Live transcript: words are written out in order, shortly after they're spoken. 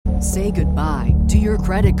Say goodbye to your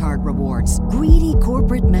credit card rewards. Greedy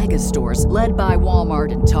corporate mega stores, led by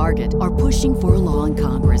Walmart and Target, are pushing for a law in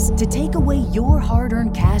Congress to take away your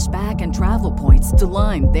hard-earned cash back and travel points to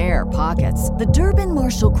line their pockets. The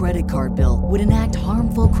Durbin-Marshall credit card bill would enact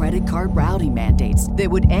harmful credit card routing mandates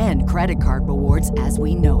that would end credit card rewards as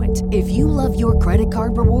we know it. If you love your credit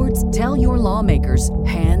card rewards, tell your lawmakers,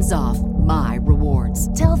 hands off my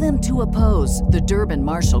rewards. Tell them to oppose the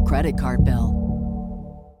Durbin-Marshall credit card bill.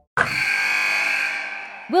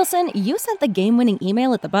 Wilson, you sent the game-winning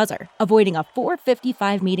email at the buzzer, avoiding a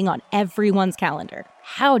 4:55 meeting on everyone's calendar.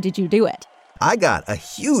 How did you do it? I got a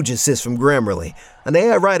huge assist from Grammarly, an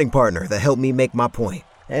AI writing partner that helped me make my point.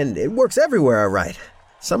 And it works everywhere I write.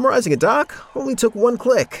 Summarizing a doc only took one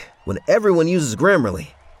click. When everyone uses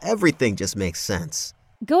Grammarly, everything just makes sense.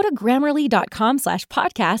 Go to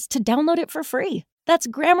Grammarly.com/podcast to download it for free. That's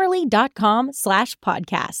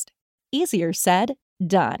Grammarly.com/podcast. Easier said,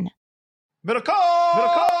 done. Middle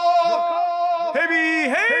call! Hey!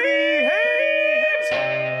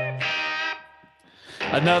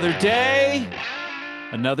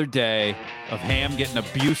 Another day of Ham getting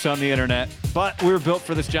abuse on the internet. But we were built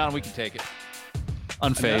for this, John. We can take it.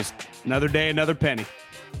 Unfazed. Another day, another penny.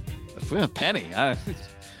 A penny. I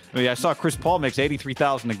saw Chris Paul makes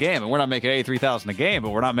 $83,000 a game, and we're not making $83,000 a game, but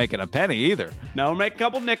we're not making a penny either. No, we're making a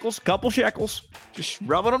couple nickels, couple shekels. Just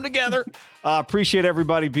rubbing them together. Appreciate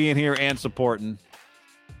everybody being here and supporting.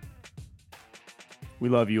 We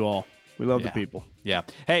love you all. We love the people. Yeah.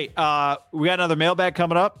 Hey, we got another mailbag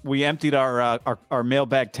coming up. We emptied our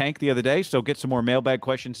mailbag tank the other day, so get some more mailbag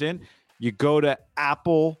questions in. You go to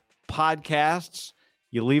Apple Podcasts.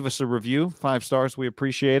 You leave us a review, 5 stars. We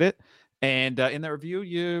appreciate it. And in that review,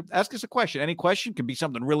 you ask us a question. Any question can be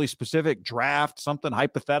something really specific, draft, something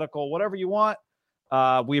hypothetical, whatever you want.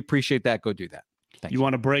 We appreciate that. Go do that. Thanks. You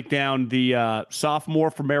want to break down the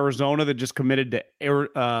sophomore from Arizona that just committed to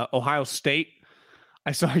Ohio State?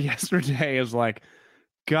 I saw yesterday. I was like,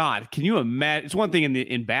 God, can you imagine? It's one thing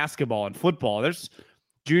in basketball and football. There's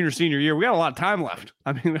junior, senior year. We got a lot of time left.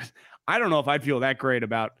 I mean, I don't know if I'd feel that great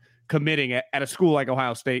about committing at a school like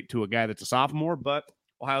Ohio State to a guy that's a sophomore, but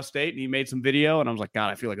Ohio State, and he made some video, and I was like,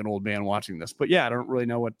 God, I feel like an old man watching this. But yeah, I don't really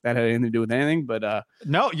know what that had anything to do with anything. But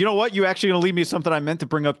no, you know what? You actually going to lead me to something I meant to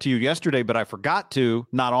bring up to you yesterday, but I forgot to,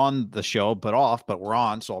 not on the show, but we're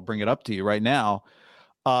on, so I'll bring it up to you right now.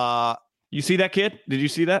 You see that kid? Did you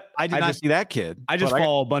see that? I did not see that kid. I just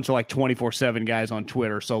follow a bunch of like 24/7 guys on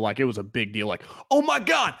Twitter. So like it was a big deal. Like, oh my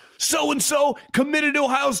God, so-and-so committed to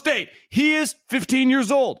Ohio State. He is 15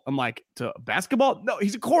 years old. I'm like, to basketball? No,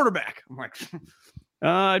 he's a quarterback. I'm like,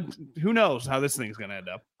 who knows how this thing's going to end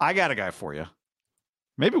up. I got a guy for you.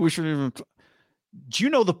 Maybe we should even. Do you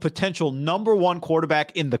know the potential number one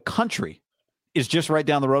quarterback in the country is just right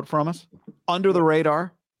down the road from us? Under the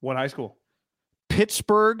radar. What high school?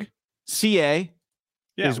 Pittsburgh. CA,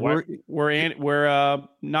 yeah, where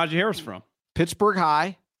Najee Harris from? Pittsburgh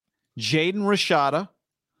High, Jaden Rashada.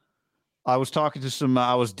 I was talking to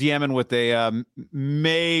I was DMing with a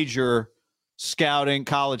major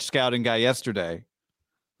college scouting guy yesterday,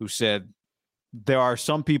 who said there are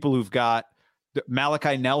some people who've got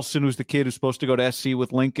Malachi Nelson, who's the kid who's supposed to go to SC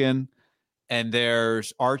with Lincoln, and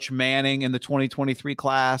there's Arch Manning in the 2023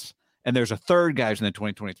 class. And there's a third guy who's in the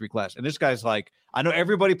 2023 class. And this guy's like, I know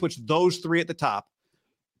everybody puts those 3 at the top,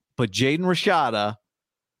 but Jaden Rashada,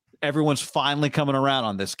 everyone's finally coming around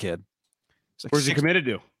on this kid. Like, where's he committed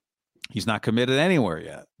to? He's not committed anywhere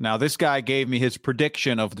yet. Now, this guy gave me his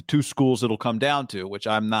prediction of the 2 schools it'll come down to, which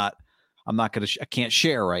I'm not going to, I can't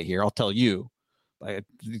share right here. I'll tell you.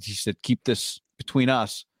 He said, keep this between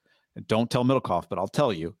us and don't tell Middlecoff, but I'll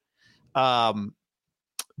tell you. But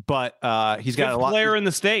he's got a lot player in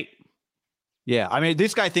the state. Yeah, I mean,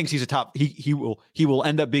 this guy thinks he's a top. He will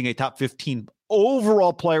end up being a top 15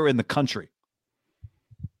 overall player in the country.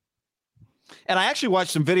 And I actually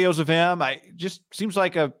watched some videos of him. Just seems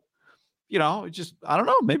like I don't know.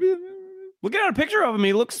 Maybe looking at a picture of him,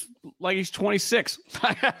 he looks like he's 26.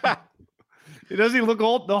 Does he look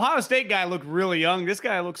old? The Ohio State guy looked really young. This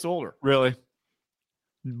guy looks older. Really?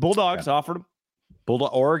 Bulldogs offered him.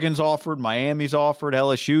 Oregon's offered. Miami's offered.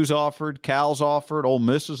 LSU's offered. Cal's offered. Ole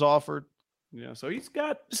Miss is offered. Yeah, so this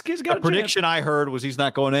kid's got a prediction I heard was he's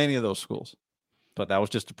not going to any of those schools, but that was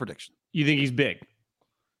just a prediction. You think he's big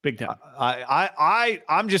time?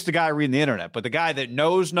 I'm just a guy reading the internet, but the guy that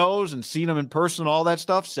knows and seen him in person, all that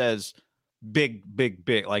stuff says big,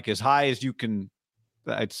 like as high as you can.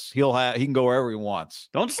 He can go wherever he wants.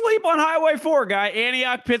 Don't sleep on Highway 4, guy.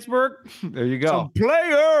 Antioch, Pittsburgh. There you go. Some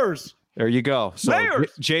players. There you go. So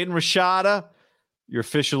Jaden Rashada, you're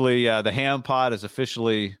officially the Ham Pod is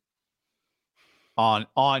officially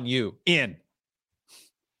On you. In.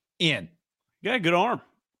 You got a good arm.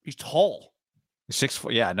 He's tall. 6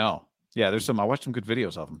 foot. Yeah, I know. Yeah, I watched some good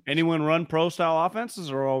videos of him. Anyone run pro-style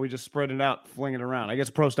offenses, or are we just spreading it out, flinging it around? I guess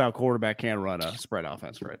a pro-style quarterback can run a spread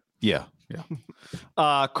offense, right? Yeah.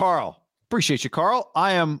 Carl, appreciate you, Carl.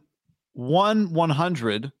 I am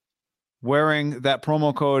 100 wearing that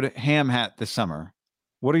promo code ham hat this summer.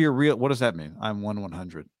 What does that mean? I'm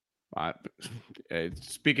 100.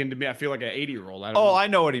 Speaking to me, I feel like an 80-year-old. I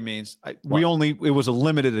know what he means. It was a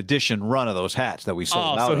limited edition run of those hats that we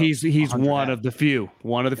sold out. So he's one of the few.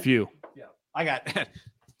 One of the few. Yeah.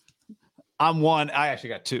 I'm one. I actually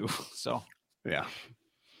got two. So yeah.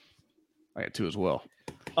 I got two as well.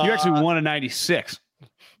 You actually won a 96.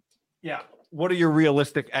 Yeah. What are your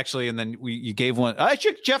realistic? Actually, and then you gave one.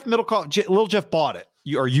 Actually, Jeff Little Jeff bought it.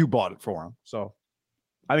 You bought it for him. So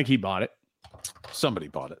I think he bought it. Somebody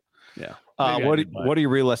bought it. Yeah. What are your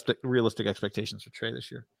realistic expectations for Trey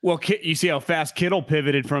this year? Well, you see how fast Kittle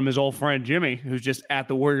pivoted from his old friend Jimmy, who's just at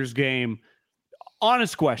the Warriors game.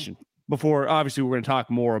 Honest question. Before, obviously, we're going to talk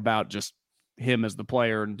more about just him as the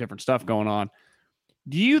player and different stuff going on.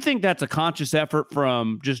 Do you think that's a conscious effort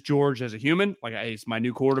from just George as a human? Like, hey, it's my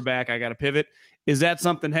new quarterback. I got to pivot. Is that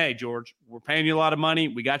something, hey, George, we're paying you a lot of money.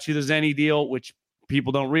 We got you the Zenny deal, which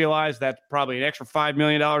people don't realize. That's probably an extra $5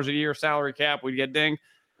 million a year salary cap. We get dinged.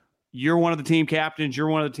 You're one of the team captains. You're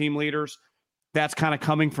one of the team leaders. That's kind of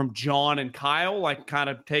coming from John and Kyle, like kind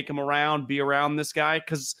of take him around, be around this guy.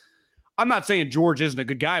 Because I'm not saying George isn't a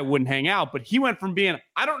good guy, wouldn't hang out, but he went from being,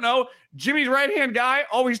 I don't know, Jimmy's right-hand guy,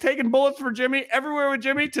 always taking bullets for Jimmy, everywhere with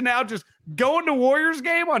Jimmy, to now just going to Warriors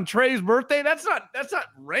game on Trey's birthday. That's not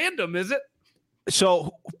random, is it?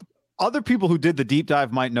 So other people who did the deep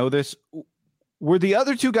dive might know this. Were the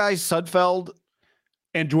other two guys Sudfeld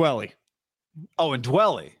and Dwelly? Oh, and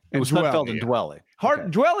Dwelly. It was Sudfeld and Dwelly.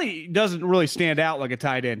 Dwelly doesn't really stand out like a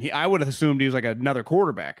tight end. I would have assumed he was like another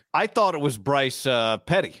quarterback. I thought it was Bryce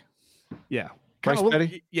Petty. Yeah. Bryce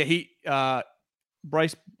Petty? Yeah,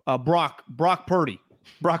 Brock Purdy.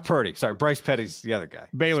 Brock Purdy. Sorry, Bryce Petty's the other guy.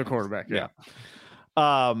 Baylor quarterback. Yeah.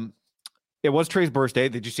 It was Trey's birthday.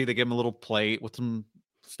 Did you see they gave him a little plate with some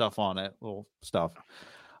stuff on it? Little stuff.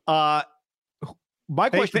 My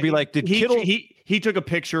question would be like, did Kittle... He took a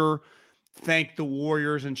picture, thanked the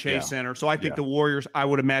Warriors and Chase Center. So I think the Warriors, I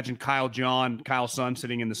would imagine Kyle's son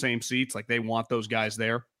sitting in the same seats. Like they want those guys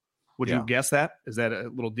there. Would you guess that? Is that a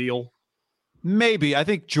little deal? Maybe. I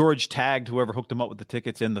think George tagged whoever hooked him up with the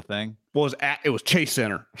tickets in the thing. Well, it was Chase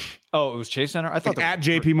Center. Oh, it was Chase Center? I thought at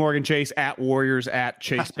JP Morgan Chase, at Warriors, at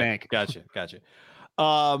Chase Bank. Gotcha.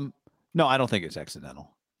 No, I don't think it's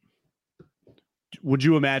accidental. Would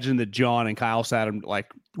you imagine that John and Kyle sat him,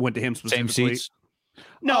 like went to him specifically? Same seats?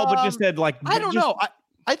 No, but just said like I don't know.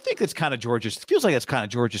 I think it's kind of George's. It feels like it's kind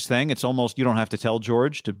of George's thing. It's almost you don't have to tell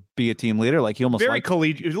George to be a team leader. Like he almost very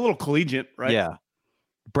collegiate. It's a little collegiate, right? Yeah.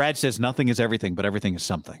 Brad says nothing is everything, but everything is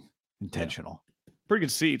something. Intentional. Yeah. Pretty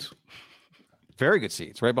good seats. Very good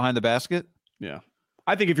seats, right behind the basket. Yeah.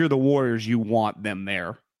 I think if you're the Warriors, you want them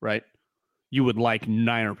there, right? You would like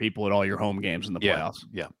Niner people at all your home games in the playoffs.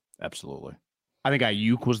 Yeah, absolutely. I think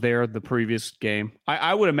Ayuk was there the previous game.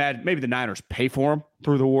 I would imagine maybe the Niners pay for him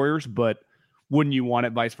through the Warriors, but wouldn't you want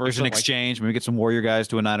it vice versa? There's an exchange. Maybe get some Warrior guys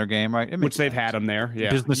to a Niner game, right? Which they've had him there.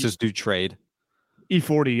 Yeah. Businesses do trade.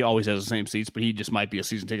 E40 always has the same seats, but he just might be a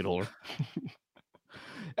season ticket holder.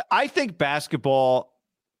 I think basketball,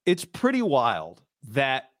 it's pretty wild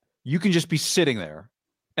that you can just be sitting there,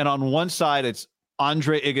 and on one side it's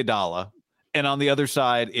Andre Iguodala, and on the other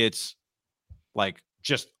side it's like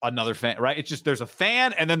just another fan, right? It's just there's a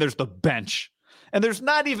fan, and then there's the bench, and there's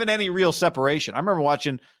not even any real separation. I remember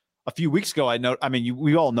watching a few weeks ago.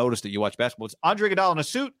 We all noticed that you watch basketball. It's Andre Iguodala in a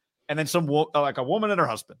suit, and then some like a woman and her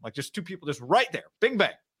husband, like just two people, just right there, bing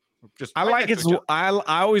bang. Just I like it. I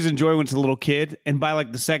always enjoy when it's a little kid, and by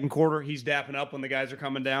like the second quarter, he's dapping up when the guys are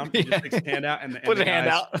coming down. He just takes his hand out and put a hand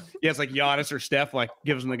out. Yeah, it's like Giannis or Steph, like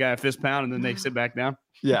gives him the guy a fist pound, and then they sit back down.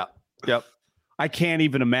 Yeah, yep. I can't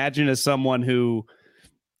even imagine as someone who,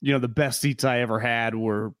 the best seats I ever had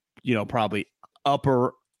were, probably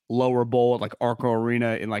upper lower bowl at like Arco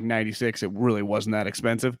Arena in like 96. It really wasn't that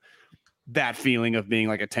expensive. That feeling of being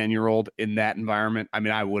like a 10-year-old in that environment. I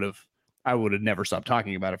mean, I would have never stopped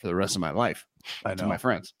talking about it for the rest of my life. I know. To my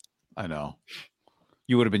friends. I know.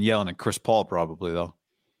 You would have been yelling at Chris Paul probably though.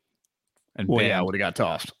 And I would have got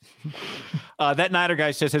tossed. That Niner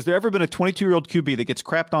guy says, has there ever been a 22-year-old QB that gets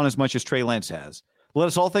crapped on as much as Trey Lance has? Let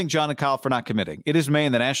us all thank John and Kyle for not committing. It is May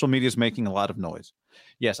and the national media is making a lot of noise.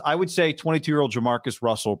 Yes, I would say 22-year-old Jamarcus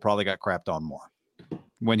Russell probably got crapped on more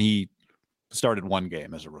when he started one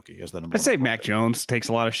game as a rookie as the number. I'd say Mac Jones takes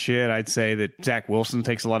a lot of shit. I'd say that Zach Wilson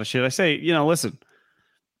takes a lot of shit. I say, listen,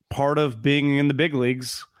 part of being in the big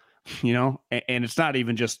leagues, and it's not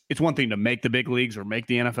even just, it's one thing to make the big leagues or make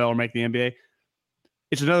the NFL or make the NBA.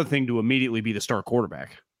 It's another thing to immediately be the star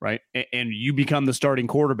quarterback, right? And you become the starting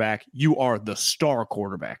quarterback. You are the star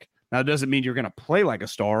quarterback. Now, it doesn't mean you're going to play like a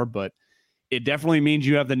star, but it definitely means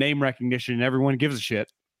you have the name recognition and everyone gives a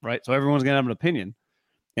shit, right? So everyone's going to have an opinion.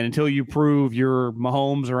 And until you prove you're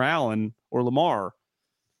Mahomes or Allen or Lamar,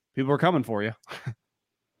 people are coming for you.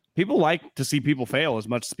 People like to see people fail as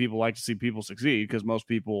much as people like to see people succeed, because most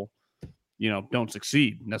people, don't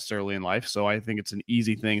succeed necessarily in life. So I think it's an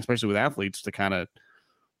easy thing, especially with athletes, to kind of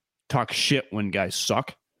talk shit when guys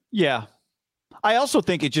suck. Yeah. I also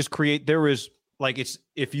think it just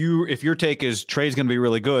if your take is Trey's going to be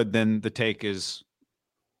really good, then the take is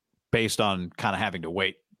based on kind of having to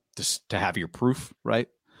wait to have your proof, right?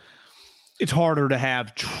 It's harder to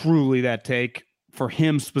have truly that take for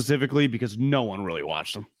him specifically because no one really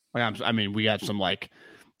watched him. We got some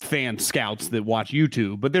fan scouts that watch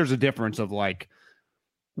YouTube, but there's a difference of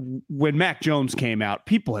when Mac Jones came out,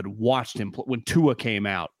 people had watched him. When Tua came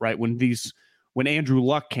out, right? When Andrew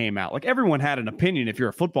Luck came out, everyone had an opinion if you're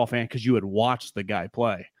a football fan because you had watched the guy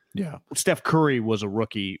play. Yeah. Steph Curry was a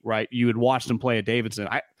rookie, right? You had watched him play at Davidson.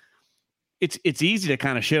 It's easy to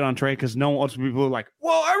kind of shit on Trey because no one wants people are like,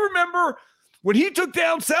 well, I remember when he took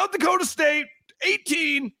down South Dakota State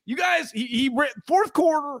 18, you guys, he ran fourth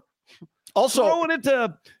quarter. Also throwing it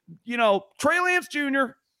to, Trey Lance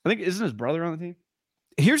Jr. I think isn't his brother on the team?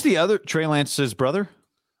 Here's the other Trey Lance's brother.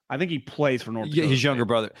 I think he plays for North Dakota. His younger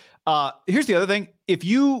brother. Here's the other thing. If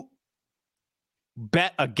you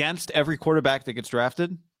bet against every quarterback that gets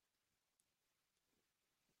drafted,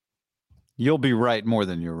 you'll be right more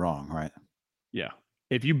than you're wrong, right? Yeah.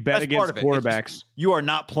 If you bet against quarterbacks, you are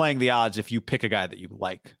not playing the odds if you pick a guy that you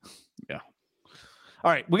like. Yeah.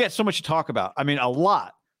 All right. We got so much to talk about. A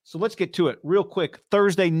lot. So let's get to it real quick.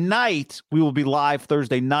 Thursday night, we will be live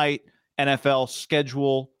Thursday night, NFL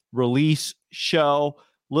schedule release show.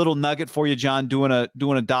 Little nugget for you, John, doing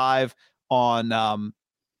a dive on I'll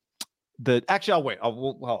wait. I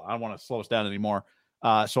don't want to slow us down anymore.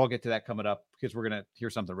 So I'll get to that coming up because we're going to hear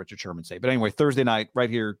something Richard Sherman say. But anyway, Thursday night, right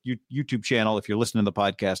here, YouTube channel. If you're listening to the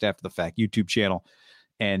podcast after the fact, YouTube channel,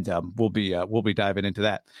 and we'll be diving into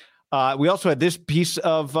that. We also had this piece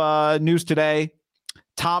of news today.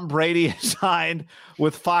 Tom Brady signed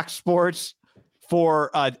with Fox Sports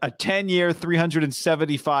for a 10-year,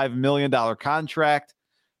 $375 million contract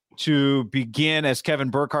to begin as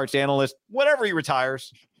Kevin Burkhardt's analyst, whenever he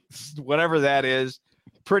retires, whatever that is.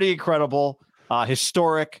 Pretty incredible,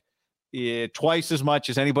 historic, twice as much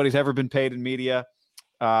as anybody's ever been paid in media.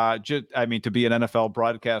 To be an NFL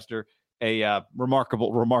broadcaster, a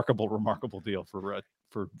remarkable deal for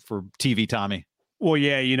TV Tommy. Well,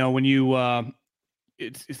 yeah, when you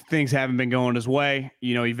things haven't been going his way,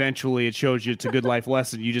 eventually it shows you it's a good life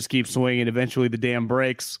lesson. You just keep swinging. Eventually the dam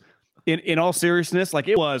breaks. In all seriousness,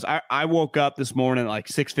 I woke up this morning at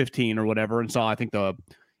 6:15 or whatever and saw, I think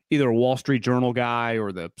either a Wall Street Journal guy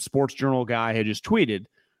or the Sports Journal guy had just tweeted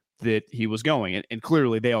that he was going. And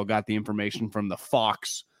clearly they all got the information from the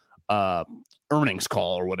Fox earnings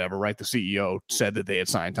call or whatever, right? The CEO said that they had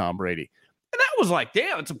signed Tom Brady. And that was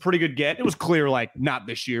damn, it's a pretty good get. It was clear, not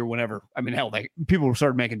this year, whenever. Hell, people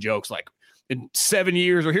started making jokes in 7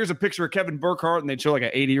 years, or here's a picture of Kevin Burkhardt, and they'd show an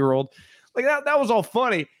 80-year-old. That was all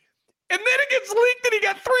funny. And then it gets leaked that he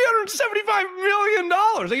got $375 million.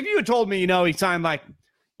 If you had told me, he signed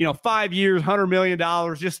 5 years, $100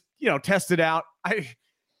 million, just, test it out.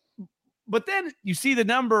 But then you see the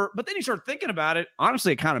number, but then you start thinking about it.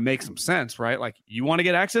 Honestly, it kind of makes some sense, right? You want to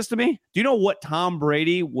get access to me? Do you know what Tom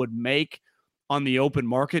Brady would make on the open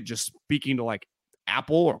market, just speaking to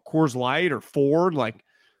Apple or Coors Light or Ford?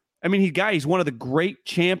 He's one of the great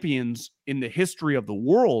champions in the history of the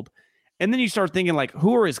world. And then you start thinking,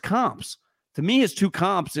 who are his comps? To me, his two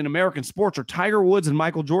comps in American sports are Tiger Woods and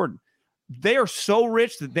Michael Jordan. They are so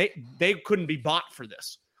rich that they couldn't be bought for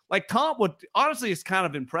this. Tom would, honestly, it's kind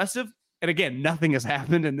of impressive. And again, nothing has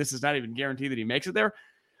happened, and this is not even guaranteed that he makes it there.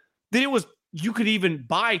 That you could even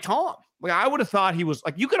buy Tom. I would have thought he was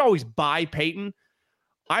you could always buy Peyton.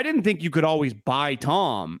 I didn't think you could always buy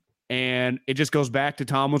Tom. And it just goes back to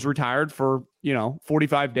Tom was retired for,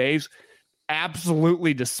 45 days.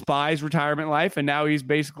 Absolutely despised retirement life, and now he's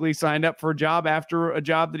basically signed up for a job after a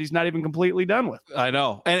job that he's not even completely done with. I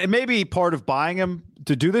know. And it may be part of buying him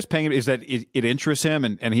to do this, paying him, is that it interests him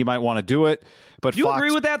and he might want to do it. But do you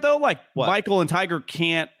agree with that, though? Michael and Tiger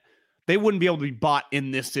they wouldn't be able to be bought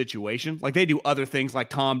in this situation. They do other things like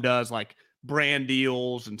Tom does, brand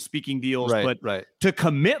deals and speaking deals, Right, but right. to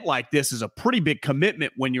commit like this is a pretty big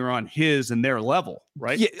commitment when you're on his and their level,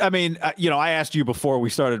 right? Yeah, I mean, I asked you before we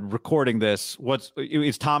started recording this,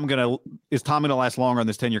 is Tom gonna last longer on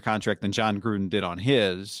this 10-year contract than John Gruden did on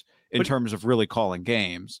his in terms of really calling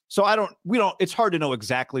games? So it's hard to know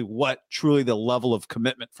exactly what truly the level of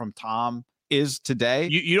commitment from Tom is today.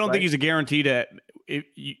 You don't think he's a guarantee that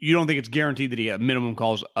you don't think it's guaranteed that he at minimum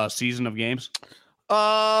calls a season of games?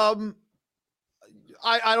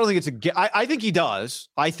 I don't think it's I think he does.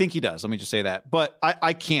 I think he does. Let me just say that. But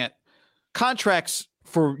I can't. Contracts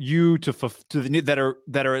for you that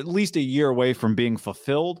are at least a year away from being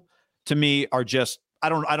fulfilled, to me, are just I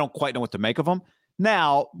don't quite know what to make of them.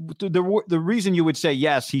 Now, the reason you would say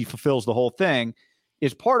yes, he fulfills the whole thing,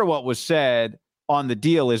 is part of what was said on the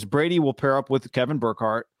deal is Brady will pair up with Kevin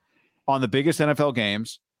Burkhardt on the biggest NFL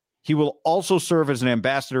games. He will also serve as an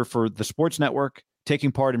ambassador for the sports network,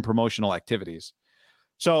 taking part in promotional activities.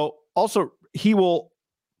 So also he will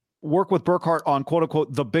work with Burkhardt on quote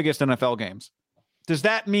unquote the biggest NFL games. Does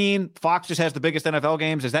that mean Fox just has the biggest NFL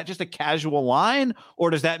games? Is that just a casual line?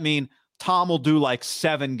 Or does that mean Tom will do like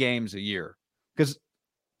 7 games a year? Because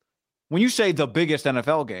when you say the biggest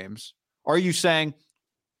NFL games, are you saying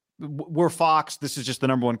we're Fox, this is just the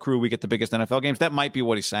number one crew, we get the biggest NFL games? That might be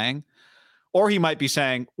what he's saying. Or he might be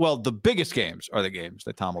saying, well, the biggest games are the games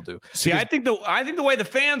that Tom will do. See, I think the way the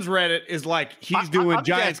fans read it is like he's doing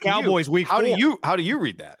Giants Cowboys week 4. How do you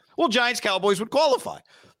read that? Well, Giants Cowboys would qualify.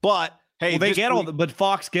 But hey, they get but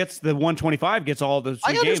Fox gets the 125, gets all the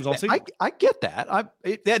games all season. I get that.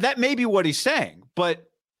 That may be what he's saying, but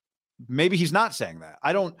maybe he's not saying that.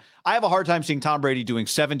 I have a hard time seeing Tom Brady doing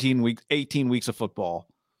 18 weeks of football,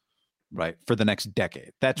 right, for the next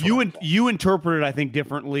decade. That's you interpret it, I think,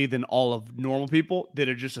 differently than all of normal people that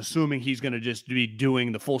are just assuming he's going to just be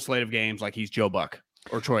doing the full slate of games like he's Joe Buck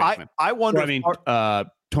or Troy Aikman. I wonder.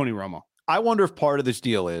 Tony Romo. I wonder if part of this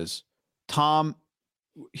deal is Tom.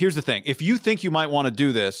 Here's the thing: if you think you might want to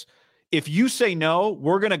do this, if you say no,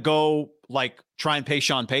 we're going to go like try and pay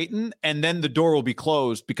Sean Payton, and then the door will be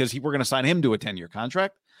closed because we're going to sign him to a 10-year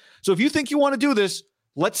contract. So if you think you want to do this,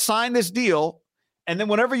 let's sign this deal. And then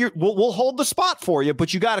whenever we'll hold the spot for you,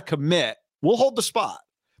 but you got to commit. We'll hold the spot,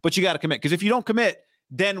 but you got to commit. Because if you don't commit,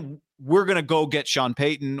 then we're going to go get Sean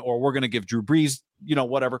Payton or we're going to give Drew Brees,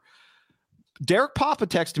 whatever. Derek Papa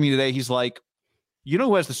texted me today. He's like,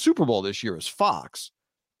 who has the Super Bowl this year is Fox.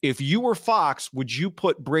 If you were Fox, would you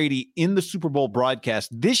put Brady in the Super Bowl broadcast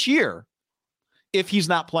this year if he's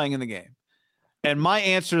not playing in the game? And my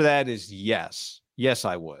answer to that is yes. Yes,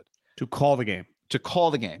 I would. To call the game.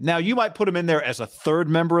 Now, you might put him in there as a third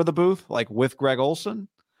member of the booth, like with Greg Olsen,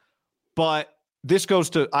 but this goes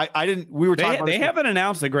to they haven't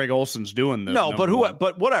announced that Greg Olsen's doing this. No,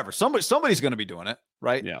 but whatever. Somebody's going to be doing it,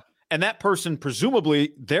 right? Yeah. And that person,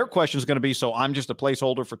 presumably, their question is going to be, so I'm just a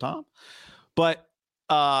placeholder for Tom. But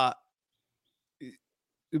the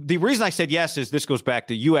reason I said yes is this goes back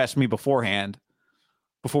to you asked me beforehand,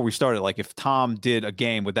 before we started, like if Tom did a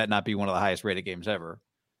game, would that not be one of the highest rated games ever?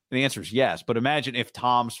 And the answer is yes. But imagine if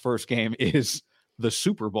Tom's first game is the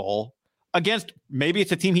Super Bowl against, maybe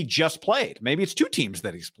it's a team he just played. Maybe it's 2 teams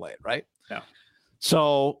that he's played, right? Yeah.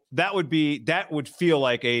 So that would feel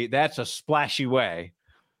like that's a splashy way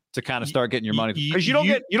to kind of start getting your money. Because you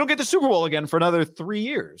don't get the Super Bowl again for another 3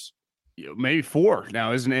 years. Maybe 4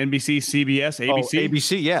 now. Isn't NBC, CBS, ABC?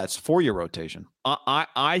 ABC, yeah, it's 4-year rotation.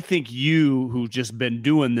 I think you, who've just been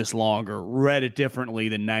doing this longer, read it differently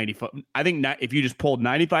than 95. I think if you just polled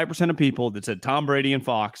 95% of people that said Tom Brady and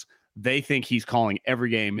Fox, they think he's calling every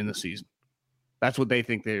game in the season. That's what they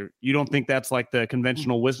think. You don't think that's like the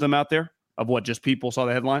conventional wisdom out there of what just people saw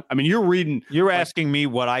the headline? I mean, you're asking me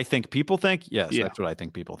what I think people think. Yes, yeah. That's what I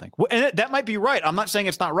think people think. Well, and that might be right. I'm not saying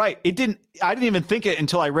it's not right. I didn't even think it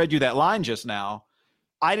until I read you that line just now.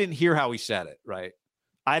 I didn't hear how he said it. Right.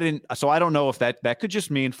 So I don't know if that could just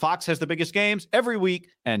mean Fox has the biggest games every week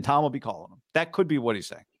and Tom will be calling them. That could be what he's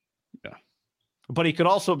saying. Yeah. But he could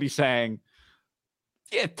also be saying,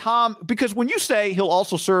 yeah, Tom, because when you say he'll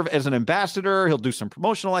also serve as an ambassador, he'll do some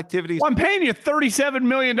promotional activities. Well, I'm paying you $37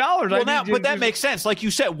 million. Well, but that makes sense. Like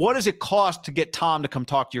you said, what does it cost to get Tom to come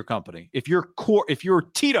talk to your company? If you're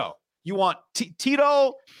Tito, you want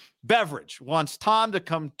Tito Beverage wants Tom to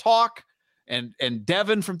come talk, and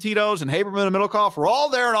Devin from Tito's and Haberman and Middlecoff, we're all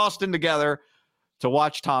there in Austin together to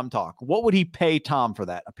watch Tom talk. What would he pay Tom for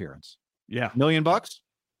that appearance? Yeah. $1 million? More?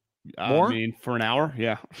 I mean, for an hour.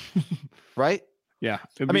 Yeah. Right? Yeah.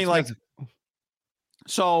 I mean, like,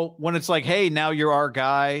 so when it's like, hey, now you're our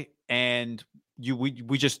guy and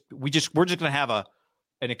we're just going to have an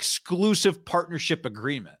exclusive partnership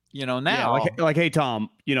agreement, now. Yeah, like, hey, Tom,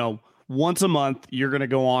 once a month, you're going to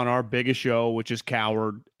go on our biggest show, which is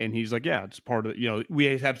Coward. And he's like, yeah, it's part of,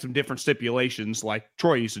 we have some different stipulations like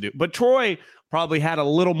Troy used to do. But Troy probably had a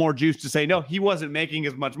little more juice to say, no, he wasn't making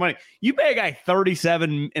as much money. You pay a guy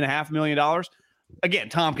 $37.5 million. Again,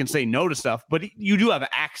 Tom can say no to stuff, but you do have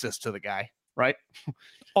access to the guy, right?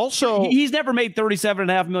 Also, he's never made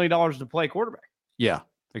 $37.5 million to play quarterback. Yeah,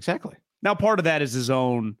 exactly. Now, part of that is his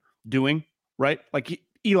own doing, right? Like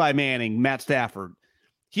Eli Manning, Matt Stafford.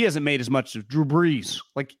 He hasn't made as much as Drew Brees.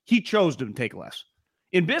 Like, he chose to take less.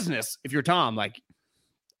 In business, if you're Tom, like,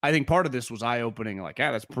 I think part of this was eye-opening. Like,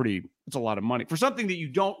 that's a lot of money for something that you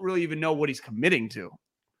don't really even know what he's committing to,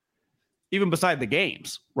 even beside the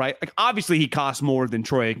games, right? Like, obviously, he costs more than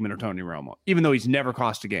Troy Aikman or Tony Romo, even though he's never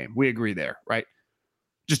cost a game. We agree there, right?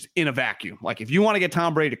 Just in a vacuum. Like, if you want to get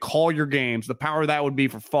Tom Brady to call your games, the power that would be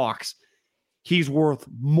for Fox, he's worth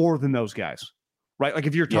more than those guys, right? Like,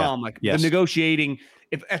 if you're Tom, the negotiating,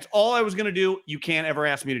 if that's all I was going to do, you can't ever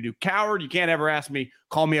ask me to do Coward. You can't ever ask me,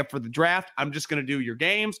 call me up for the draft. I'm just going to do your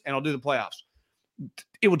games and I'll do the playoffs.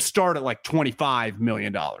 It would start at like $25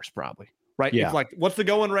 million probably, right? Yeah. If like, what's the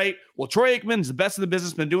going rate? Well, Troy Aikman's the best in the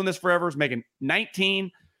business, been doing this forever, is making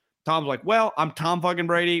 19. Tom's like, well, I'm Tom fucking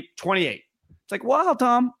Brady, 28. It's like, wow,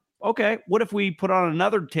 Tom, okay. What if we put on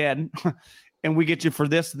another 10 and we get you for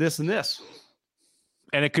this, this, and this?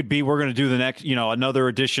 And it could be we're going to do the next, another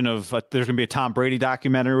edition of there's going to be a Tom Brady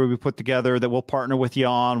documentary we put together that we'll partner with you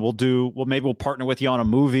on. Maybe we'll partner with you on a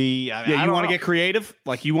movie. You want to get creative?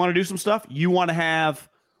 Like, you want to do some stuff? You want to have,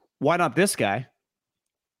 why not this guy?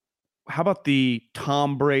 How about the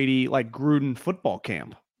Tom Brady, like Gruden football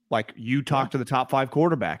camp? Like, you talk to the top 5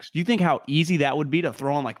 quarterbacks. Do you think how easy that would be to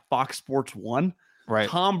throw on like Fox Sports 1? Right.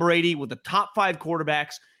 Tom Brady with the top 5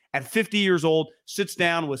 quarterbacks at 50 years old, sits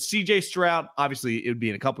down with CJ Stroud. Obviously, it would be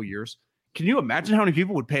in a couple years. Can you imagine how many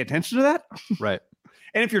people would pay attention to that? Right.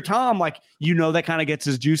 And if you're Tom, like, that kind of gets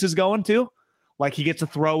his juices going too. Like, he gets to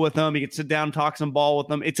throw with them. He gets to sit down, talk some ball with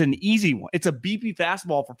them. It's an easy one. It's a BP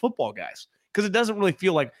fastball for football guys because it doesn't really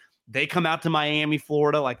feel like they come out to Miami,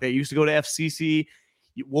 Florida, like they used to go to FCC.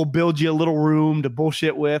 We'll build you a little room to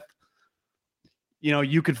bullshit with.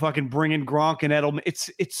 You could fucking bring in Gronk and Edelman.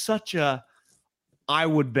 It's such a, I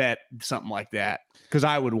would bet something like that because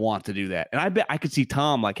I would want to do that. And I bet I could see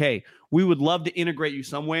Tom like, hey, we would love to integrate you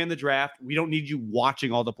some way in the draft. We don't need you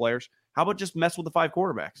watching all the players. How about just mess with the 5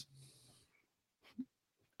 quarterbacks?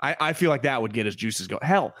 I feel like that would get his juices going.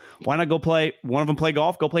 Hell, why not go play one of them, play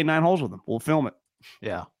golf, go play 9 holes with them. We'll film it.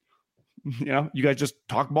 Yeah. You guys just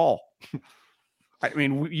talk ball. I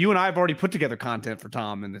mean, you and I have already put together content for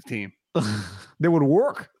Tom and the team. That would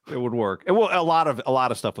work. It would work. Well, a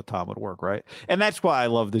lot of stuff with Tom would work, right? And that's why I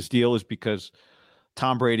love this deal, is because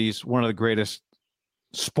Tom Brady's one of the greatest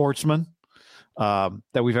sportsmen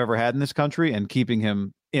that we've ever had in this country, and keeping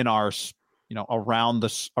him in our,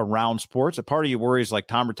 around sports. A part of you worries like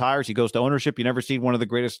Tom retires, he goes to ownership, you never see one of the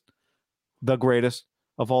greatest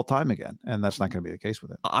of all time again, and that's not going to be the case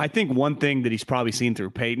with him. I think one thing that he's probably seen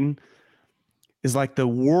through Peyton is like the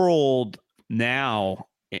world now.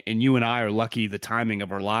 And you and I are lucky, the timing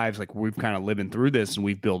of our lives, like we've kind of living through this and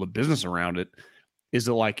we've built a business around it, is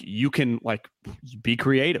that like you can like be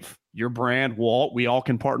creative. Your brand, we all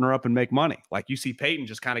can partner up and make money. Like you see Peyton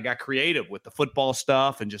just kind of got creative with the football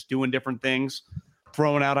stuff and just doing different things,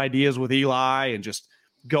 throwing out ideas with Eli and just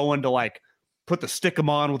going to like put the stick 'em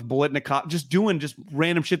on with Bolitnikov, just doing just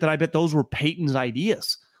random shit that I bet those were Peyton's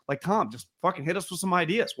ideas. Like, Tom, just fucking hit us with some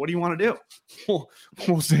ideas. What do you want to do?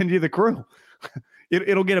 We'll send you the crew.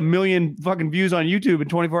 It'll get 1 million fucking views on YouTube in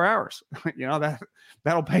 24 hours.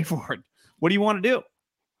 That'll pay for it. What do you want to do?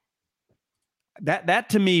 That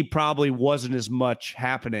to me probably wasn't as much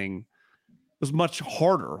happening. It was much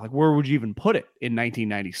harder. Like, where would you even put it in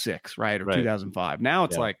 1996, right? Or 2005. Now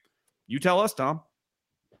it's like, you tell us, Tom.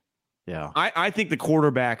 Yeah. I think the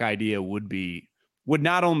quarterback idea would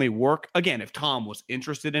not only work, again, if Tom was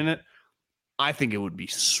interested in it, I think it would be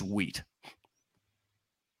sweet.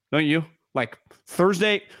 Don't you? Like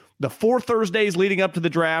Thursday, the 4 Thursdays leading up to the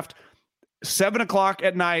draft, 7:00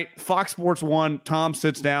 at night, Fox Sports 1, Tom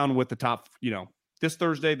sits down with the top, this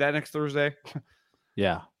Thursday, that next Thursday.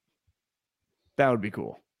 Yeah. That would be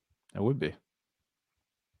cool. It would be.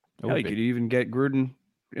 You could even get Gruden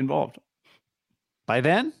involved. By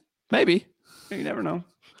then? Maybe. You never know.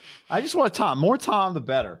 I just want Tom. More Tom, the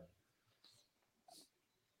better.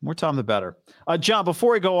 More Tom, the better. John,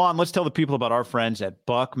 before we go on, let's tell the people about our friends at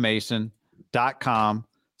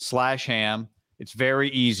buckmason.com/ham. It's very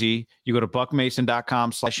easy. You go to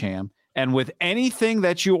buckmason.com/ham. And with anything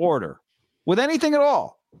that you order, with anything at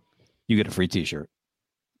all, you get a free t-shirt.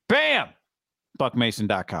 Bam!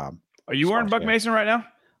 Buckmason.com. Are you wearing Buck Mason right now?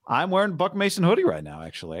 I'm wearing Buck Mason hoodie right now,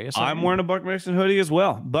 actually. I'm wearing a Buck Mason hoodie as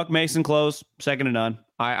well. Buck Mason clothes, second to none.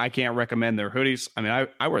 I can't recommend their hoodies. I mean,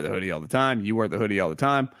 I wear the hoodie all the time. You wear the hoodie all the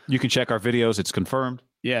time. You can check our videos. It's confirmed.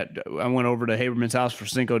 Yeah, I went over to Haberman's house for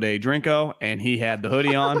Cinco de Drinko, and he had the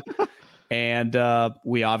hoodie on. And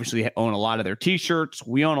we obviously own a lot of their T-shirts.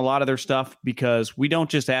 We own a lot of their stuff because we don't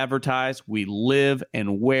just advertise. We live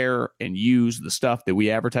and wear and use the stuff that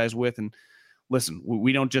we advertise with. And listen,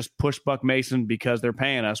 we don't just push Buck Mason because they're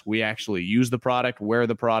paying us. We actually use the product, wear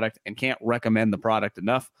the product, and can't recommend the product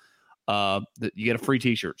enough. You get a free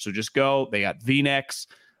T-shirt. So just go. They got V-necks.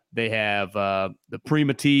 They have the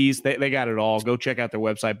Prima tees. They got it all. Go check out their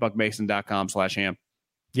website, buckmason.com/ham.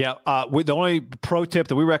 Yeah. The only pro tip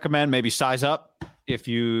that we recommend, maybe size up if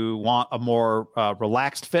you want a more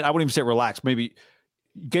relaxed fit. I wouldn't even say relaxed. Maybe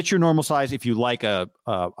get your normal size if you like a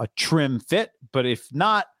trim fit. But if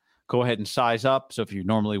not, go ahead and size up. So if you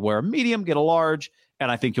normally wear a medium, get a large.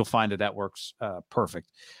 And I think you'll find that works perfect.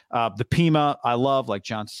 The Pima, I love, like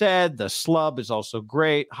John said. The Slub is also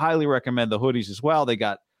great. Highly recommend the hoodies as well. They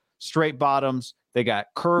got straight bottoms. They got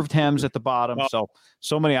curved hems at the bottom.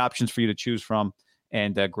 So many options for you to choose from,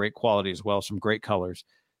 and great quality as well. Some great colors.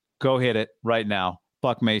 Go hit it right now.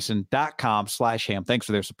 buckmason.com/ham. Thanks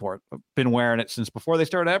for their support. I've been wearing it since before they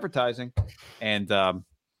started advertising, and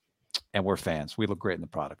we're fans. We look great in the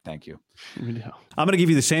product. Thank you. I'm going to give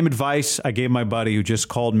you the same advice I gave my buddy who just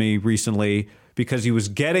called me recently because he was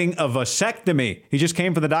getting a vasectomy. He just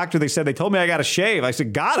came from the doctor. They told me I got to shave. I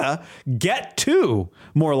said, gotta get two,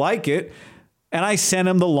 more like it. And I sent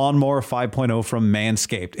him the Lawnmower 5.0 from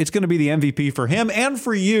Manscaped. It's going to be the MVP for him and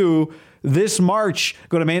for you this March.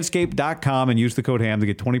 Go to manscaped.com and use the code HAM to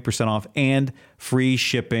get 20% off and free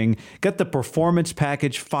shipping. Get the Performance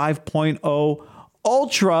Package 5.0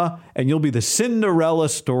 Ultra, and you'll be the Cinderella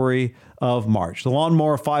story of March. The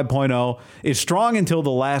Lawnmower 5.0 is strong until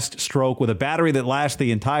the last stroke with a battery that lasts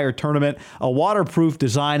the entire tournament, a waterproof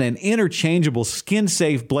design, and interchangeable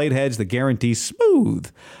skin-safe blade heads that guarantee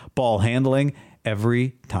smooth ball handling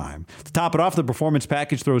every time. To top it off, the Performance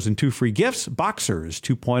Package throws in 2 free gifts, Boxers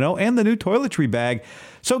 2.0, and the new toiletry bag.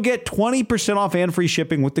 So get 20% off and free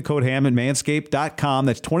shipping with the code HAM at manscaped.com.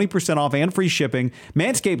 That's 20% off and free shipping.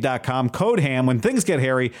 Manscaped.com, code HAM. When things get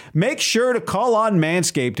hairy, make sure to call on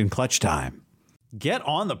Manscaped in clutch time. Get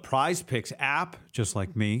on the Prize Picks app, just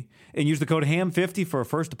like me, and use the code HAM50 for a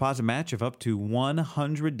first deposit match of up to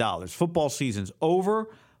 $100. Football season's over,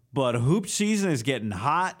 but hoop season is getting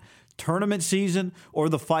hot. Tournament season or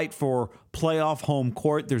the fight for playoff home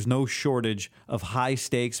court, there's no shortage of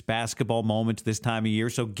high-stakes basketball moments this time of year.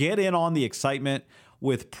 So get in on the excitement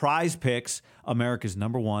with Prize Picks, America's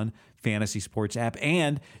 #1 fantasy sports app.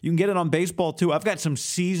 And you can get it on baseball, too. I've got some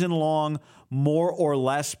season-long, more or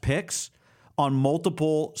less picks on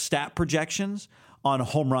multiple stat projections on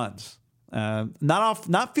home runs.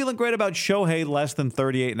 Not feeling great about Shohei less than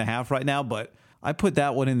 38.5 right now, but I put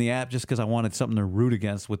that one in the app just because I wanted something to root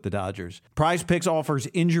against with the Dodgers. Prize Picks offers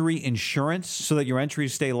injury insurance so that your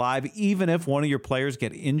entries stay live even if one of your players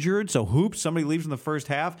get injured. So hoops, somebody leaves in the first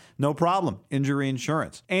half, no problem, injury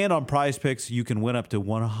insurance. And on Prize Picks, you can win up to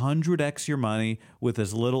 100x your money with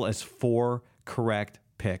as little as 4 correct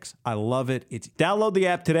picks. I love it. Download the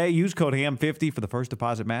app today. Use code HAM50 for the first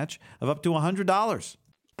deposit match of up to $100.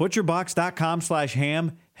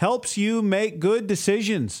 Butcherbox.com/ham helps you make good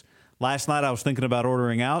decisions. Last night, I was thinking about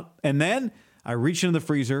ordering out, and then I reached into the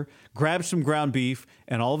freezer, grabbed some ground beef,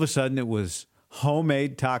 and all of a sudden, it was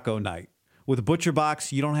homemade taco night. With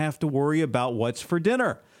ButcherBox, you don't have to worry about what's for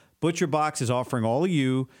dinner. ButcherBox is offering all of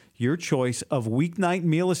you your choice of weeknight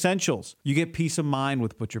meal essentials. You get peace of mind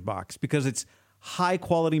with ButcherBox because it's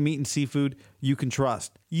high-quality meat and seafood you can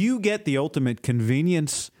trust. You get the ultimate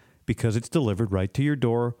convenience because it's delivered right to your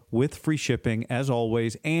door with free shipping, as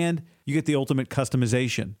always, and you get the ultimate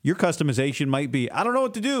customization. Your customization might be, I don't know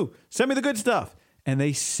what to do. Send me the good stuff. And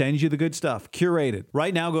they send you the good stuff, curated.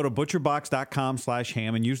 Right now, go to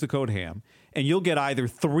butcherbox.com/ham and use the code HAM, and you'll get either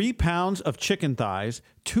 3 pounds of chicken thighs,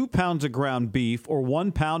 2 pounds of ground beef, or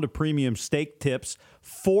 1 pound of premium steak tips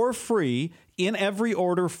for free in every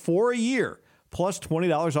order for a year. Plus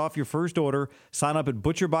 $20 off your first order. Sign up at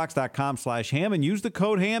butcherbox.com/ham and use the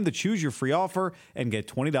code HAM to choose your free offer and get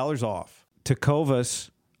 $20 off.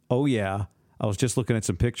 Tecovas, oh yeah. I was just looking at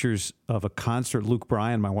some pictures of a concert Luke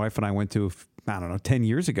Bryan, my wife and I went to, 10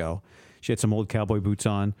 years ago. She had some old cowboy boots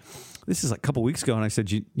on. This is like a couple weeks ago, and I said,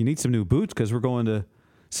 you need some new boots because we're going to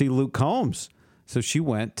see Luke Combs. So she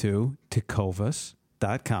went to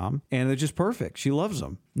Tecovas.com, and they're just perfect. She loves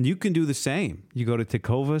them. You can do the same. You go to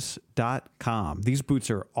Tecovas.com. These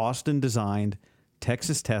boots are Austin designed,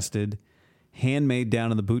 Texas tested, handmade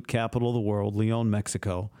down in the boot capital of the world, Leon,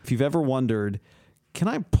 Mexico. If you've ever wondered, can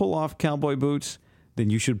I pull off cowboy boots? Then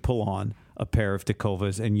you should pull on a pair of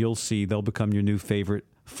Tecovas, and you'll see they'll become your new favorite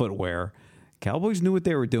footwear. Cowboys knew what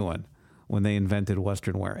they were doing when they invented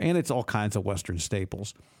Western wear, and it's all kinds of Western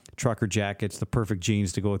staples. Trucker jackets, the perfect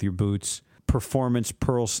jeans to go with your boots, performance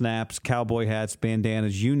pearl snaps, cowboy hats,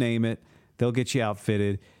 bandanas, you name it, they'll get you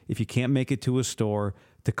outfitted. If you can't make it to a store,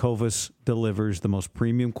 Tecovas delivers the most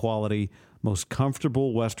premium quality, most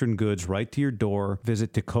comfortable Western goods right to your door.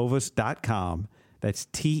 Visit tecovas.com. That's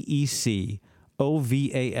TECOVAS.com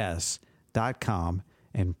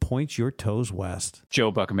and point your toes west.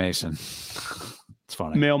 Joe Buck Mason. It's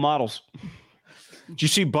funny. Male models. Did you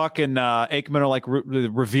see Buck and Aikman are like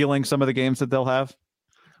revealing some of the games that they'll have?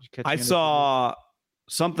 I saw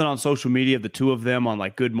something on social media of the two of them on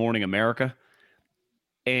like Good Morning America.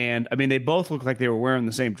 And I mean, they both look like they were wearing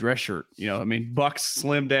the same dress shirt. You know, I mean, Buck's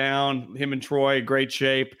slimmed down, him and Troy, great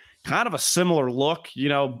shape, kind of a similar look, you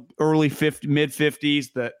know, early 50s, mid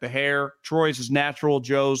 50s, the hair. Troy's is natural,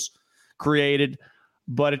 Joe's created,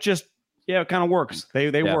 but it just, it kind of works.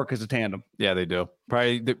 They work as a tandem. Yeah, they do.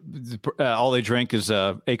 Probably all they drink is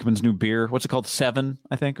Aikman's new beer. What's it called? 7,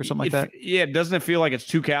 I think, or something like that. Yeah, doesn't it feel like it's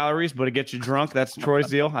 2 calories, but it gets you drunk? That's Troy's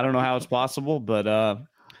deal. I don't know how it's possible, but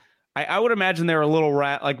I would imagine they're a little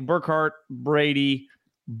like Burkhart, Brady,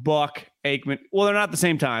 Buck, Aikman. Well, they're not at the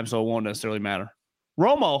same time, so it won't necessarily matter.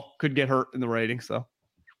 Romo could get hurt in the ratings, though.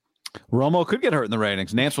 Romo could get hurt in the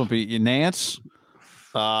ratings. Nance won't be Nance.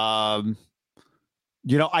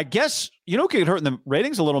 You know, I guess who could get hurt in the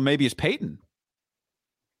ratings a little maybe is Peyton.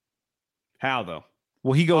 How though?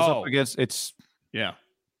 Well, he goes up against Yeah.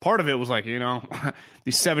 Part of it was like, you know,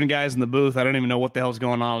 these 7 guys in the booth. I don't even know what the hell's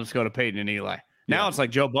going on. Let's go to Peyton and Eli. Now it's like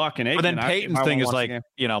Joe Buck and Aikman. But then Peyton's thing is like,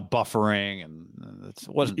 you know, buffering and it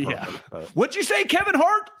wasn't perfect. Yeah. What'd you say, Kevin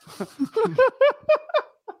Hart?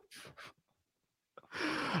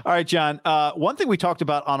 All right, John. One thing we talked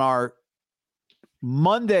about on our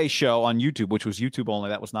Monday show on YouTube, which was YouTube only,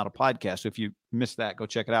 that was not a podcast. So if you missed that, go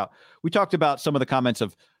check it out. We talked about some of the comments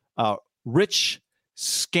of Rich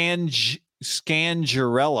Scangarello.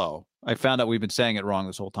 I found out we've been saying it wrong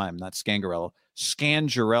this whole time, not Scangarello.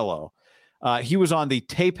 Scangarello. He was on the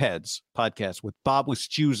Tapeheads podcast with Bob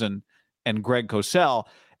Wischusen and Greg Cosell,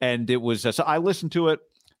 and it was so I listened to it.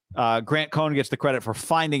 Grant Cohn gets the credit for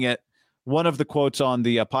finding it. One of the quotes on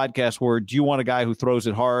the podcast were, do you want a guy who throws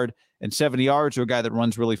it hard and 70 yards or a guy that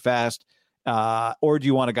runs really fast? Or do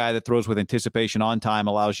you want a guy that throws with anticipation, on time,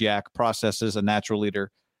 allows yak, processes, a natural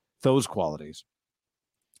leader, those qualities?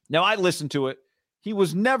 Now, I listened to it. He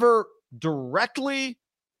was never directly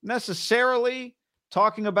necessarily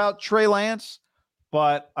talking about Trey Lance,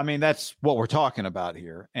 but I mean, that's what we're talking about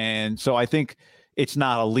here. And so I think it's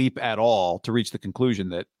not a leap at all to reach the conclusion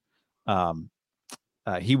that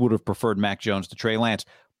he would have preferred Mac Jones to Trey Lance.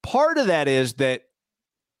 Part of that is that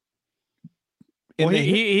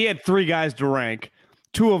he had 3 guys to rank.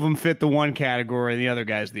 2 of them fit the one category, and the other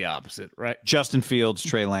guy's the opposite, right? Justin Fields,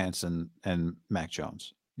 Trey Lance, and Mac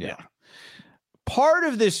Jones. Yeah. Part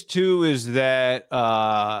of this too is that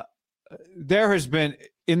there has been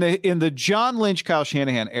in the John Lynch, Kyle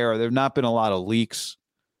Shanahan era, there have not been a lot of leaks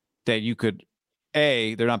that you could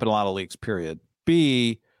there have not been a lot of leaks, period.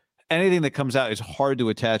 B, anything that comes out is hard to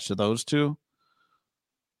attach to those two.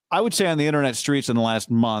 I would say on the internet streets in the last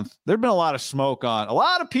month, there've been a lot of smoke on a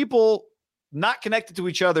lot of people not connected to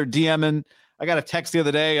each other, DMing. I got a text the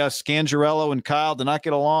other day, Scangarello and Kyle did not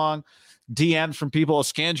get along. DMs from people.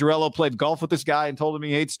 Scangarello played golf with this guy and told him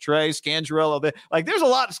he hates Trey. Scangarello, there's a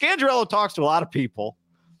lot. Scangarello talks to a lot of people.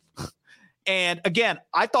 And again,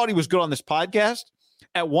 I thought he was good on this podcast.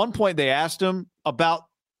 At one point, they asked him about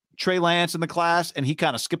Trey Lance in the class, and he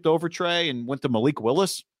kind of skipped over Trey and went to Malik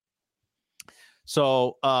Willis.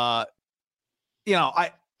 So, I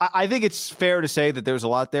think it's fair to say that there's a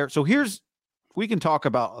lot there. So we can talk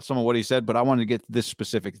about some of what he said, but I wanted to get this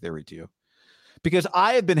specific theory to you. Because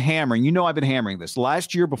I've been hammering this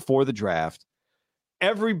last year before the draft.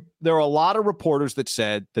 There are a lot of reporters that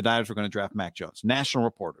said the Niners were going to draft Mac Jones, national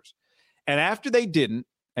reporters. And after they didn't,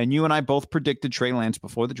 and you and I both predicted Trey Lance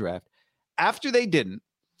before the draft, after they didn't,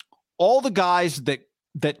 all the guys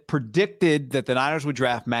that predicted that the Niners would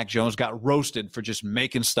draft Mac Jones got roasted for just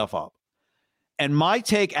making stuff up. And my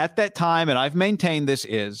take at that time, and I've maintained this,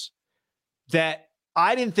 is that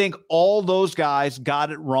I didn't think all those guys got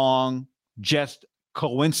it wrong just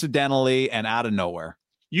coincidentally and out of nowhere.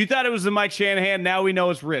 You thought it was the Mike Shanahan. Now we know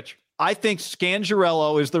it's Rich. I think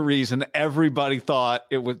Scangarello is the reason everybody thought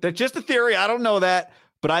it was. That's just a theory. I don't know that,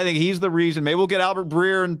 but I think he's the reason. Maybe we'll get Albert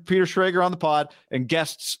Breer and Peter Schrager on the pod and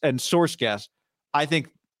guests and source guests. I think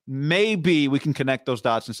maybe we can connect those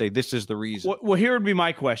dots and say this is the reason. Well, here would be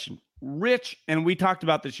my question. Rich, and we talked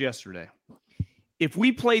about this yesterday. If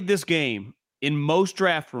we played this game in most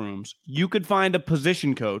draft rooms, you could find a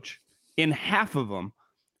position coach in half of them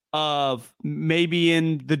of maybe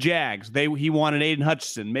in the Jags. He wanted Aiden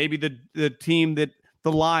Hutchinson. Maybe the team that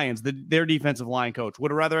the Lions, their defensive line coach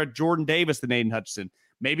would have rather had Jordan Davis than Aiden Hutchinson.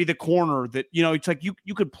 Maybe the corner that, it's like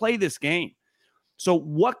you could play this game. So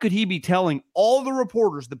what could he be telling all the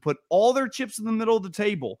reporters that put all their chips in the middle of the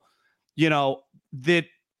table, that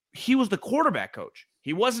he was the quarterback coach?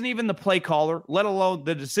 He wasn't even the play caller, let alone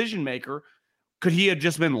the decision maker. Could he have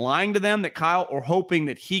just been lying to them that Kyle, or hoping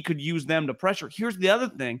that he could use them to pressure? Here's the other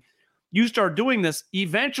thing. You start doing this,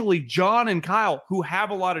 eventually John and Kyle, who have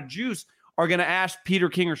a lot of juice, are going to ask Peter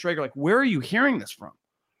King or Schrager, like, where are you hearing this from?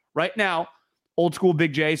 Right now, old school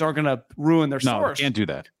Big J's aren't going to ruin their source. No, can't do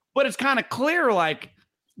that. But it's kind of clear, like,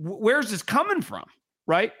 where's this coming from,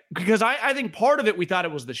 right? Because I think part of it, we thought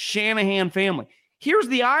it was the Shanahan family. Here's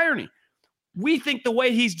the irony. We think the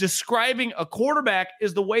way he's describing a quarterback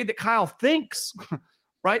is the way that Kyle thinks,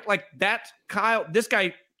 right? Like this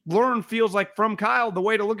guy feels like from Kyle the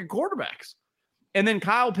way to look at quarterbacks. And then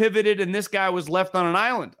Kyle pivoted and this guy was left on an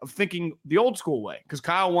island of thinking the old school way because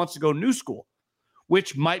Kyle wants to go new school,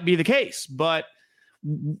 which might be the case. But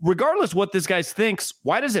regardless what this guy thinks,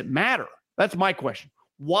 why does it matter? That's my question.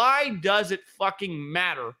 Why does it fucking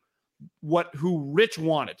matter who Rich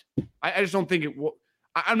wanted? I just don't think it will.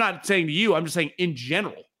 I'm not saying to you, I'm just saying in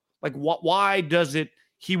general. Like, why does it?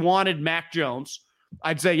 He wanted Mac Jones.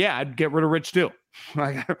 I'd say, yeah, I'd get rid of Rich too.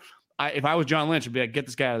 Like, if I was John Lynch, I'd be like, get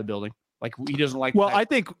this guy out of the building. Like, he doesn't like. Well, I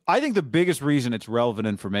think the biggest reason it's relevant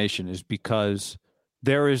information is because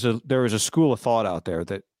there is a school of thought out there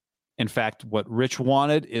that, in fact, what Rich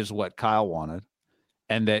wanted is what Kyle wanted,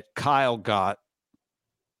 and that Kyle got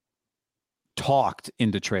talked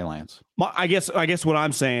into Trey Lance. I guess what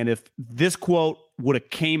I'm saying, if this quote would have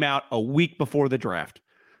came out a week before the draft,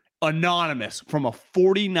 anonymous from a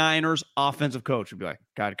 49ers offensive coach, would be like,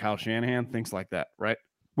 God, Kyle Shanahan thinks like that, right?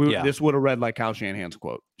 This would have read like Kyle Shanahan's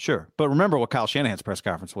quote. Sure. But remember what Kyle Shanahan's press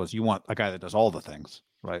conference was. You want a guy that does all the things,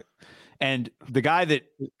 right? And the guy that...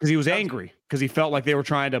 Because he was angry. Because he felt like they were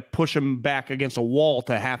trying to push him back against a wall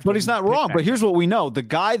to have to... But he's not wrong. But here's what we know. The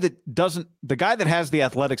guy that has the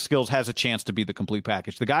athletic skills has a chance to be the complete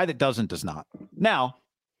package. The guy that doesn't does not. Now,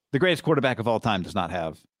 the greatest quarterback of all time does not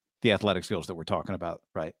have the athletic skills that we're talking about,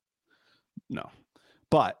 right? No.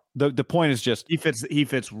 But the point is just... He fits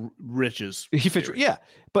Rich's... He fits... Theory. Yeah.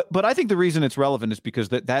 But I think the reason it's relevant is because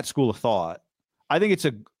that school of thought, I think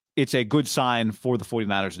it's a good sign for the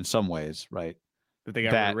 49ers in some ways, right? That they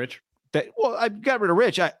got rid of Rich? I got rid of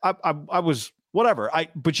Rich. I was whatever.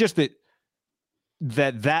 But just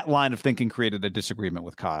that line of thinking created a disagreement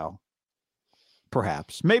with Kyle.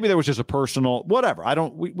 Perhaps. Maybe there was just a personal whatever.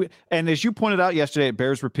 And as you pointed out yesterday, it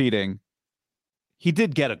bears repeating, he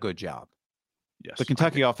did get a good job. Yes. The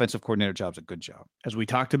Kentucky offensive coordinator job's a good job. As we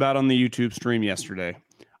talked about on the YouTube stream yesterday,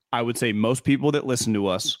 I would say most people that listen to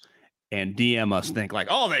us and DM us think like,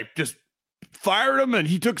 oh, they just fired him and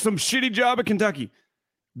he took some shitty job at Kentucky.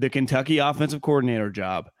 The Kentucky offensive coordinator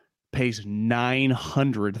job pays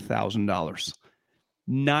 $900,000.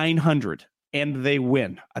 $900,000, and they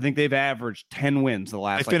win. I think they've averaged 10 wins the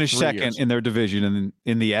last. They finished second in their division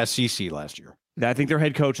in the SEC last year. I think their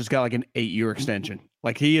head coach has got like an 8-year extension.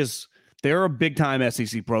 Like they're a big time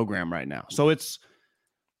SEC program right now. So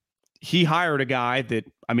he hired a guy that,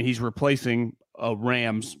 he's replacing a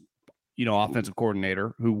Rams, offensive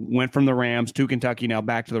coordinator who went from the Rams to Kentucky, now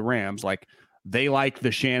back to the Rams. Like, they like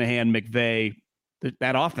the Shanahan, McVay,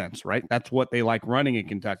 that offense, right? That's what they like running in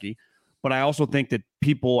Kentucky. But I also think that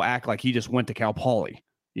people act like he just went to Cal Poly,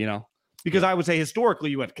 because I would say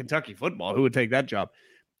historically you went to Kentucky football. Who would take that job?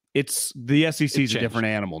 It's the SEC's a different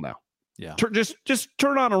animal now. Yeah. Just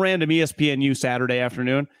turn on a random ESPNU Saturday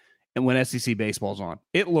afternoon and when SEC baseball's on,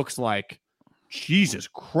 it looks like, Jesus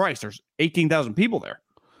Christ, there's 18,000 people there.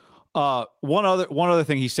 One other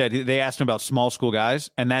thing he said, they asked him about small school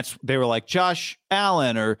guys, and they were like Josh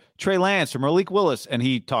Allen or Trey Lance or Malik Willis, and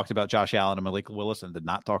he talked about Josh Allen and Malik Willis and did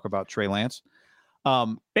not talk about Trey Lance.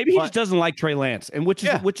 Maybe he just doesn't like Trey Lance, and which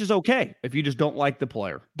is okay if you just don't like the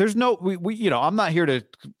player. There's no I'm not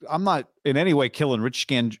in any way killing Rich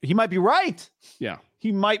Scangarello. He might be right. Yeah,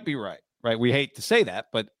 he might be right. Right. We hate to say that,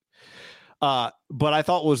 but I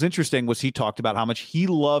thought what was interesting was he talked about how much he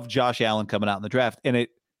loved Josh Allen coming out in the draft, and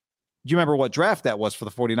do you remember what draft that was for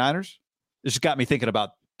the 49ers? This got me thinking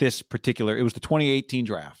about this particular. It was the 2018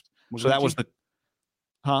 draft. McGlinchey? So that was They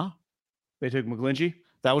took McGlinchey?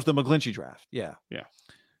 That was the McGlinchey draft. Yeah. Yeah.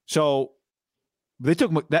 So They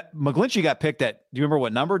took that McGlinchey got picked at, do you remember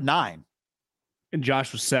what number? 9. And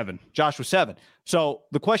Josh was 7. Josh was 7. So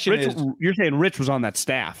the question is, you're saying Rich was on that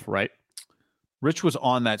staff, right? Rich was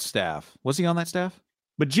on that staff. Was he on that staff?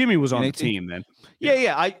 But Jimmy was on the team then.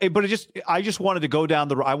 Yeah. I just wanted to go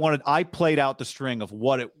down I played out the string of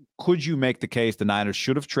could you make the case the Niners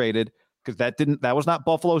should have traded, because that was not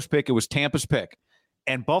Buffalo's pick. It was Tampa's pick.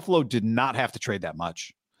 And Buffalo did not have to trade that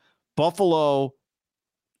much. Buffalo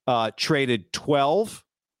traded 12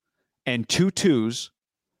 and 2 2s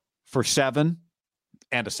for 7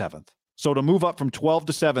 and a 7th. So to move up from 12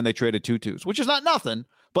 to 7, they traded 2 2s, which is not nothing.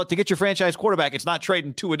 But to get your franchise quarterback, it's not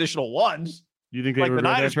trading 2 additional 1s. You think they would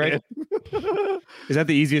regret that trade? Is that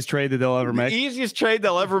the easiest trade that they'll ever make? The easiest trade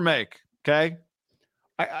they'll ever make. Okay.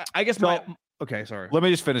 I guess okay, sorry. Let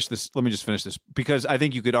me just finish this because I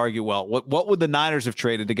think you could argue, well, what would the Niners have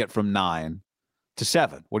traded to get from 9 to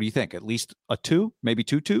 7? What do you think? At least a 2, maybe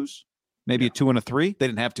 2 2s, maybe a 2 and a 3. They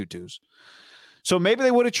didn't have 2 2s. So maybe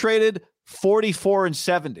they would have traded 44 and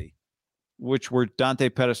 70, which were Dante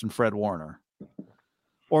Pettis and Fred Warner.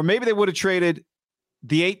 Or maybe they would have traded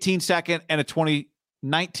the 18 second and a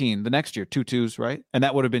 2019 the next year, 2 2s, right? And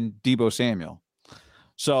that would have been Deebo Samuel.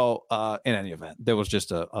 So in any event, there was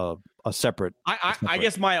just a separate. I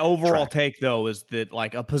guess my overall take, though, is that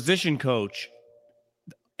like a position coach,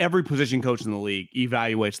 every position coach in the league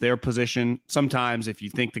evaluates their position. Sometimes if you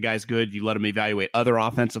think the guy's good, you let him evaluate other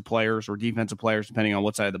offensive players or defensive players, depending on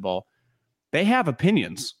what side of the ball. They have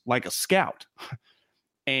opinions like a scout.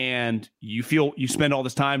 And you spend all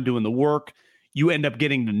this time doing the work. You end up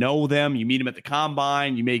getting to know them. You meet them at the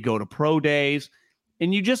combine. You may go to pro days.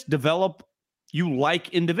 And you just develop, you like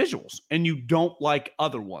individuals and you don't like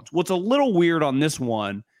other ones. What's a little weird on this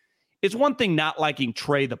one, it's one thing not liking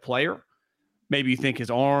Trey the player. Maybe you think his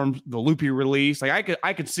arms, the loopy release. Like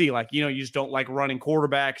I could see, like, you just don't like running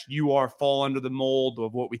quarterbacks. You fall under the mold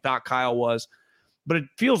of what we thought Kyle was. But it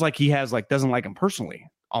feels like he doesn't like him personally,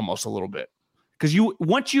 almost a little bit. Because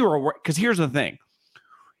here's the thing.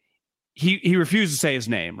 He refused to say his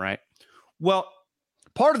name, right? Well,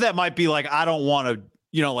 part of that might be like, I don't want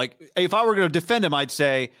to, like if I were going to defend him, I'd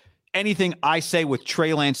say anything I say with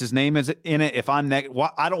Trey Lance's name is in it. If I'm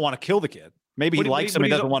I don't want to kill the kid. Maybe he likes him. He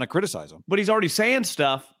doesn't want to criticize him. But he's already saying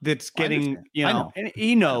stuff that's getting, and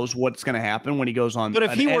he knows what's going to happen when he goes on. But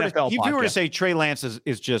if he were to say Trey Lance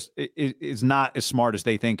is not as smart as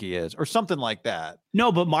they think he is, or something like that.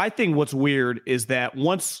 No, but my thing, what's weird is that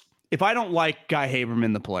if I don't like Guy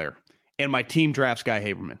Haberman, the player, and my team drafts Guy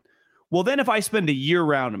Haberman, well, then if I spend a year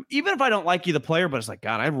around him, even if I don't like you, the player, but it's like,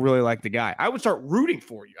 God, I really like the guy, I would start rooting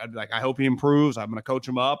for you. I'd be like, I hope he improves. I'm going to coach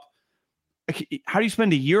him up. How do you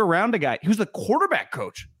spend a year around a guy who's the quarterback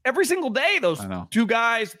coach every single day? Those 2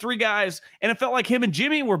 guys, 3 guys. And it felt like him and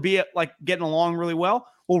Jimmy were getting along really well.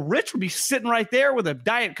 Well, Rich would be sitting right there with a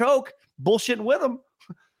Diet Coke, bullshitting with him.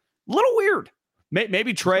 A little weird.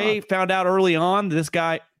 Maybe Trey found out early on this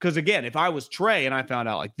guy, because again, if I was Trey and I found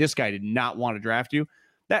out like this guy did not want to draft you,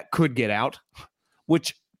 that could get out,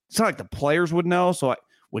 which it's not like the players would know. So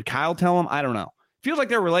would Kyle tell him? I don't know. Feels like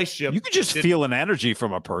their relationship. You could just feel an energy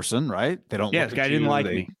from a person, right? They don't. Yeah, this guy didn't like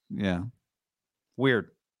me. Yeah,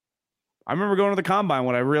 weird. I remember going to the combine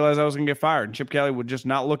when I realized I was going to get fired, and Chip Kelly would just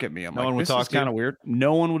not look at me. I'm like, this is kind of weird.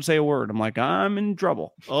 No one would say a word. I'm like, I'm in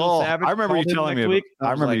trouble. Oh, I remember you telling me.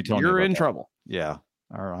 I remember you telling me. You're in trouble. Yeah,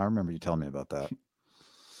 I remember you telling me about that.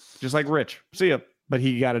 Just like Rich. See ya. But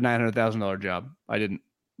he got a $900,000 job. I didn't.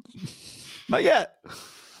 Not yet.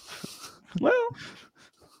 Well.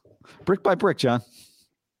 Brick by brick, John.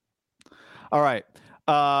 All right.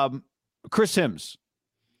 Chris Sims.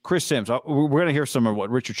 We're going to hear some of what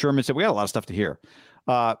Richard Sherman said. We got a lot of stuff to hear.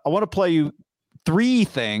 I want to play you 3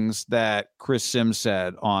 things that Chris Sims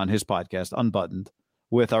said on his podcast, Unbuttoned,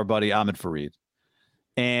 with our buddy Ahmed Fareed.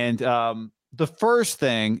 And the first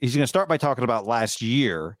thing, he's going to start by talking about last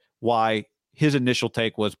year, why his initial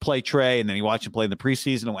take was play Trey, and then he watched him play in the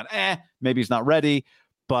preseason and went, maybe he's not ready,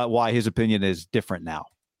 but why his opinion is different now.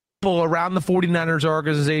 People around the 49ers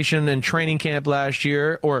organization and training camp last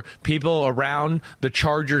year, or people around the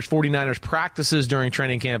Chargers 49ers practices during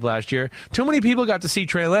training camp last year, too many people got to see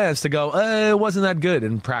Trey Lance to go, it wasn't that good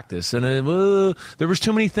in practice. And there was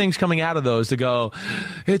too many things coming out of those to go,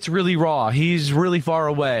 it's really raw. He's really far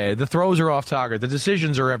away. The throws are off target. The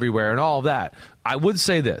decisions are everywhere and all of that. I would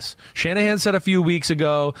say this. Shanahan said a few weeks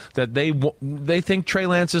ago that they think Trey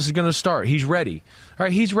Lance is going to start. He's ready. All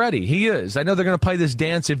right, he's ready. He is. I know they're going to play this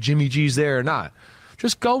dance if Jimmy G's there or not.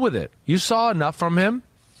 Just go with it. You saw enough from him,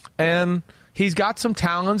 and he's got some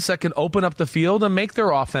talents that can open up the field and make their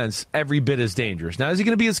offense every bit as dangerous. Now, is he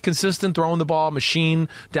going to be as consistent throwing the ball machine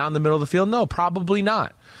down the middle of the field? No, probably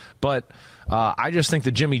not. But I just think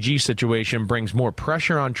the Jimmy G situation brings more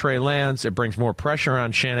pressure on Trey Lance. It brings more pressure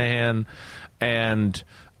on Shanahan. And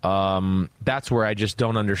that's where I just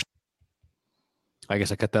don't understand. I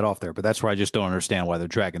guess I cut that off there, but that's where I just don't understand why they're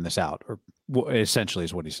dragging this out, or essentially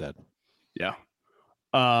is what he said. Yeah.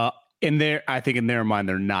 I think in their mind,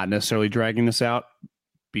 they're not necessarily dragging this out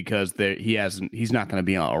because he's not going to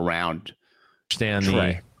be around.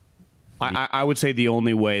 Trey. I would say the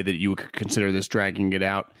only way that you would consider this dragging it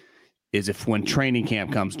out is if when training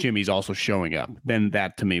camp comes, Jimmy's also showing up. Then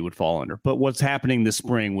that to me would fall under. But what's happening this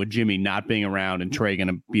spring with Jimmy not being around and Trey going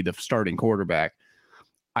to be the starting quarterback,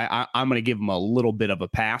 I'm going to give him a little bit of a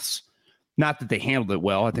pass. Not that they handled it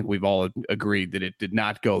well. I think we've all agreed that it did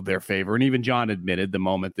not go their favor. And even John admitted the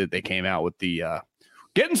moment that they came out with the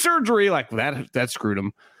getting surgery, like that screwed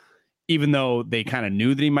him. Even though they kind of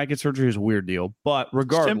knew that he might get surgery, is a weird deal. But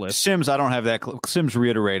regardless, Sims, I don't have that. Sims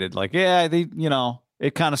reiterated, like, yeah,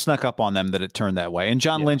 it kind of snuck up on them that it turned that way. And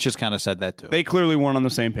John Lynch has kind of said that too. They clearly weren't on the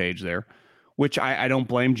same page there, which I don't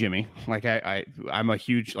blame Jimmy. Like I'm a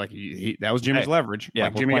huge, like that was Jimmy's leverage. Yeah,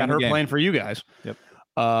 like Jimmy got hurt playing for you guys. Yep.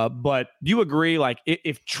 But do you agree? Like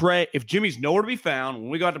if Jimmy's nowhere to be found when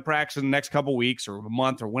we go out to practice in the next couple weeks or a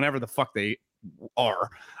month or whenever the fuck they are,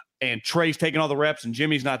 and Trey's taking all the reps and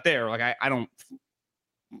Jimmy's not there, like I don't.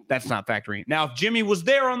 That's not factoring. Now, if Jimmy was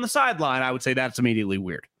there on the sideline, I would say that's immediately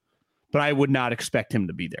weird. But I would not expect him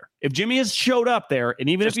to be there. If Jimmy has showed up there, and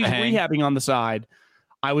even if he's rehabbing on the side,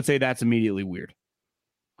 I would say that's immediately weird.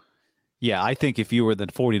 Yeah, I think if you were the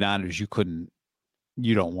 49ers,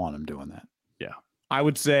 you don't want him doing that. Yeah. I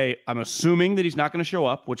would say I'm assuming that he's not going to show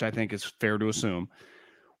up, which I think is fair to assume.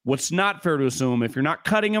 What's not fair to assume, if you're not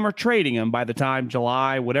cutting him or trading him by the time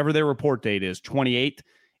July, whatever their report date is, 28th,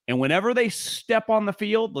 and whenever they step on the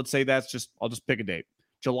field, let's say I'll just pick a date,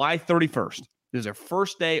 July 31st. This is their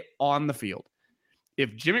first day on the field.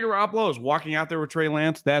 If Jimmy Garoppolo is walking out there with Trey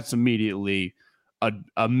Lance, that's immediately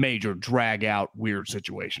a major drag out weird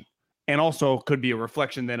situation. And also could be a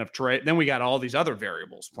reflection then of Trey. Then we got all these other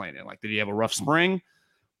variables playing in. Like, did he have a rough spring?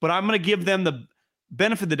 But I'm going to give them the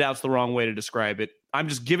benefit of the doubt's the wrong way to describe it. I'm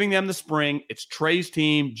just giving them the spring. It's Trey's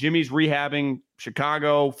team. Jimmy's rehabbing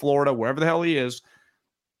Chicago, Florida, wherever the hell he is.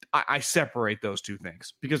 I separate those two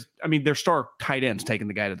things because, I mean, their star tight end's taking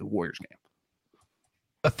the guy to the Warriors game.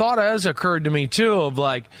 A thought has occurred to me, too, of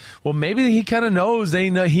like, well, maybe he kind of knows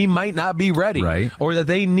he might not be ready. Right. Or that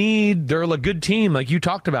they're a good team, like you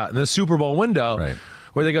talked about in the Super Bowl window, right,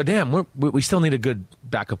 where they go, damn, we still need a good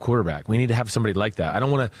backup quarterback. We need to have somebody like that. I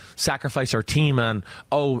don't want to sacrifice our team on,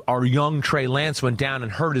 our young Trey Lance went down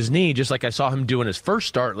and hurt his knee, just like I saw him do in his first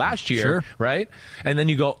start last year, sure, right? And then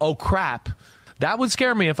you go, oh, crap. That would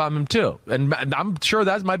scare me if I'm him, too. And I'm sure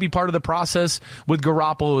that might be part of the process with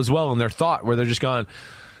Garoppolo as well in their thought, where they're just going,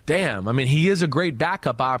 damn, I mean, he is a great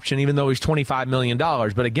backup option, even though he's $25 million.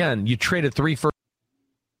 But again, you traded 3 first.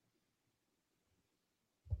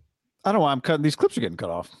 I don't know why I'm cutting. These clips are getting cut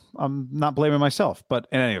off. I'm not blaming myself. But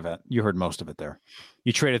in any event, you heard most of it there.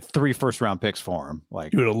 You traded 3 first-round picks for him.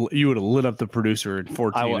 Like you would have lit up the producer at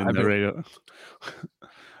 14 in the radio.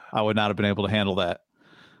 I would not have been able to handle that.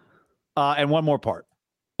 And one more part.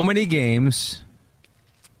 How many games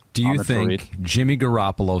do you think Jimmy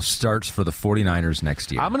Garoppolo starts for the 49ers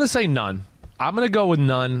next year? I'm going to say none. I'm going to go with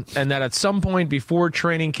none, and that at some point before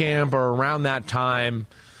training camp or around that time,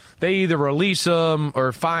 they either release him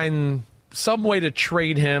or find some way to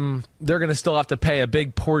trade him. They're going to still have to pay a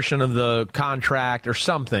big portion of the contract or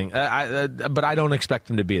something. But I don't expect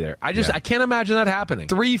him to be there. I can't imagine that happening.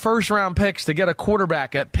 3 first-round picks to get a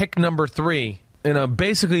quarterback at pick number 3.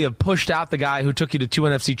 Basically have pushed out the guy who took you to 2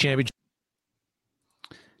 NFC championships.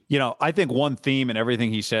 I think one theme in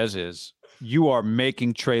everything he says is you are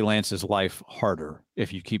making Trey Lance's life harder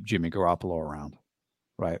if you keep Jimmy Garoppolo around,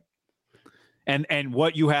 right? And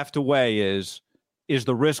what you have to weigh is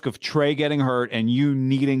the risk of Trey getting hurt and you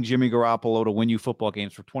needing Jimmy Garoppolo to win you football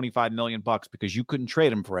games for $25 million because you couldn't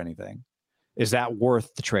trade him for anything. Is that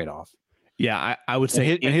worth the trade-off? Yeah, I would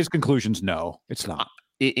say. And his conclusion's no, it's not.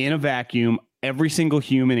 In a vacuum, every single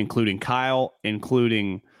human, including Kyle,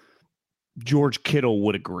 including George Kittle,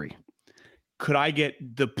 would agree. Could I get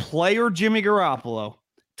the player Jimmy Garoppolo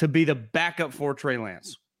to be the backup for Trey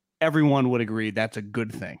Lance? Everyone would agree that's a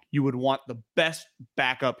good thing. You would want the best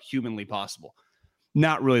backup humanly possible.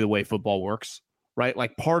 Not really the way football works, right?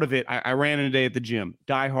 Like part of it, I ran in a day at the gym,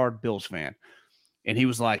 diehard Bills fan. And he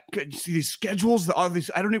was like, you see these schedules? I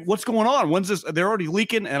don't know what's going on. When's this? They're already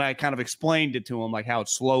leaking. And I kind of explained it to him, like how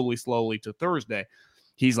it's slowly to Thursday.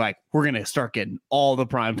 He's like, we're going to start getting all the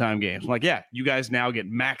primetime games. I'm like, yeah, you guys now get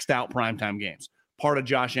maxed out primetime games. Part of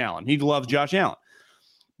Josh Allen. He loves Josh Allen.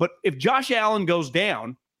 But if Josh Allen goes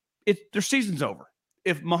down their season's over.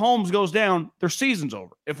 If Mahomes goes down, their season's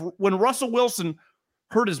over. When Russell Wilson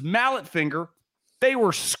hurt his mallet finger, they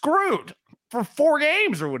were screwed for 4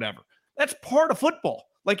 games or whatever. That's part of football.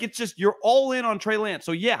 Like, it's just, you're all in on Trey Lance.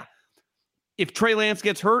 So yeah, if Trey Lance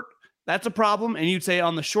gets hurt, that's a problem. And you'd say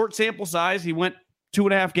on the short sample size, he went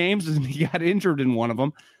 2.5 games and he got injured in one of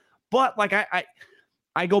them. But like,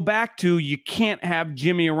 I go back to, you can't have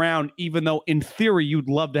Jimmy around, even though in theory you'd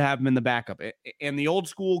love to have him in the backup. And the old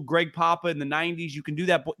school Greg Papa in the 90s, you can do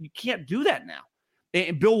that, but you can't do that now.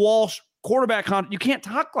 And Bill Walsh, quarterback, you can't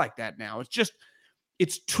talk like that now. It's just,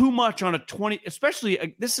 it's too much on a 20,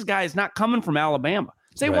 especially this guy is not coming from Alabama.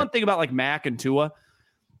 Say one thing about like Mac and Tua.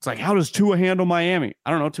 It's like, how does Tua handle Miami?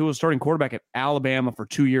 I don't know. Tua was starting quarterback at Alabama for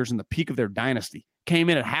 2 years in the peak of their dynasty. Came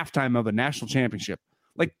in at halftime of a national championship.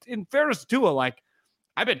 Like, in fairness to Tua, like,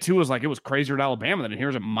 I bet Tua's like, it was crazier at Alabama than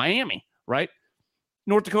here's at Miami, right?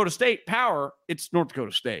 North Dakota State power, it's North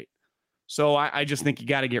Dakota State. So I just think you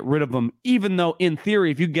got to get rid of them, even though in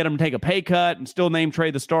theory, if you get them to take a pay cut and still name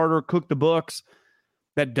Trey the starter, cook the books,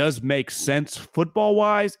 that does make sense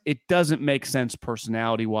football-wise. It doesn't make sense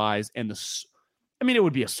personality-wise. And it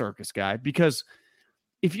would be a circus guy, because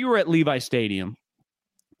if you were at Levi Stadium,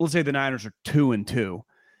 let's say the Niners are 2-2,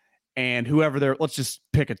 and whoever let's just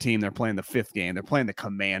pick a team. They're playing the 5th game. They're playing the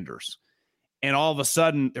Commanders. And all of a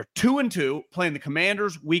sudden, they're 2-2, playing the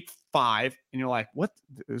Commanders week 5. And you're like, what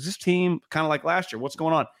is this team kind of like last year? What's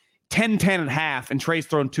going on? 10-10 at half, and Trey's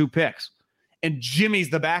thrown 2 picks. And Jimmy's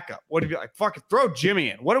the backup. What if you're like, fuck it, throw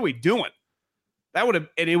Jimmy in? What are we doing? That would have,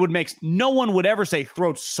 and it would make, no one would ever say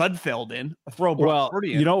throw Sudfeld in or throw Brock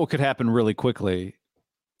Purdy in. You know what could happen really quickly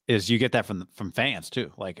is you get that from fans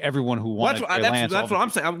too. Like everyone who wanted that's what I'm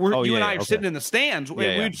saying. You and I are sitting in the stands.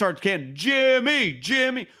 We'd start chanting,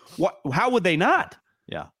 Jimmy. What? How would they not?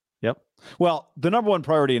 Yeah. Yep. Well, the number one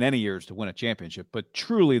priority in any year is to win a championship, but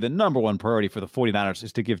truly the number one priority for the 49ers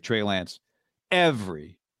is to give Trey Lance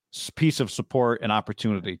every piece of support and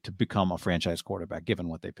opportunity to become a franchise quarterback, given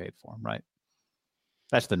what they paid for him, right?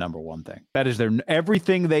 That's the number one thing. That is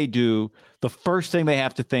everything they do. The first thing they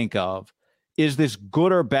have to think of is this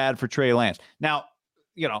good or bad for Trey Lance? Now,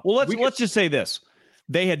 well, let's just say this.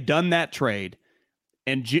 They had done that trade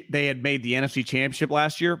and they had made the NFC Championship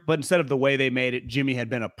last year, but instead of the way they made it, Jimmy had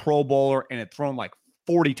been a Pro Bowler and had thrown like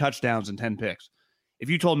 40 touchdowns and 10 picks. If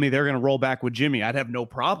you told me they're going to roll back with Jimmy, I'd have no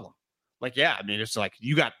problem. Like, yeah, I mean, it's like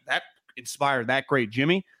you got that inspired that great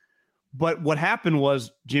Jimmy. But what happened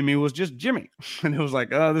was Jimmy was just Jimmy. And it was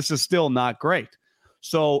like, oh, this is still not great.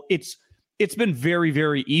 So it's been very,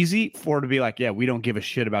 very easy for it to be like, yeah, we don't give a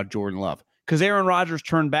shit about Jordan Love. Because Aaron Rodgers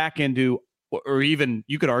turned back into, or even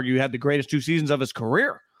you could argue, had the greatest 2 seasons of his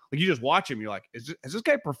career. Like, you just watch him, you're like, has this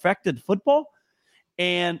guy perfected football?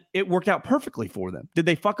 And it worked out perfectly for them. Did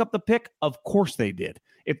they fuck up the pick? Of course they did.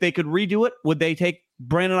 If they could redo it, would they take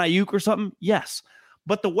Brandon Ayuk or something? Yes.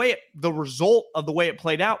 But the result of the way it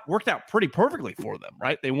played out worked out pretty perfectly for them,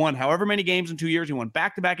 right? They won however many games in 2 years. He won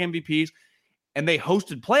back-to-back MVPs, and they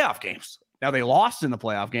hosted playoff games. Now, they lost in the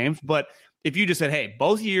playoff games, but if you just said, hey,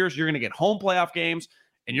 both years you're going to get home playoff games,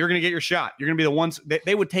 and you're going to get your shot, you're going to be the ones,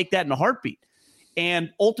 they would take that in a heartbeat. And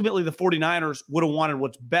ultimately, the 49ers would have wanted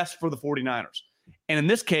what's best for the 49ers. And in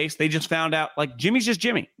this case, they just found out, like, Jimmy's just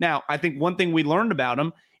Jimmy. Now, I think one thing we learned about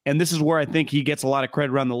him, and this is where I think he gets a lot of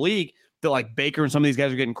credit around the league, that like Baker and some of these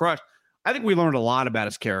guys are getting crushed. I think we learned a lot about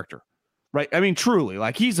his character, right? I mean, truly,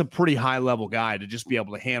 like, he's a pretty high level guy to just be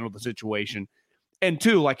able to handle the situation. And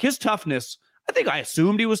two, like, his toughness, I think I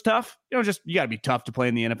assumed he was tough. Just, you got to be tough to play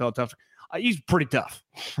in the NFL. Tough. He's pretty tough,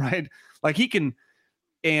 right? Like, he can.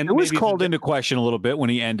 And it was called into question a little bit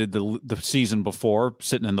when he ended the season before,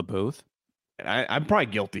 sitting in the booth. I'm probably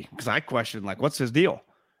guilty because I questioned, like, what's his deal?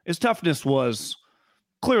 His toughness was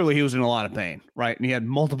clearly he was in a lot of pain, right? And he had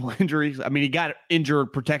multiple injuries. I mean, he got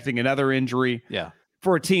injured protecting another injury. Yeah.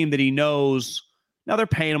 For a team that he knows. Now they're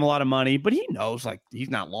paying him a lot of money, but he knows, like,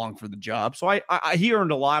 he's not long for the job. So he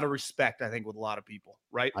earned a lot of respect, I think, with a lot of people,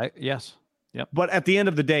 right? Yes. Yep. But at the end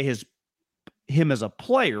of the day, him as a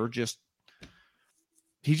player,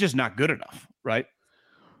 he's just not good enough, right?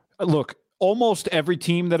 Look, almost every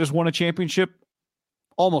team that has won a championship,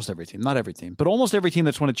 almost every team, not every team, but almost every team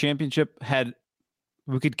that's won a championship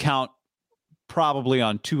we could count probably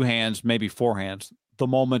on 2 hands, maybe 4 hands, the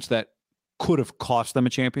moments that could have cost them a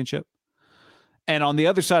championship. And on the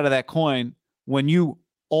other side of that coin, when you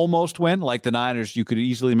almost win, like the Niners, you could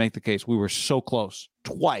easily make the case we were so close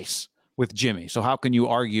twice with Jimmy. So how can you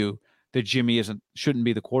argue that Jimmy shouldn't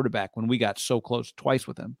be the quarterback when we got so close twice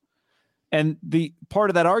with him? And the part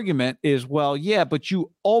of that argument is, well, yeah, but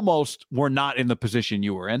you almost were not in the position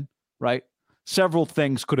you were in, right? several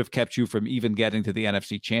things could have kept you from even getting to the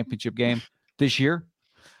NFC Championship game this year.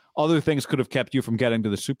 Other things could have kept you from getting to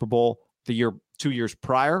the Super Bowl 2 years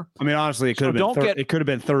prior. I mean, honestly, it could have been it could have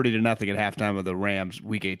been 30-0 at halftime of the Rams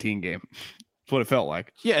Week 18 game. That's what it felt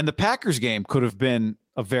like. Yeah, and the Packers game could have been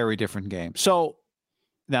a very different game. So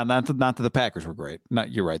now, not that the Packers were great.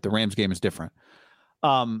 You're right. The Rams game is different.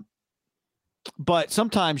 But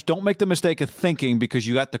sometimes don't make the mistake of thinking because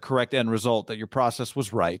you got the correct end result that your process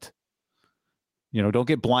was right. Don't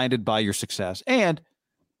get blinded by your success, and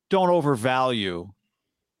don't overvalue.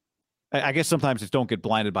 I guess sometimes it's don't get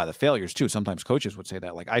blinded by the failures too. Sometimes coaches would say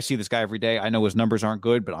that, like, I see this guy every day. I know his numbers aren't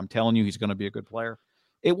good, but I'm telling you, he's going to be a good player.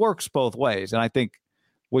 It works both ways. And I think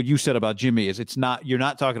what you said about Jimmy is you're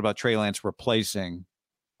not talking about Trey Lance replacing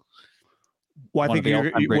one of the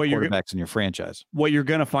all-time great quarterbacks in your franchise. What you're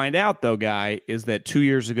going to find out, though, Guy, is that 2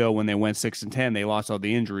 years ago when they went 6-10, they lost all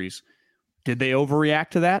the injuries. Did they overreact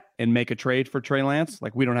to that and make a trade for Trey Lance?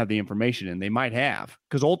 Like, we don't have the information, and they might have.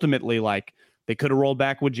 Because ultimately, like, they could have rolled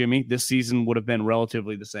back with Jimmy. This season would have been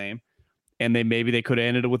relatively the same. And maybe they could have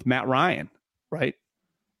ended it with Matt Ryan, right?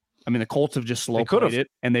 I mean, the Colts have just slow played it,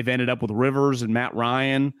 and they've ended up with Rivers and Matt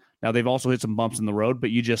Ryan. Now, they've also hit some bumps in the road,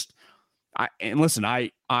 but you just – I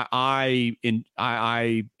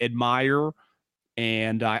admire,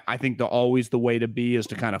 and I think always the way to be is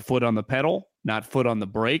to kind of foot on the pedal, not foot on the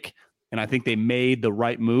brake. And I think they made the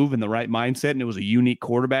right move and the right mindset, and it was a unique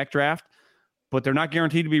quarterback draft. But they're not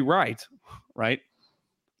guaranteed to be right?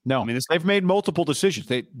 No, I mean, they've made multiple decisions.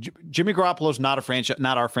 Jimmy Garoppolo's not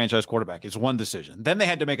our franchise quarterback. It's one decision. Then they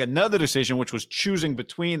had to make another decision, which was choosing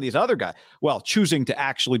between these other guys. Well, choosing to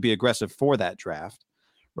actually be aggressive for that draft,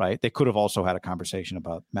 right? They could have also had a conversation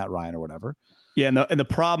about Matt Ryan or whatever. Yeah, and the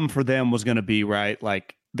problem for them was going to be, right,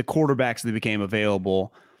 like the quarterbacks that became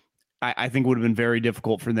available, I think would have been very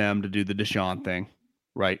difficult for them to do the Deshaun thing,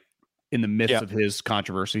 right, in the midst of his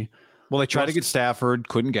controversy. Well, they tried to get Stafford,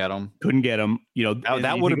 couldn't get him.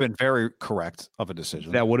 That would have been very correct of a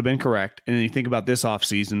decision. That would have been correct. And then you think about this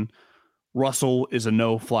offseason, Russell is a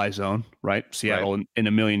no-fly zone, right? Seattle in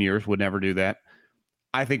a million years would never do that.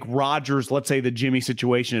 I think Rodgers, let's say the Jimmy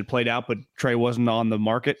situation had played out, but Trey wasn't on the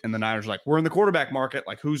market, and the Niners were like, we're in the quarterback market,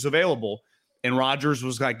 like who's available? And Rodgers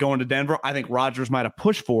was like going to Denver. I think Rodgers might have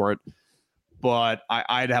pushed for it, but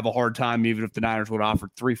I'd have a hard time even if the Niners would have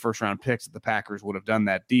offered 3 first-round picks that the Packers would have done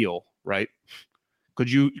that deal. Right?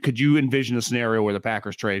 Could you envision a scenario where the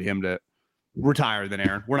Packers trade him to retire then,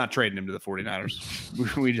 Aaron? We're not trading him to the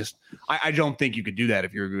 49ers. I don't think you could do that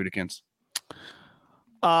if you're Gutekunst.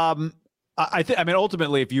 I mean,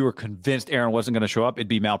 ultimately, if you were convinced Aaron wasn't going to show up, it'd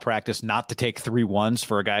be malpractice not to take 3 1s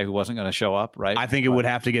for a guy who wasn't going to show up, right? I think it would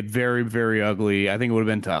have to get very, very ugly. I think it would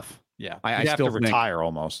have been tough. Yeah. I have still to retire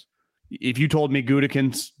almost. If you told me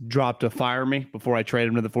Gutekunst dropped to fire me before I trade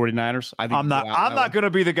him to the 49ers, I think I'm not going to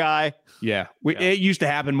be the guy. Yeah. It used to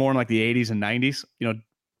happen more in like the 80s and 90s.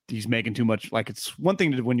 He's making too much. Like, it's one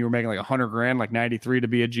thing when you were making like $100,000, like 93 to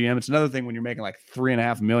be a GM. It's another thing when you're making like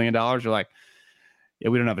 $3.5 million. You're like, yeah,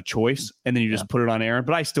 we don't have a choice. And then you just put it on Aaron.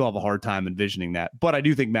 But I still have a hard time envisioning that. But I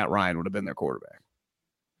do think Matt Ryan would have been their quarterback.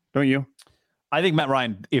 Don't you? I think Matt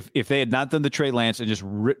Ryan, if they had not done the Trey Lance and just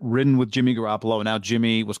ridden with Jimmy Garoppolo, and now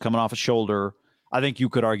Jimmy was coming off a shoulder, I think you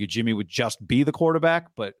could argue Jimmy would just be the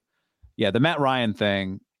quarterback. But yeah, the Matt Ryan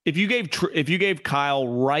thing. If you gave Kyle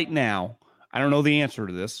right now, I don't know the answer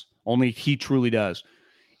to this. Only he truly does.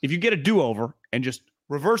 If you get a do-over and just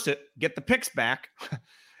reverse it, get the picks back,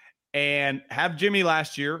 and have Jimmy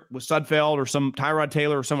last year with Sudfeld or some Tyrod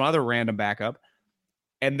Taylor or some other random backup,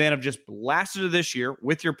 and then have just lasted this year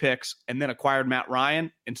with your picks and then acquired Matt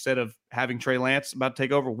Ryan instead of having Trey Lance about to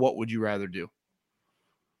take over, what would you rather do?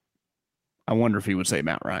 I wonder if he would say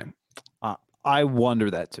Matt Ryan. I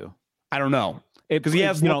wonder that too. I don't know. Because he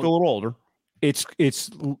has looked a little older. It's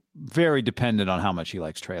very dependent on how much he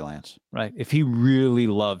likes Trey Lance, right? If he really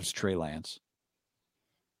loves Trey Lance,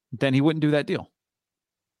 then he wouldn't do that deal.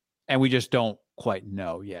 And we just don't quite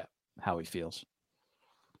know yet how he feels.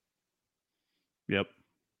 Yep.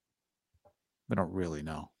 We don't really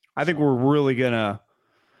know. I think we're really going to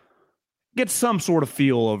get some sort of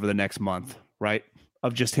feel over the next month, right?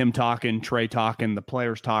 Of just him talking, Trey talking, the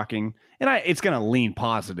players talking. And it's going to lean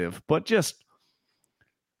positive, but just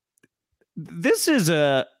this is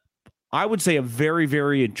I would say a very,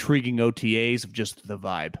 very intriguing OTAs of just the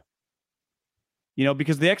vibe.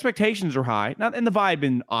 Because the expectations are high. And the vibe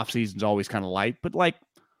in offseason is always kind of light, but like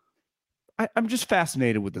I'm just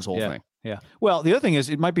fascinated with this whole thing. Yeah. Well, the other thing is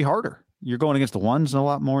it might be harder. You're going against the ones a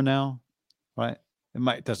lot more now, right?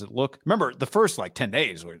 Does it look? Remember the first like 10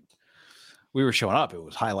 days we were showing up. It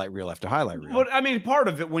was highlight reel after highlight reel. But I mean, part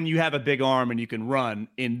of it when you have a big arm and you can run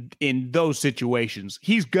in those situations,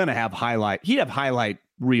 he's gonna have highlight. He'd have highlight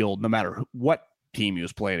reel no matter what team he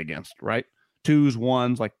was playing against, right? 2s,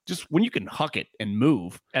 1s, like just when you can huck it and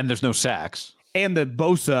move, and there's no sacks. And the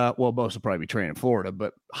Bosa probably be training in Florida,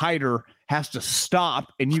 but Hyder has to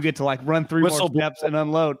stop, and you get to like run 3 more steps and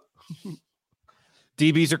unload.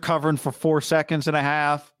 DBs are covering for 4 seconds and a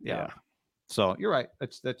half. Yeah. So you're right.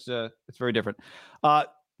 It's very different.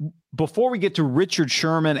 Before we get to Richard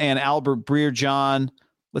Sherman and Albert Breer, John,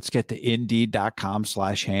 let's get to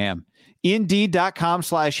Indeed.com/ham.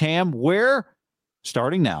 Indeed.com/ham, where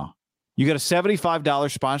starting now, you get a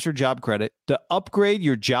 $75 sponsored job credit to upgrade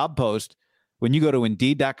your job post when you go to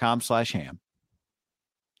Indeed.com/ham.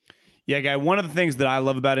 Yeah, guy. One of the things that I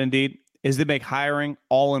love about Indeed is they make hiring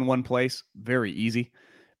all in one place very easy.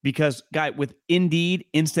 Because, guy, with Indeed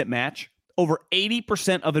Instant Match, over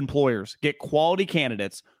 80% of employers get quality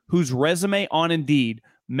candidates whose resume on Indeed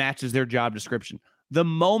matches their job description. The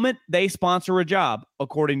moment they sponsor a job,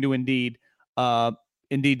 according to Indeed,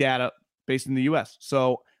 Indeed data based in the U.S.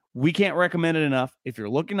 So we can't recommend it enough. If you're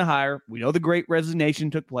looking to hire, we know the Great Resignation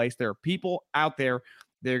took place. There are people out there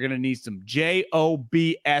that are going to need some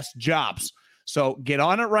jobs jobs. So get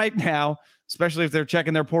on it right now, especially if they're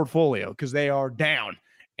checking their portfolio because they are down.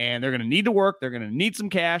 And they're going to need to work. They're going to need some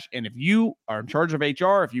cash. And if you are in charge of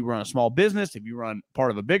HR, if you run a small business, if you run part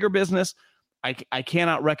of a bigger business, I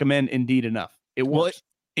cannot recommend Indeed enough. It works. Well,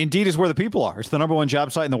 Indeed is where the people are. It's the #1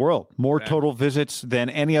 job site in the world. More total visits than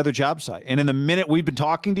any other job site. And in the minute we've been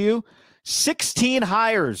talking to you, 16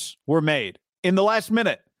 hires were made in the last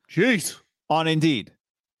minute. Jeez. On Indeed,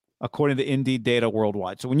 according to Indeed data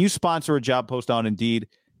worldwide. So when you sponsor a job post on Indeed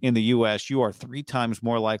in the U.S., you are 3 times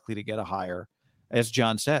more likely to get a hire. As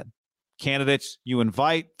John said, candidates you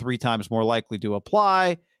invite 3 times more likely to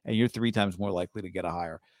apply, and you're 3 times more likely to get a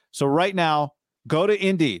hire. So right now, go to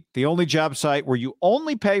Indeed, the only job site where you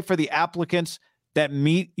only pay for the applicants that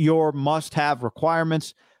meet your must-have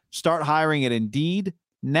requirements. Start hiring at Indeed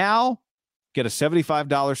now. Get a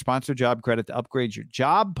 $75 sponsored job credit to upgrade your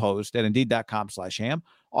job post at Indeed.com/ham.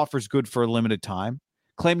 Offers good for a limited time.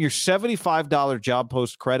 Claim your $75 job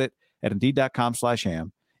post credit at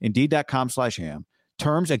Indeed.com/ham. Indeed.com/ham.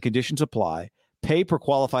 Terms and conditions apply. Pay per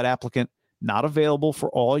qualified applicant. Not available for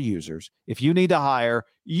all users. If you need to hire,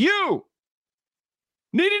 you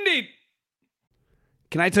need Indeed.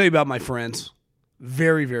 Can I tell you about my friends?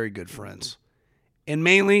 Very, very good friends. And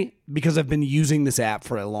mainly because I've been using this app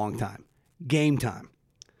for a long time. Game Time.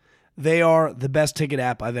 They are the best ticket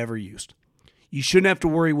app I've ever used. You shouldn't have to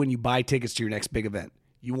worry when you buy tickets to your next big event.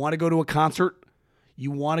 You want to go to a concert? You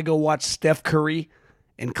want to go watch Steph Curry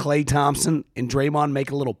and Klay Thompson and Draymond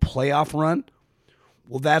make a little playoff run?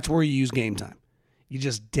 Well, that's where you use Game Time. You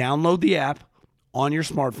just download the app on your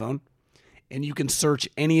smartphone, and you can search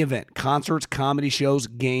any event, concerts, comedy shows,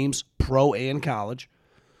 games, pro and college.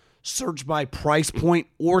 Search by price point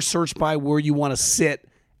or search by where you want to sit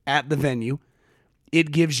at the venue.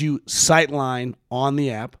 It gives you sightline on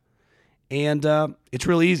the app, and it's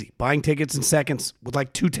really easy. Buying tickets in seconds with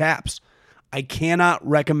like 2 taps. I cannot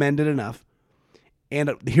recommend it enough.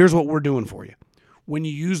 And here's what we're doing for you. When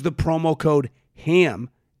you use the promo code HAM,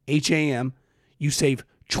 H-A-M, you save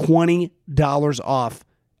 $20 off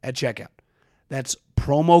at checkout. That's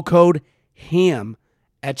promo code HAM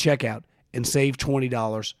at checkout and save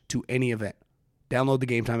 $20 to any event. Download the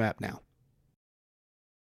Game Time app now.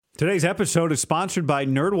 Today's episode is sponsored by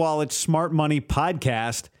NerdWallet's Smart Money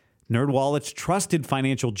Podcast. NerdWallet's trusted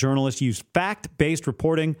financial journalists use fact-based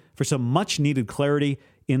reporting for some much-needed clarity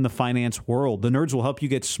in the finance world. The nerds will help you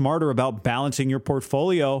get smarter about balancing your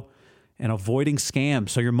portfolio and avoiding scams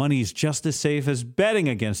so your money is just as safe as betting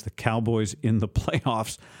against the Cowboys in the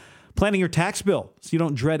playoffs. Planning your tax bill so you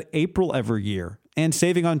don't dread April every year. And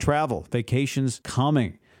saving on travel. Vacations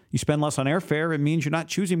coming. You spend less on airfare. It means you're not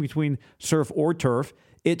choosing between surf or turf.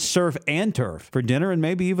 It's surf and turf for dinner and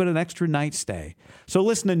maybe even an extra night stay. So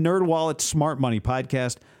listen to NerdWallet's Smart Money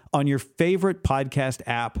Podcast on your favorite podcast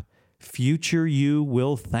app. Future you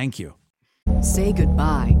will thank you. Say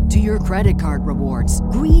goodbye to your credit card rewards.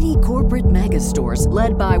 Greedy corporate mega stores,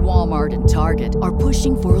 led by Walmart and Target, are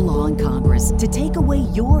pushing for a law in Congress to take away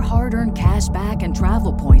your hard-earned cash back and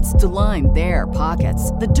travel points to line their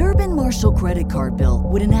pockets. The Durbin-Marshall credit card bill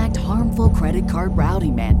would enact harmful credit card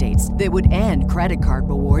routing mandates that would end credit card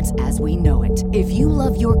rewards as we know it. If you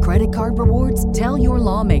love your credit card rewards, tell your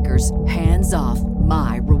lawmakers, hands off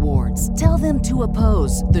my rewards. Tell them to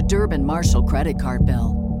oppose the Durbin-Marshall credit card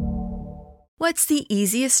bill. What's the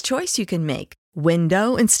easiest choice you can make?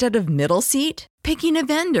 Window instead of middle seat? Picking a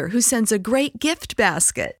vendor who sends a great gift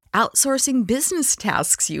basket? outsourcing business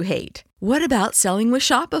tasks you hate? What about selling with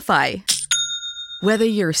Shopify? Whether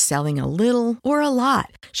you're selling a little or a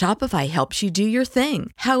lot, Shopify helps you do your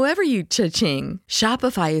thing, however you cha-ching.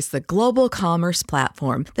 Shopify is the global commerce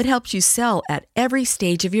platform that helps you sell at every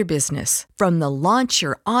stage of your business. From the launch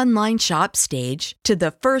your online shop stage to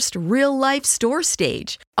the first real-life store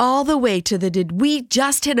stage, all the way to the did we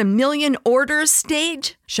just hit a million orders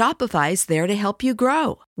stage. Shopify's there to help you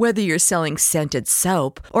grow. Whether you're selling scented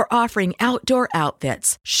soap or offering outdoor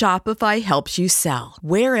outfits, Shopify helps you sell.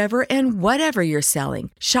 Wherever and whatever you're selling,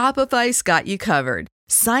 Shopify's got you covered.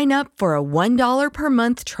 Sign up for a $1 per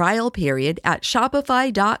month trial period at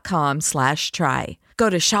shopify.com/try. Go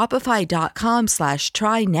to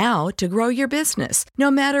shopify.com/try now to grow your business, no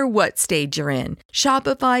matter what stage you're in.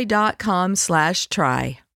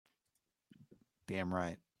 Shopify.com/try. Damn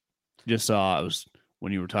right. Just saw it was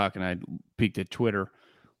when you were talking, I peeked at Twitter.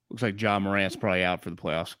 Looks like John Morant's probably out for the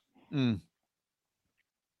playoffs.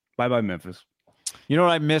 Bye-bye, Memphis. You know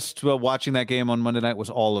what I missed watching that game on Monday night was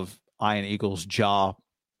all of Ian Eagle's jaw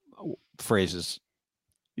phrases.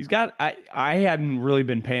 He's got, I hadn't really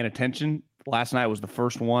been paying attention. Last night was the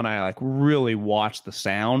first one I really watched the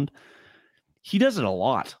sound. He does it a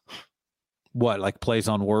lot. What, like plays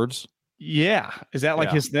on words? Yeah. Is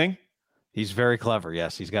that his thing? He's very clever.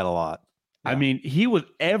 Yes, he's got a lot. I mean, he was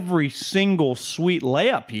every single sweet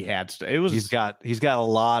layup he had. It was he's got a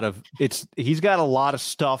lot of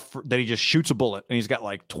stuff that he just shoots a bullet, and he's got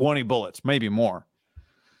like 20 bullets, maybe more.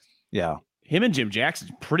 Yeah, him and Jim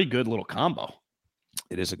Jackson's pretty good little combo.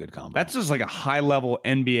 It is a good combo. That's just like a high level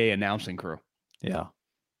NBA announcing crew. Yeah,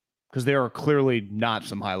 because there are clearly not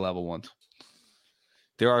some high level ones.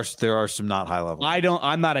 There are some not high level.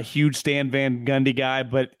 I'm not a huge Stan Van Gundy guy,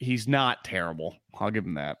 but he's not terrible. I'll give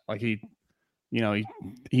him that. Like he knows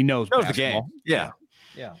the game. Yeah.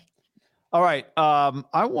 All right.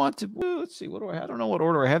 I want to let's see. What do I don't know what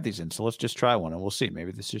order I have these in. So let's just try one and we'll see.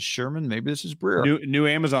 Maybe this is Sherman. Maybe this is Breer. New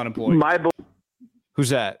Amazon employee. Who's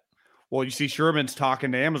that? Well, you see, Sherman's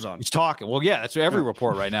talking to Amazon. He's talking. Well, yeah, that's every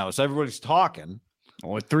report right now. So everybody's talking.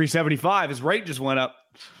 Well, at 375, his rate just went up.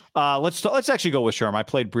 Let's actually go with Sherman. I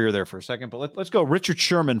played Breer there for a second, but let's go Richard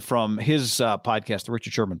Sherman from his podcast, the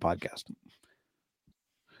Richard Sherman podcast.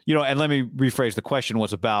 And let me rephrase. The question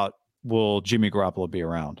was about, will Jimmy Garoppolo be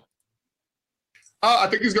around? I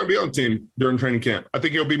think he's going to be on the team during training camp. I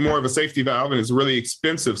think he'll be more of a safety valve, and it's a really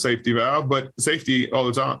expensive safety valve, but safety all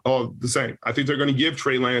the time, all the same. I think they're going to give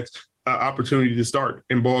Trey Lance an opportunity to start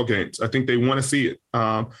in ball games. I think they want to see it.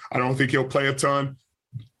 I don't think he'll play a ton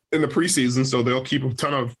in the preseason, so they'll keep a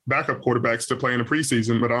ton of backup quarterbacks to play in the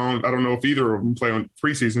preseason, but I don't know if either of them play on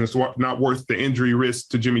preseason. It's not worth the injury risk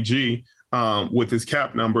to Jimmy G with his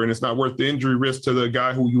cap number, and it's not worth the injury risk to the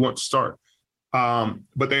guy who you want to start.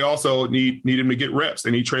 But they also need him to get reps.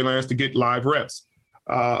 They need Trey Lance to get live reps.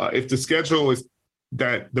 If the schedule is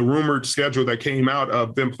the rumored schedule that came out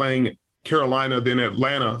of them playing Carolina, then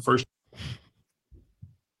Atlanta first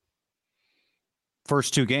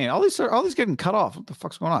two games, all these getting cut off. What the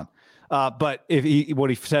fuck's going on? But what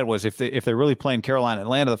he said was if they're really playing Carolina,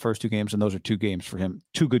 Atlanta the first two games, and those are two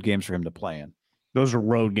good games for him to play in. Those are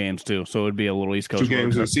road games too, so it'd be a little East Coast. 2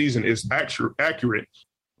 games in the season is accurate.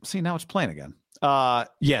 See, now it's playing again.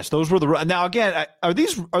 Yes, those were the. Now again, are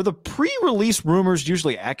the pre-release rumors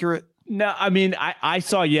usually accurate? No, I mean, I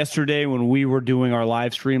saw yesterday when we were doing our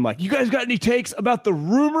live stream, like, you guys got any takes about the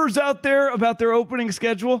rumors out there about their opening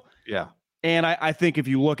schedule? Yeah. And I think if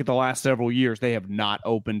you look at the last several years, they have not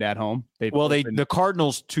opened at home. The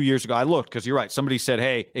Cardinals 2 years ago, I looked because you're right. Somebody said,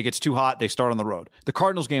 hey, it gets too hot. They start on the road. The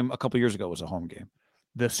Cardinals game a couple years ago was a home game.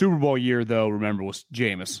 The Super Bowl year, though, remember, was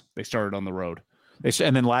Jameis. They started on the road.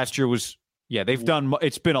 And then last year was, they've done,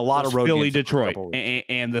 it's been a lot of road Philly, games. Detroit,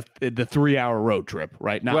 and the 3-hour road trip,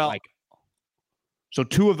 right? So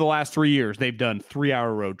 2 of the last 3 years, they've done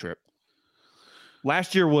 3-hour road trip.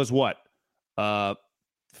 Last year was what?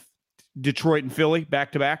 Detroit and Philly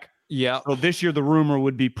back-to-back? Yeah. So this year, the rumor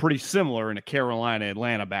would be pretty similar in a Carolina,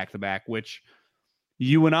 Atlanta back-to-back, which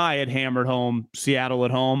you and I had hammered home, Seattle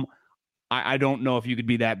at home. I don't know if you could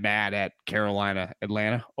be that mad at Carolina,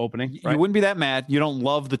 Atlanta opening. Right? You wouldn't be that mad. You don't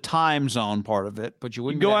love the time zone part of it, but you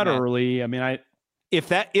wouldn't go out mad. early. I mean, if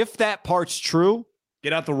that part's true,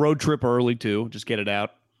 get out the road trip early too. Just get it out.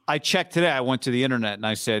 I checked today. I went to the internet and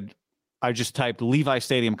I just typed Levi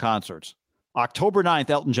Stadium concerts. October 9th,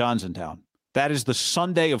 Elton John's in town. That is the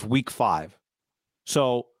Sunday of week 5.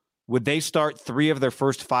 So would they start 3 of their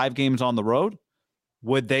first 5 games on the road?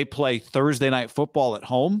 Would they play Thursday night football at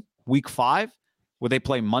home? Week 5? Would they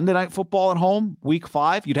play Monday night football at home? Week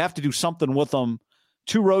 5? You'd have to do something with them.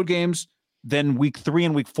 2 road games, then week 3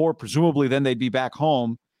 and week 4, presumably then they'd be back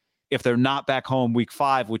home. if they're not back home week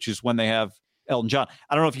 5, which is when they have Elton John.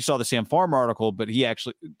 I don't know if you saw the Sam Farmer article, but he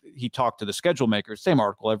talked to the schedule makers. Same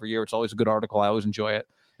article every year. It's always a good article. I always enjoy it.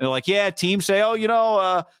 And they're like, yeah, teams say,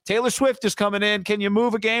 Taylor Swift is coming in. Can you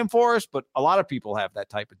move a game for us? But a lot of people have that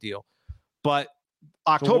type of deal. But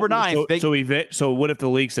October 9th. So what if the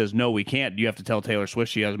league says, no, we can't? Do you have to tell Taylor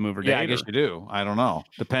Swift she has to move her game? Yeah, I guess you do. I don't know.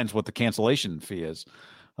 Depends what the cancellation fee is.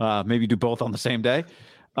 Maybe do both on the same day.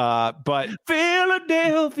 But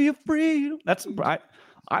Philadelphia freedom.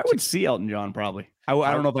 I would see Elton John probably. I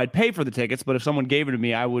don't know if I'd pay for the tickets, but if someone gave it to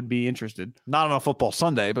me, I would be interested. Not on a football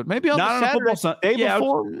Sunday, but maybe on Not the on Saturday, a football Sunday. day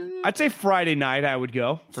before. I'd say Friday night I would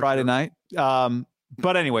go. Friday night.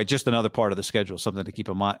 But anyway, just another part of the schedule, something to keep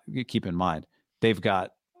in mind. They've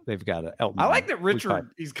got Elton. I like that Richard.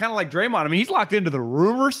 He's kind of like Draymond. I mean, he's locked into the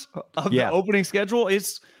rumors of the opening schedule.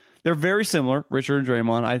 They're very similar, Richard and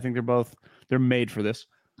Draymond. I think they're made for this.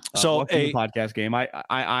 So a podcast game.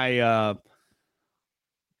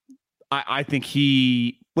 I think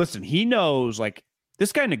he knows, like,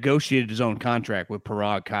 this guy negotiated his own contract with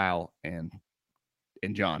Parag, Kyle, and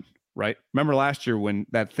John, right? Remember last year when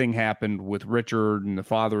that thing happened with Richard and the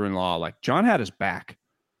father-in-law, like, John had his back.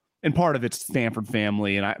 And part of it's Stanford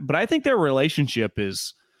family. But I think their relationship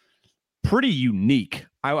is pretty unique.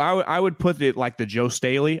 I would put it like the Joe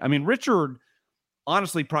Staley. I mean, Richard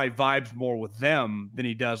honestly probably vibes more with them than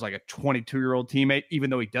he does like a 22-year-old teammate,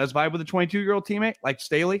 even though he does vibe with a 22-year-old teammate like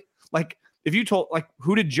Staley. Like, if you told, like,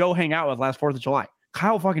 who did Joe hang out with last 4th of July?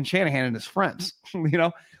 Kyle fucking Shanahan and his friends.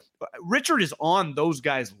 Richard is on those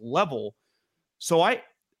guys' level. So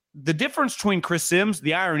the difference between Chris Sims,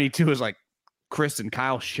 the irony too, is like Chris and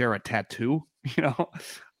Kyle share a tattoo.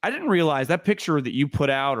 I didn't realize that picture that you put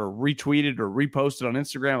out or retweeted or reposted on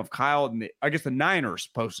Instagram of Kyle, and I guess the Niners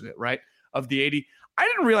posted it, right? Of the 80. I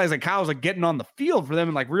didn't realize that Kyle's like getting on the field for them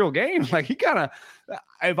in like real games. Like, he kind of,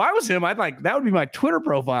 if I was him, I'd like, that would be my Twitter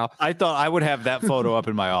profile. I thought I would have that photo up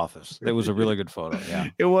in my office. It was a really good photo. Yeah,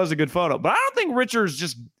 it was a good photo, but I don't think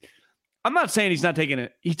Richard's I'm not saying he's not taking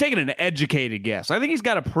it. He's taking an educated guess. I think he's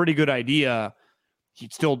got a pretty good idea.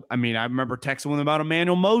 I remember texting with him about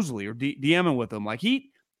Emmanuel Mosley or DMing with him. Like,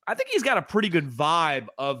 I think he's got a pretty good vibe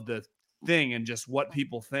of the thing and just what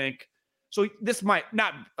people think. So this might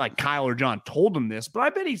not like Kyle or John told him this, but I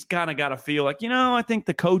bet he's kind of got to feel like, I think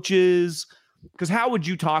the coaches, because how would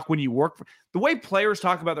you talk when you work the way players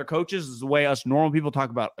talk about their coaches is the way us normal people talk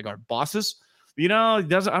about like our bosses. I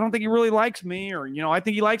don't think he really likes me, or, I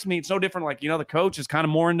think he likes me. It's no different. Like, the coach is kind of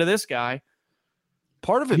more into this guy.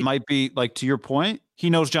 Part of it might be like, to your point, he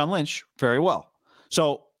knows John Lynch very well.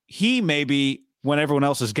 So he maybe, when everyone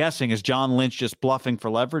else is guessing, is John Lynch just bluffing for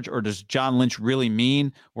leverage, or does John Lynch really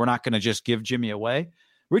mean we're not going to just give Jimmy away?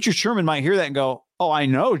 Richard Sherman might hear that and go, oh, I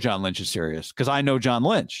know John Lynch is serious because I know John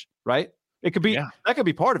Lynch, right? It could be, that could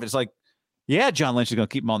be part of it. It's like, yeah, John Lynch is going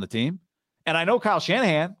to keep him on the team. And I know Kyle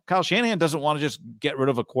Shanahan. Kyle Shanahan doesn't want to just get rid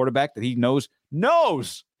of a quarterback that he knows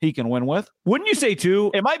he can win with. Wouldn't you say, too?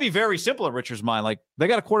 It might be very simple in Richard's mind. Like, they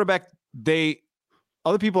got a quarterback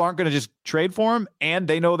other people aren't going to just trade for him, and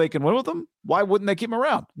they know they can win with him. Why wouldn't they keep him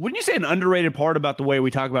around? Wouldn't you say an underrated part about the way we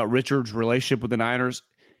talk about Richard's relationship with the Niners?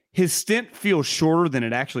 His stint feels shorter than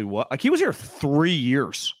it actually was. Like, he was here 3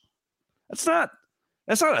 years. That's not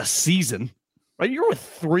a season, right? You're with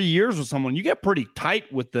 3 years with someone. You get pretty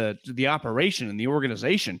tight with the operation and the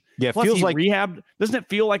organization. Yeah, it Plus, feels like rehabbed. Doesn't it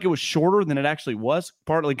feel like it was shorter than it actually was?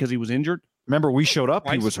 Partly because he was injured. Remember, we showed up.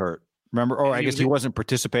 He was hurt. Remember, or I guess he wasn't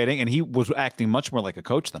participating, and he was acting much more like a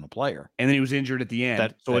coach than a player. And then he was injured at the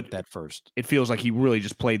end. It feels like he really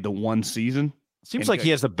just played the one season. Seems like he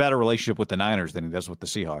has a better relationship with the Niners than he does with the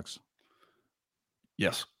Seahawks.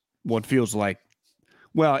 Yes. What feels like,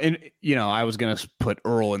 well, and I was going to put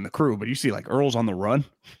Earl in the crew, but you see, like, Earl's on the run.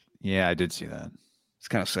 Yeah, I did see that. It's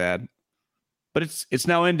kind of sad, but it's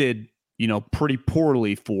now ended, pretty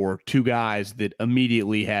poorly for two guys that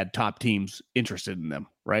immediately had top teams interested in them,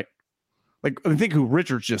 right? Like, I think who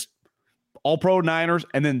Richard's just all-pro Niners,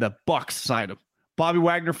 and then the Bucks signed him. Bobby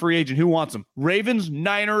Wagner, free agent. Who wants him? Ravens,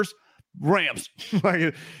 Niners, Rams.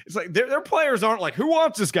 It's like their players aren't like, who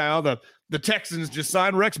wants this guy? Oh, the Texans just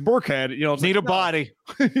signed Rex Burkhead. It's need like, a body.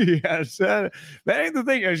 Yes, that ain't the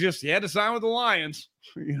thing. It's just he had to sign with the Lions.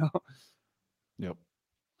 Yep.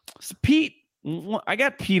 So Pete, I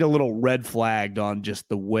got Pete a little red flagged on just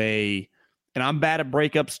the way. And I'm bad at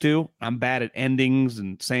breakups too. I'm bad at endings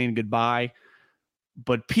and saying goodbye.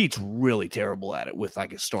 But Pete's really terrible at it with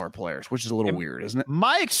like his star players, which is a little weird, isn't it?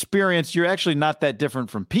 My experience, you're actually not that different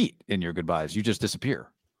from Pete in your goodbyes. You just disappear.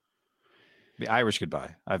 The Irish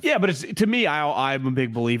goodbye. Yeah, but it's to me, I'm a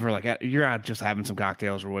big believer. Like you're not just having some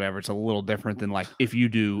cocktails or whatever. It's a little different than like if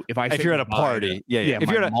you're at a party. Yeah.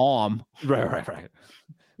 If you're at mom, right.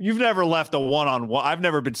 You've never left a one-on-one. I've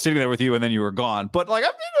never been sitting there with you and then you were gone. But like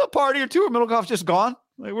I've been to a party or two, where Middlecoff's just gone.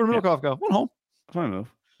 Like where'd Middlecoff go? Went home. Fine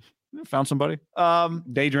move. Found somebody.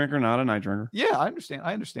 Day drinker, not a night drinker. Yeah, I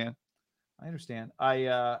understand.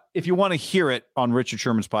 If you want to hear it on Richard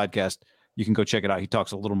Sherman's podcast, you can go check it out. He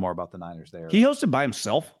talks a little more about the Niners there. He hosted by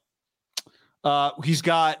himself. He's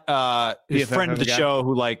got his friend of the guy? show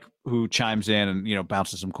who chimes in and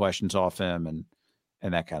bounces some questions off him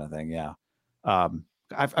and that kind of thing. Yeah.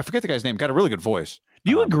 I forget the guy's name. Got a really good voice.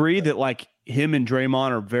 Do you agree that like him and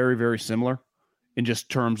Draymond are very, very similar in just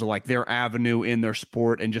terms of like their avenue in their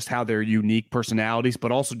sport and just how they're unique personalities,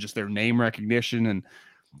 but also just their name recognition, and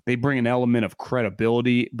they bring an element of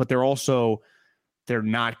credibility, but they're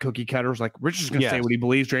not cookie cutters. Like Richard's going to say what he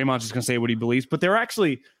believes. Draymond's just going to say what he believes, but they're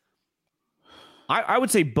actually, I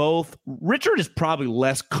would say both. Richard is probably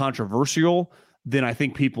less controversial than I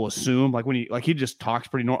think people assume. Like he just talks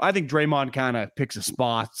pretty normal. I think Draymond kind of picks his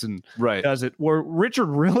spots and does it, where Richard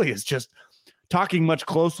really is just talking much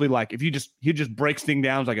closely. Like if he just breaks things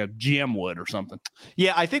down like a GM would or something.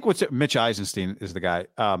 Yeah. I think Mitch Eisenstein is the guy.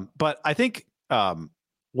 But I think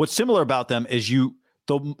what's similar about them is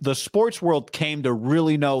the sports world came to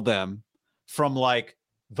really know them from like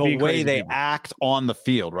the way they act on the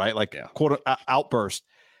field, right? Like quote outburst.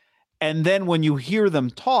 And then when you hear them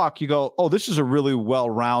talk, you go, oh, this is a really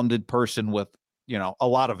well-rounded person with, a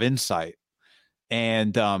lot of insight.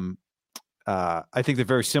 And I think they're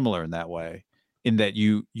very similar in that way, in that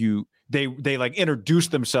they like introduce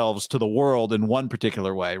themselves to the world in one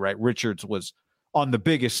particular way, right? Richards was on the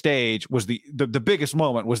biggest stage, was the biggest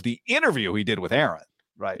moment was the interview he did with Aaron.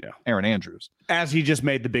 Right. Yeah. Aaron Andrews. As he just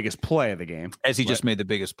made the biggest play of the game.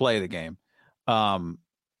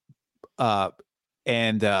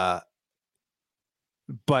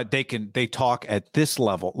 But they talk at this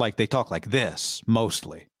level, like they talk like this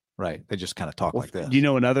mostly, right? They just kind of talk like this. You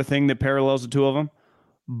know, another thing that parallels the two of them,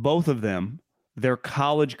 both of them, their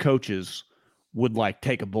college coaches would like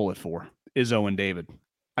take a bullet for Izzo and David.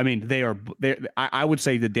 I mean, I would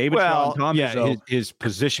say the David. Well, Tom Izzo, his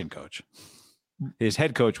position coach. His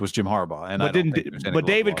head coach was Jim Harbaugh, and but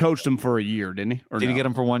David coached him for a year, didn't he? Or did he get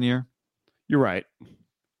him for 1 year? You're right.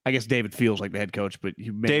 I guess David feels like the head coach, but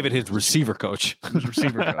David, his receiver coach. His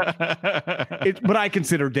receiver coach. But I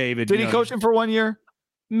consider David. Did he coach him for 1 year?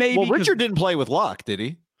 Maybe. Well, Richard didn't play with Luck, did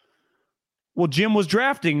he? Well, Jim was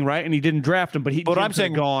drafting, right? And he didn't draft him, but I'm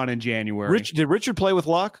saying gone in January. Did Richard play with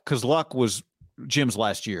Luck? Because Luck was Jim's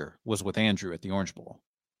last year, was with Andrew at the Orange Bowl,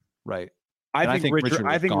 right? I think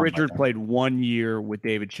Richard played 1 year with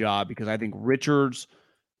David Shaw, because I think Richard's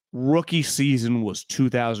rookie season was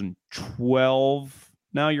 2012.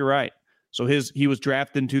 No, you're right. So he was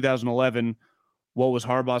drafted in 2011. What was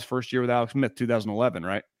Harbaugh's first year with Alex Smith? 2011,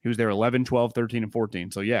 right? He was there 11, 12, 13, and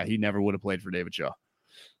 14. So yeah, he never would have played for David Shaw.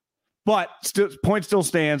 But point still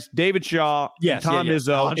stands. David Shaw, yes, Tom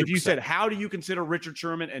Izzo. 100%. If you said, how do you consider Richard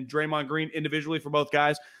Sherman and Draymond Green individually for both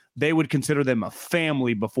guys, they would consider them a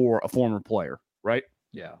family before a former player, right?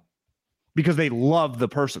 Yeah. Because they love the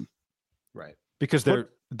person. Right. Because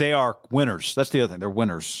they are winners. That's the other thing. They're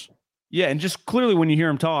winners. Yeah, and just clearly when you hear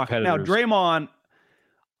him talk. Now, Draymond,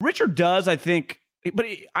 Richard does, I think, but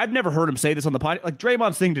I've never heard him say this on the podcast. Like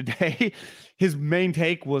Draymond's thing today, his main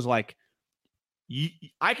take was like,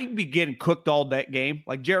 I can be getting cooked all that game.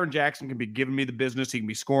 Like Jaren Jackson can be giving me the business. He can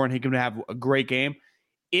be scoring. He can have a great game.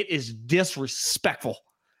 It is disrespectful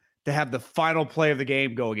to have the final play of the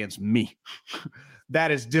game go against me.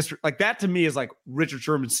 That is like that to me is like Richard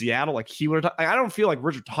Sherman, Seattle. Like he would. I don't feel like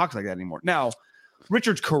Richard talks like that anymore. Now,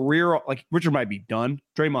 Richard's career, like Richard might be done.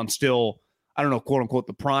 Draymond's still, I don't know, quote unquote,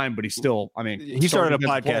 the prime, but he's still. I mean, he started a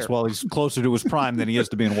podcast while he's closer to his prime than he is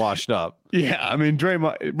to being washed up. Yeah, I mean,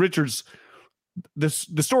 Richard's. The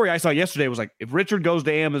story I saw yesterday was like, if Richard goes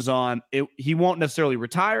to Amazon, he won't necessarily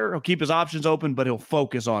retire. He'll keep his options open, but he'll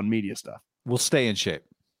focus on media stuff. We'll stay in shape.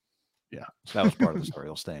 Yeah, that was part of the story.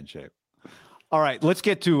 He'll stay in shape. All right, let's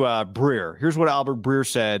get to Breer. Here's what Albert Breer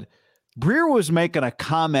said. Breer was making a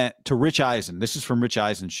comment to Rich Eisen. This is from Rich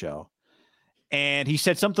Eisen's show. And he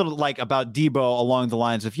said something like about Debo along the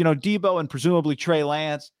lines of, Debo and presumably Trey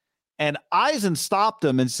Lance. And Eisen stopped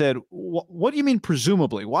him and said, what do you mean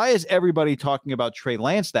presumably? Why is everybody talking about Trey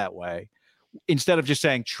Lance that way instead of just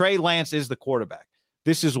saying Trey Lance is the quarterback?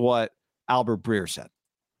 This is what Albert Breer said.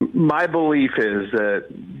 My belief is that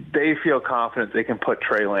they feel confident they can put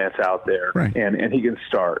Trey Lance out there, right, and he can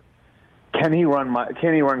start. Can he run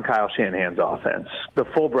Kyle Shanahan's offense, the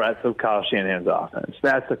full breadth of Kyle Shanahan's offense?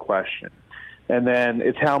 That's the question. And then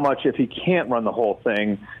it's how much, if he can't run the whole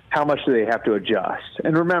thing, how much do they have to adjust?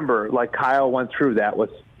 And remember, like Kyle went through that with,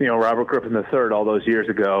 Robert Griffin III all those years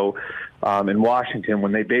ago in Washington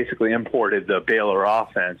when they basically imported the Baylor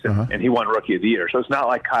offense and he won Rookie of the Year. So it's not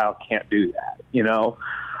like Kyle can't do that,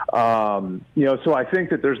 so I think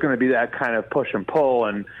that there's going to be that kind of push and pull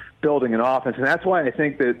and building an offense. And that's why I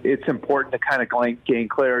think that it's important to kind of gain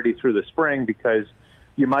clarity through the spring, because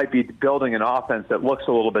you might be building an offense that looks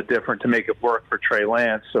a little bit different to make it work for Trey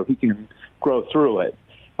Lance so he can grow through it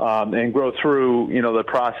and grow through, the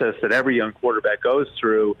process that every young quarterback goes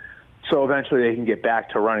through. So eventually they can get back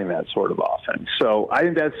to running that sort of offense. So I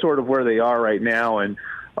think that's sort of where they are right now. And,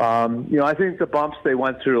 I think the bumps they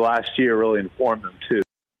went through last year really informed them too.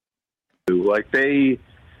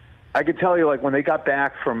 I could tell you, when they got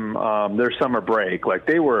back from their summer break,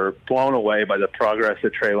 they were blown away by the progress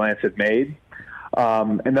that Trey Lance had made.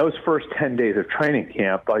 And those first 10 days of training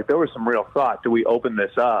camp, there was some real thought, do we open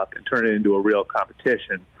this up and turn it into a real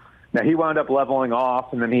competition? Now, he wound up leveling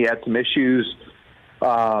off, and then he had some issues.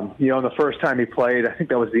 The first time he played, I think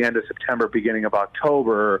that was the end of September, beginning of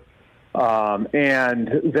October. And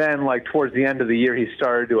then, towards the end of the year, he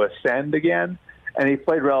started to ascend again. And he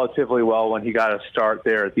played relatively well when he got a start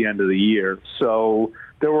there at the end of the year. So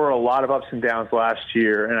there were a lot of ups and downs last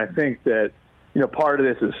year. And I think that, part of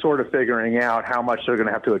this is sort of figuring out how much they're going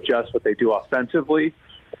to have to adjust what they do offensively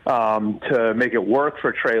to make it work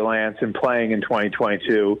for Trey Lance and playing in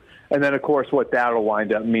 2022. And then, of course, what that'll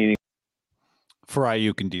wind up meaning for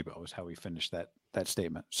Ayuk and Debo is how we finished that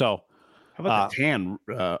statement. So how about the tan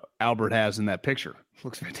Albert has in that picture?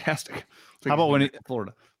 Looks fantastic. How about when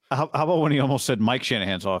Florida? How about when he almost said Mike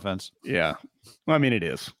Shanahan's offense? Yeah. Well, I mean, it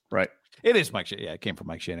is, right? It is Mike Shanahan. Yeah, it came from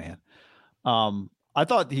Mike Shanahan. I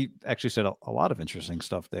thought he actually said a lot of interesting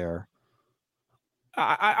stuff there.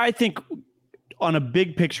 I think on a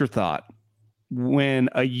big picture thought, when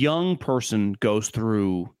a young person goes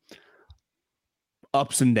through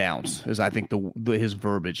ups and downs, is I think his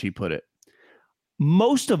verbiage, he put it.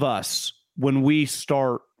 Most of us, when we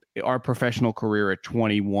start our professional career at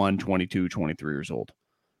 21, 22, 23 years old,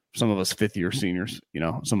 some of us fifth-year seniors,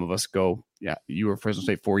 some of us go, you were Fresno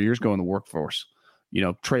State 4 years, go in the workforce.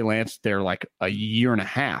 Trey Lance, they're like a year and a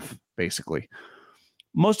half, basically.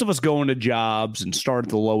 Most of us go into jobs and start at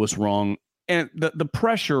the lowest rung. And the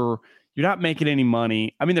pressure, you're not making any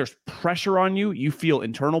money. I mean, there's pressure on you. You feel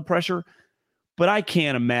internal pressure. But I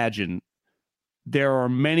can't imagine there are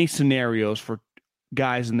many scenarios for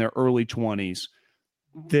guys in their early 20s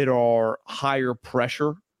that are higher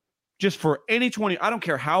pressure. Just for any 20, I don't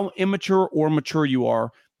care how immature or mature you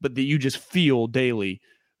are, but that you just feel daily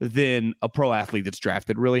than a pro athlete that's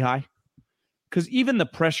drafted really high. Because even the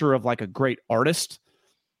pressure of a great artist,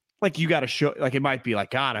 you got to show, it might be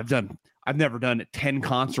God, I've never done 10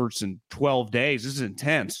 concerts in 12 days. This is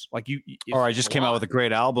intense. Or I just came out with a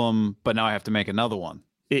great album, but now I have to make another one.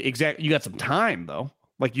 Exactly. You got some time though.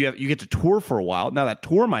 You get to tour for a while. Now that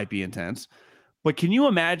tour might be intense. But can you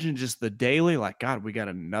imagine just the daily, God, we got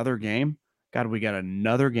another game. God, we got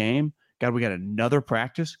another game. God, we got another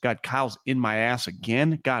practice. God, Kyle's in my ass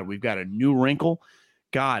again. God, we've got a new wrinkle.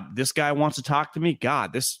 God, this guy wants to talk to me.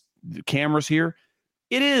 God, the camera's here.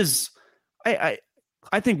 It is, I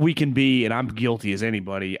think we can be, and I'm guilty as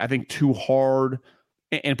anybody, I think too hard.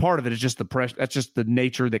 And part of it is just the pressure. That's just the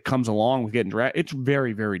nature that comes along with getting drafted. It's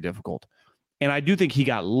very, very difficult. And I do think he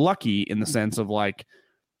got lucky in the sense of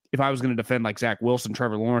if I was going to defend Zach Wilson,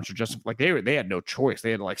 Trevor Lawrence, or just they had no choice.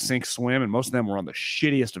 They had to sink, swim, and most of them were on the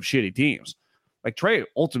shittiest of shitty teams. Trey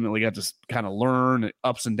ultimately got to kind of learn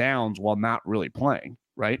ups and downs while not really playing,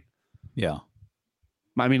 right? Yeah.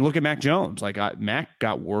 I mean, look at Mac Jones. Mac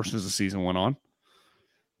got worse as the season went on.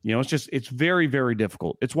 It's very, very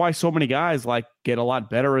difficult. It's why so many guys get a lot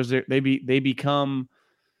better as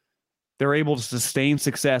they're able to sustain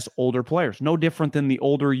success, older players. No different than the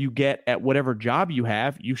older you get at whatever job you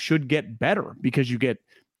have, you should get better because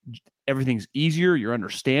everything's easier. Your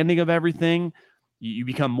understanding of everything, you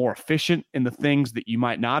become more efficient in the things that you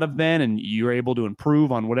might not have been, and you're able to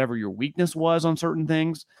improve on whatever your weakness was on certain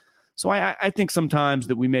things. So I think sometimes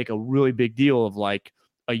that we make a really big deal of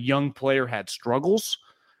a young player had struggles,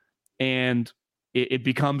 and it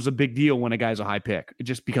becomes a big deal when a guy's a high pick. It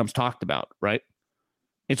just becomes talked about, right?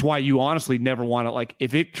 It's why you honestly never want to,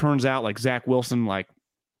 if it turns out Zach Wilson, the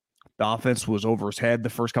offense was over his head the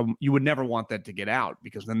first couple, you would never want that to get out,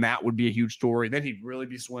 because then that would be a huge story. Then he'd really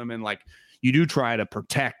be swimming. You do try to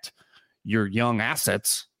protect your young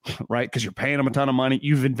assets, right? Because you're paying them a ton of money.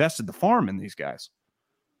 You've invested the farm in these guys.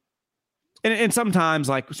 And sometimes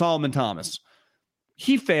Solomon Thomas,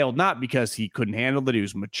 he failed not because he couldn't handle it. He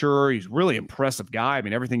was mature. He's a really impressive guy. I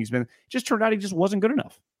mean, everything he's been, just turned out he just wasn't good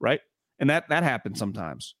enough, right? And that happens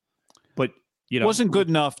sometimes. But, wasn't good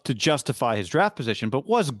enough to justify his draft position, but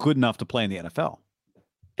was good enough to play in the NFL.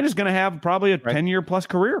 And is going to have probably a 10-year plus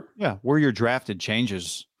career. Yeah, where you're drafted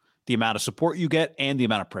changes the amount of support you get and the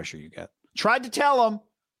amount of pressure you get. Tried to tell him.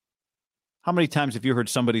 How many times have you heard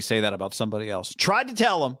somebody say that about somebody else? Tried to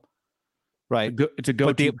tell him. Right. It's a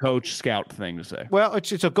go-to coach scout thing to say. Well,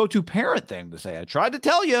 it's a go-to parent thing to say. I tried to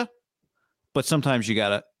tell you. But sometimes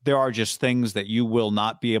there are just things that you will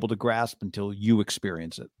not be able to grasp until you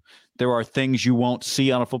experience it. There are things you won't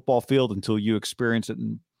see on a football field until you experience it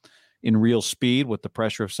in real speed with the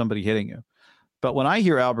pressure of somebody hitting you. But when I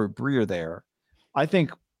hear Albert Breer there, I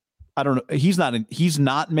think, I don't know, he's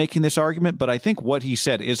not making this argument, but I think what he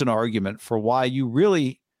said is an argument for why you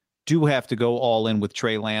really do have to go all in with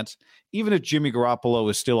Trey Lance, even if Jimmy Garoppolo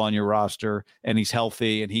is still on your roster and he's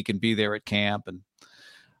healthy and he can be there at camp. And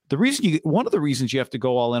one of the reasons you have to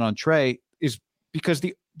go all in on Trey is because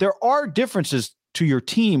there are differences to your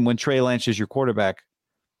team when Trey Lance is your quarterback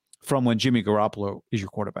from when Jimmy Garoppolo is your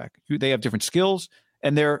quarterback. They have different skills,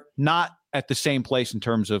 and they're not at the same place in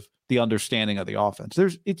terms of the understanding of the offense.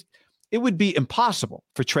 It would be impossible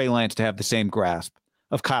for Trey Lance to have the same grasp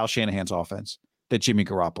of Kyle Shanahan's offense that Jimmy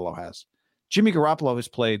Garoppolo has. Jimmy Garoppolo has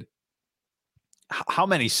played how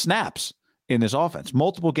many snaps in this offense?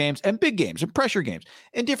 Multiple games and big games and pressure games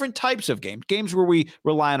and different types of games where we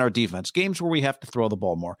rely on our defense, games where we have to throw the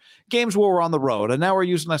ball more, games where we're on the road, and now we're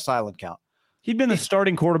using a silent count. He'd been the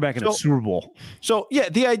starting quarterback in a Super Bowl. So, yeah,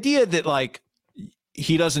 the idea that,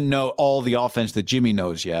 he doesn't know all the offense that Jimmy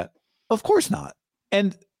knows yet, of course not.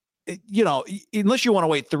 And, unless you want to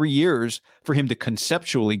wait 3 years for him to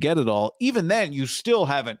conceptually get it all, even then, you still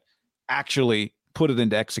haven't actually put it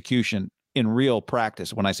into execution in real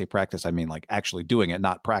practice. When I say practice, I mean actually doing it,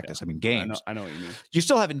 not practice. Yeah, I mean games. I know what you mean. You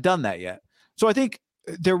still haven't done that yet. So I think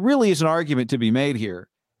there really is an argument to be made here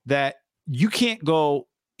that you can't go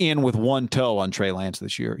in with one toe on Trey Lance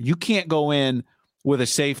this year. You can't go in with a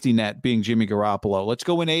safety net being Jimmy Garoppolo. Let's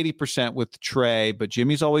go in 80% with Trey, but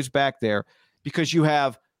Jimmy's always back there, because you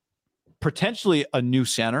have potentially a new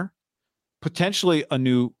center, potentially a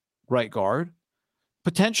new right guard,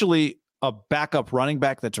 potentially a backup running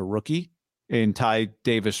back that's a rookie in Ty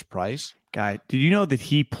Davis-Price. Guy, did you know that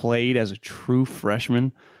he played as a true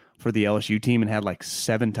freshman for the LSU team and had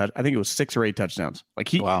 7 I think it was 6 or 8 touchdowns.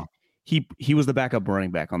 Wow. He was the backup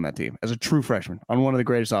running back on that team as a true freshman on one of the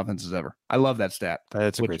greatest offenses ever. I love that stat.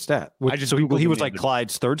 That's a great stat. He was like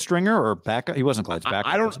Clyde's third stringer or backup. He wasn't Clyde's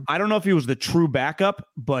backup. I don't know if he was the true backup,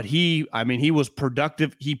 but he was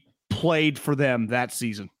productive. He played for them that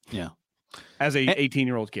season. Yeah. As a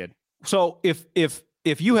 18-year-old kid. So if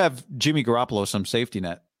you have Jimmy Garoppolo, some safety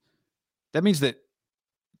net, that means that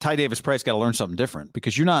Ty Davis-Price got to learn something different,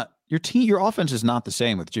 because your offense is not the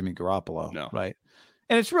same with Jimmy Garoppolo. No. Right.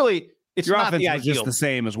 And it's your not offense the is just the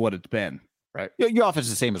same as what it's been, right? Your offense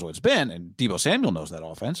is the same as what it's been, and Deebo Samuel knows that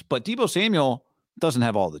offense, but Deebo Samuel doesn't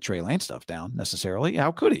have all the Trey Lance stuff down necessarily.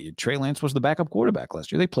 How could he? Trey Lance was the backup quarterback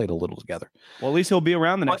last year. They played a little together. Well, at least he'll be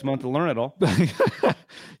around the next month to learn it all.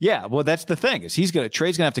 Yeah, well, that's the thing, is Trey's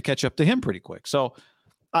gonna have to catch up to him pretty quick. So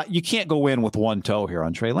you can't go in with one toe here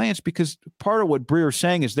on Trey Lance, because part of what Breer is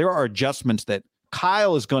saying is there are adjustments that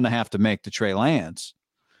Kyle is going to have to make to Trey Lance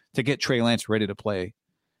to get Trey Lance ready to play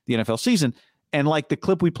the NFL season. And like the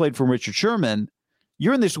clip we played from Richard Sherman,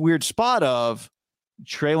 you're in this weird spot of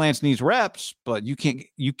Trey Lance needs reps, but you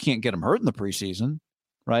can't get him hurt in the preseason,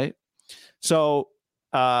 right? So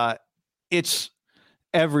it's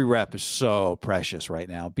every rep is so precious right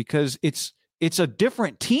now, because it's a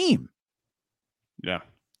different team. Yeah.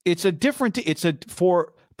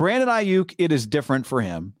 For Brandon Ayuk, it is different for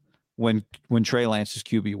him when Trey Lance is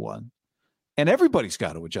QB1. And everybody's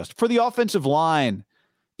got to adjust. For the offensive line,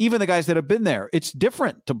 even the guys that have been there, it's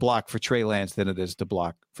different to block for Trey Lance than it is to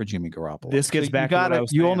block for Jimmy Garoppolo. This gets back to what I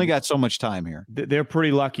was you saying. only got so much time here. They're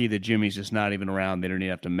pretty lucky that Jimmy's just not even around. They don't even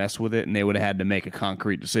have to mess with it, and they would have had to make a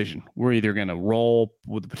concrete decision. We're either going to roll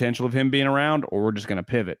with the potential of him being around, or we're just going to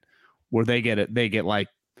pivot. Where they get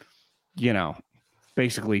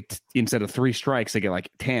basically instead of 3 strikes, they get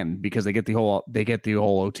 10, because they get the whole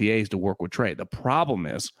OTAs to work with Trey. The problem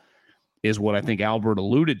is what I think Albert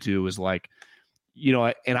alluded to is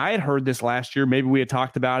and I had heard this last year, maybe we had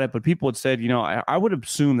talked about it, but people had said, I would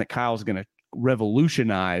assume that Kyle's going to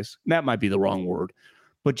revolutionize. That might be the wrong word,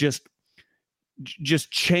 but just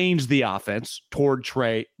change the offense toward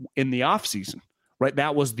Trey in the offseason, right?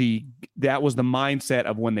 That was the mindset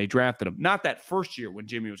of when they drafted him. Not that first year when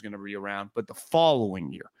Jimmy was going to be around, but the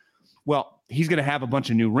following year. Well, he's going to have a bunch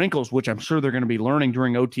of new wrinkles, which I'm sure they're going to be learning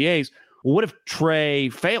during OTAs. Well, what if Trey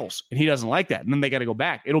fails and he doesn't like that? And then they got to go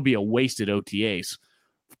back. It'll be a wasted OTAs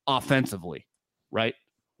offensively, right?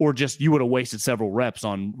 Or just you would have wasted several reps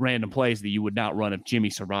on random plays that you would not run if Jimmy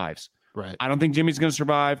survives. Right. I don't think Jimmy's going to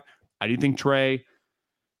survive. I do think Trey.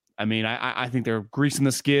 I mean, I think they're greasing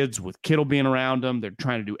the skids with Kittle being around him. They're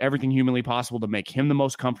trying to do everything humanly possible to make him the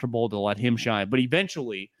most comfortable, to let him shine. But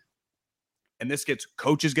eventually, and this gets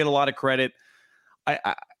coaches get a lot of credit.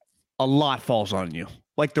 A lot falls on you.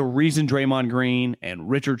 Like the reason Draymond Green and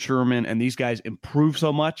Richard Sherman and these guys improve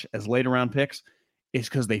so much as later round picks is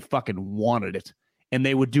because they fucking wanted it. And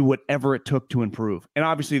they would do whatever it took to improve. And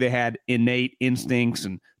obviously they had innate instincts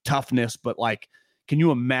and toughness, but like, can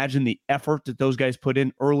you imagine the effort that those guys put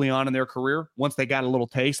in early on in their career? Once they got a little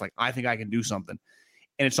taste, like, I think I can do something.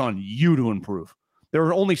 And it's on you to improve. There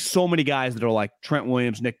are only so many guys that are like Trent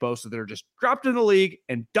Williams, Nick Bosa, that are just dropped in the league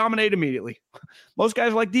and dominate immediately. Most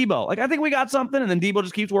guys are like Debo. Like, I think we got something, and then Debo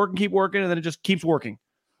just keeps working, and then it just keeps working,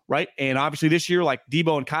 right? And obviously this year, like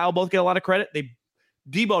Debo and Kyle both get a lot of credit.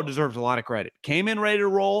 Debo deserves a lot of credit. Came in ready to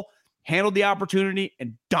roll, handled the opportunity,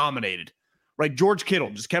 and dominated. Right? George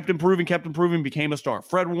Kittle just kept improving, became a star.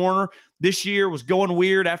 Fred Warner this year was going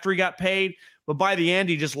weird after he got paid, but by the end,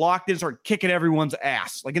 he just locked in, started kicking everyone's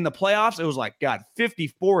ass. Like in the playoffs, it was like, God,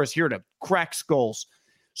 54 is here to crack skulls.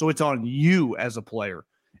 So it's on you as a player.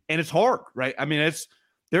 And it's hard, right? I mean,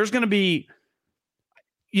 there's going to be,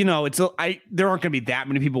 there aren't going to be that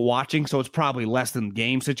many people watching, so it's probably less than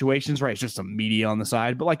game situations, right? It's just some media on the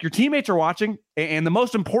side. But like your teammates are watching, and the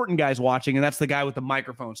most important guy's watching, and that's the guy with the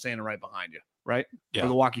microphone standing right behind you, right? Yeah. Or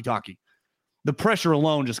the walkie-talkie. The pressure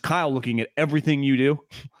alone, just Kyle looking at everything you do,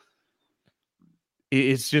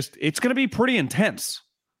 it's going to be pretty intense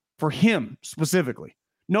for him specifically.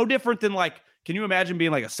 No different than like, can you imagine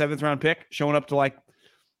being like a 7th round pick, showing up to like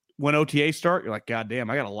when OTAs start? You're like, God damn,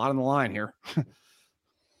 I got a lot on the line here.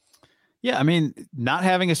 Yeah, I mean, not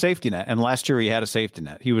having a safety net, and last year he had a safety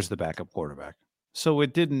net. He was the backup quarterback. So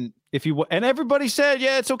it didn't, and everybody said,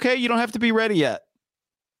 yeah, it's okay. You don't have to be ready yet.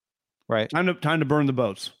 Right. Time to burn the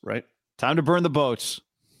boats, right? Time to burn the boats.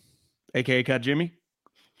 AKA cut Jimmy?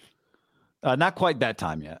 Not quite that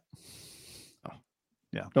time yet. Oh.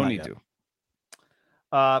 Yeah. Don't need to.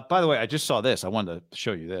 By the way, I just saw this. I wanted to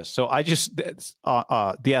show you this. So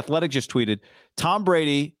The Athletic just tweeted, Tom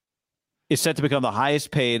Brady is set to become the highest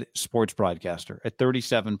paid sports broadcaster at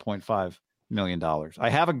 $37.5 million. I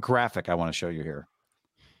have a graphic I want to show you here.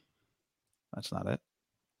 That's not it.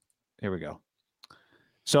 Here we go.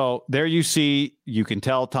 So there you can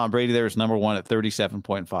tell Tom Brady there is number one at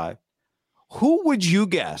 37.5. Who would you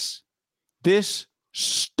guess? This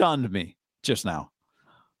stunned me just now.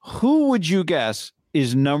 Who would you guess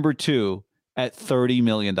is number two at $30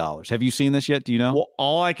 million? Have you seen this yet? Do you know? Well,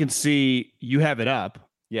 all I can see, you have it up.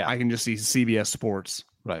 Yeah. I can just see CBS Sports.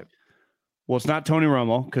 Right. Well, it's not Tony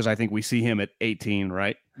Romo because I think we see him at 18,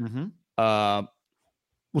 right? Mm-hmm.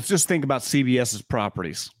 Let's just think about CBS's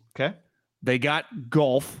properties. Okay. They got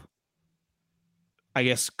golf. I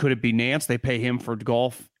guess, could it be Nance? They pay him for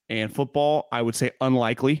golf and football. I would say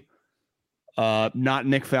unlikely. Not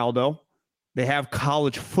Nick Faldo. They have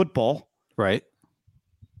college football. Right.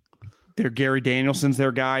 They're Gary Danielson's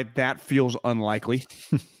their guy. That feels unlikely.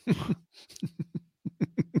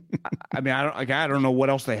 I mean, I don't know what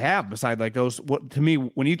else they have besides like those. What to me,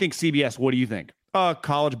 when you think CBS, what do you think?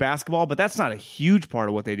 College basketball, but that's not a huge part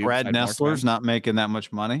of what they do. Brad Nessler's not making that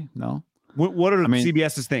much money. No. What are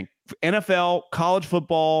CBS's thing? NFL, college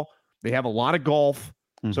football. They have a lot of golf.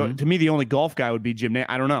 Mm-hmm. So to me, the only golf guy would be Jim Nantz.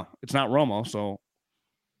 I don't know. It's not Romo. So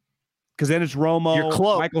because then it's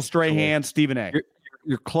Romo, Michael Strahan, Stephen A.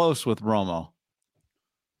 You're close with Romo,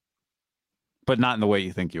 but not in the way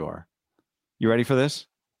you think you are. You ready for this?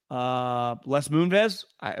 Les Moonves.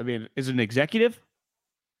 I mean, is it an executive?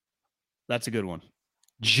 That's a good one.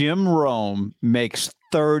 Jim Rome makes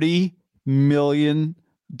 $30 million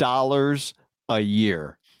a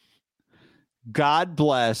year. God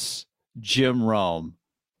bless Jim Rome.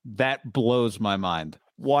 That blows my mind.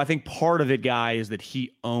 Well, I think part of it, Guy, is that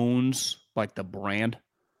he owns like the brand.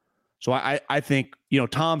 So I think,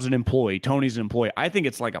 Tom's an employee. Tony's an employee. I think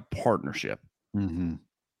it's like a partnership. Mm-hmm.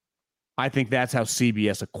 I think that's how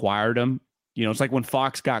CBS acquired him. It's like when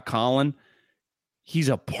Fox got Colin, he's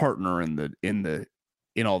a partner in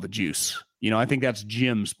all the juice. I think that's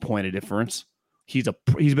Jim's point of difference. He's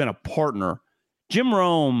been a partner. Jim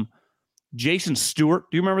Rome, Jason Stewart.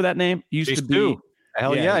 Do you remember that name? Used to be.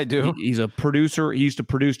 Hell yeah, I do. He's a producer. He used to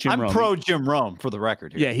produce Jim Rome. I'm pro Jim Rome for the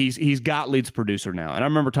record here. Yeah, he's Gottlieb's producer now. And I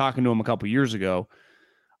remember talking to him a couple years ago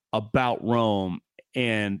about Rome,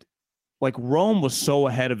 and like Rome was so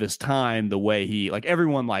ahead of his time the way he, like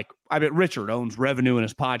everyone, like I bet Richard owns revenue in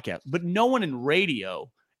his podcast, but no one in radio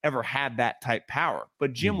ever had that type power.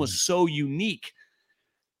 But Jim was so unique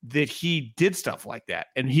that he did stuff like that.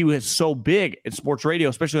 And he was so big in sports radio,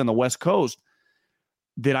 especially on the West Coast,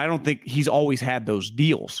 that I don't think he's always had those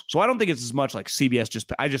deals. So I don't think it's as much like CBS.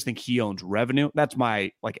 I just think he owns revenue. That's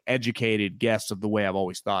my like educated guess of the way I've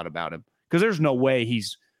always thought about him. Because there's no way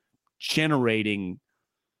he's generating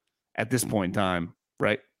at this point in time,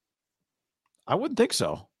 right? I wouldn't think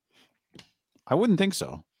so.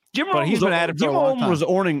 Jim but he's been at it for a long time. Was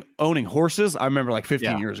owning horses. I remember like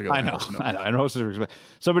 15 years ago. I know.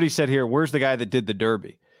 Somebody said here, where's the guy that did the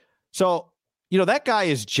Derby? So, that guy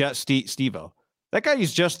is just Steve-O. That guy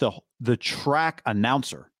is just the track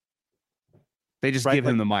announcer. They just give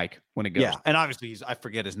him the mic when it goes. Yeah, and obviously I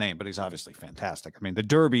forget his name, but he's obviously fantastic. I mean, the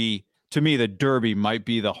Derby, to me, the Derby might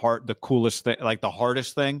be the coolest thing, like the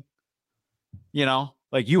hardest thing.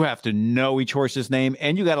 Like you have to know each horse's name,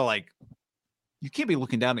 and you got to you can't be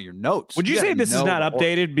looking down at your notes. Would you say this is not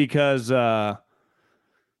updated because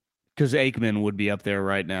Aikman would be up there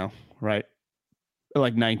right now, right?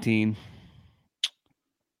 Like 19.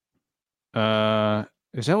 Is that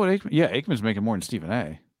what Aikman? Yeah, Aikman's making more than Stephen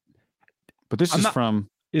A. But this is from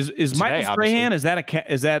is today, Michael Strahan? Is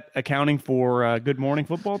that accounting for Good Morning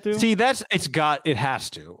Football too? See, it has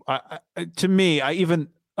to. To me, I even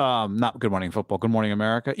not Good Morning Football, Good Morning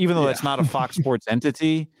America. Even though that's not a Fox Sports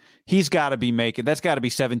entity, he's got to be making. That's got to be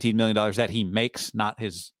 $17 million that he makes, not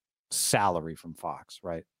his salary from Fox,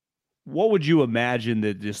 right? What would you imagine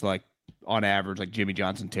that just like on average, like Jimmy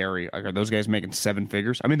Johnson, Terry, like, are those guys making 7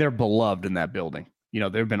 figures? I mean, they're beloved in that building.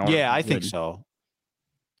 They've been. Yeah, I think so.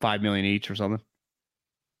 $5 million each or something.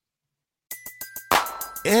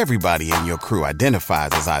 Everybody in your crew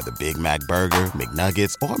identifies as either Big Mac Burger,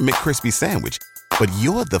 McNuggets, or McCrispy Sandwich. But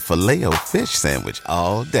you're the Filet-O-Fish Sandwich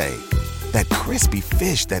all day. That crispy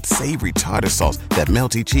fish, that savory tartar sauce, that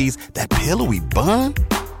melty cheese, that pillowy bun.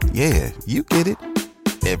 Yeah, you get it.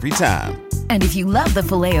 Every time. And if you love the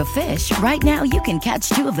Filet-O-Fish, right now you can catch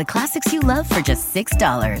 2 of the classics you love for just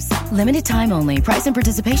 $6. Limited time only. Price and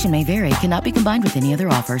participation may vary. Cannot be combined with any other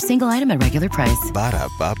offer. Single item at regular price.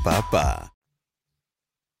 Ba-da-ba-ba-ba.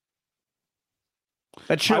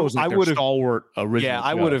 That shows I would have stalwart original. Yeah,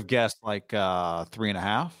 I would have guessed like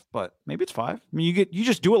 3.5, but maybe it's 5. I mean, you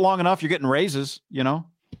just do it long enough, you're getting raises. I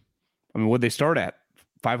mean, what'd they start at?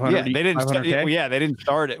 500. Yeah, they didn't. They didn't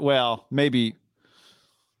start it. Well, maybe.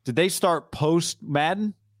 Did they start post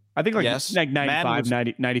Madden? I think like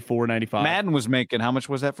 95, 94, 95. Madden was making, how much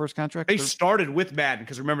was that first contract? They started with Madden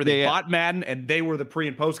because remember they bought Madden and they were the pre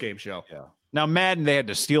and post game show. Yeah. Now Madden, they had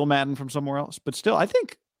to steal Madden from somewhere else, but still, I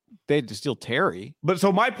think they had to steal Terry. But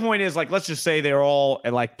so my point is, like, let's just say they're all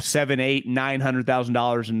at like $700,000, $800,000,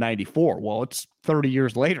 $900,000 in 94. Well, it's 30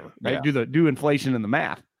 years later, right? Yeah. Do inflation in the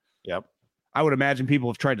math. Yep. I would imagine people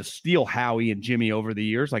have tried to steal Howie and Jimmy over the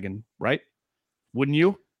years, right? Wouldn't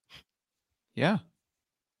you? Yeah.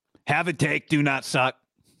 Have it take, do not suck.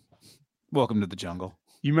 Welcome to the jungle.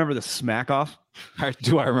 You remember the smack off?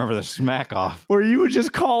 Do I remember the smack off? Where you would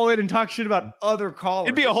just call in and talk shit about other callers.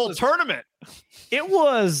 It'd be a whole tournament. It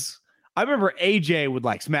was. I remember AJ would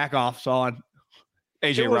like smack offs on.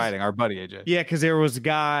 AJ Riding, our buddy AJ. Yeah, because there was a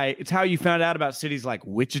guy. It's how you found out about cities like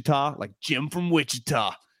Wichita, like Jim from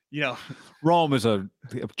Wichita. Rome is a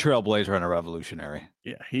trailblazer and a revolutionary.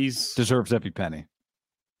 Yeah, he's deserves every penny.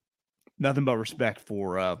 Nothing but respect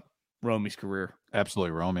for Romy's career.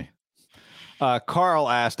 Absolutely, Romy. Carl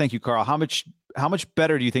asked, thank you, Carl. How much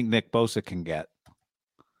better do you think Nick Bosa can get?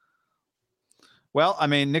 Well, I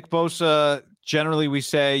mean, Nick Bosa, generally we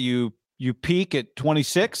say you peak at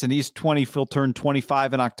 26 and he's 20, he'll turn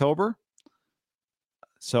 25 in October.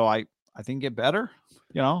 So I think get better.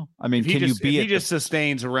 I mean, if he just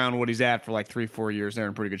sustains around what he's at for like 3-4 years, they're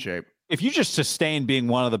in pretty good shape. If you just sustain being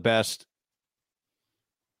one of the best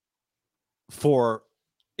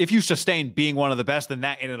if you sustain being one of the best, then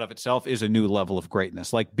that in and of itself is a new level of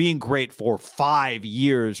greatness. Like being great for 5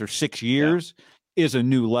 years or 6 years is a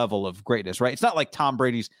new level of greatness, right? It's not like Tom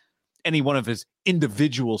Brady's any one of his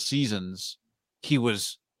individual seasons. He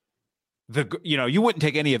was you wouldn't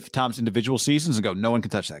take any of Tom's individual seasons and go, no one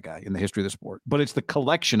can touch that guy in the history of the sport, but it's the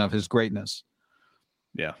collection of his greatness.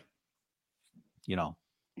 Yeah.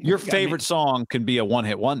 Your favorite song can be a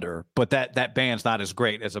one-hit wonder, but that band's not as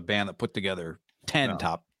great as a band that put together 10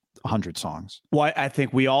 top 100 songs. Well, I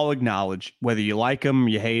think we all acknowledge, whether you like him,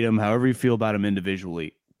 you hate him, however you feel about him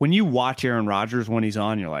individually, when you watch Aaron Rodgers when he's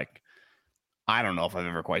on, you're like, I don't know if I've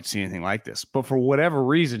ever quite seen anything like this. But for whatever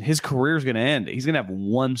reason, his career is going to end. He's going to have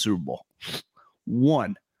one Super Bowl.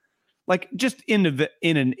 One. like just in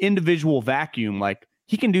an individual vacuum, like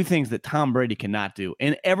he can do things that Tom Brady cannot do.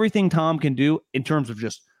 And everything Tom can do in terms of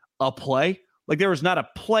just a play, like there is not a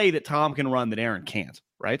play that Tom can run that Aaron can't,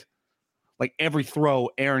 right? Like every throw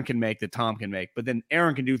Aaron can make that Tom can make, but then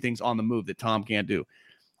Aaron can do things on the move that Tom can't do.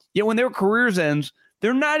 Yet when their careers ends,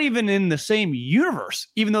 they're not even in the same universe,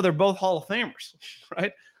 even though they're both Hall of Famers,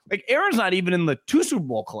 right? Like Aaron's not even in the 2 Super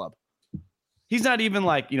Bowl club. He's not even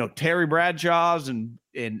like, Terry Bradshaw's and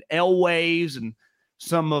Elway's and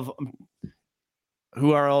some of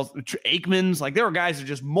who are else, Aikman's. Like there are guys that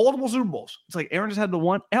just multiple Super Bowls. It's like Aaron just had the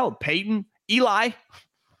one. Hell, Peyton, Eli.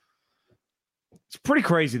 It's pretty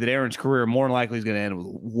crazy that Aaron's career more than likely is going to end with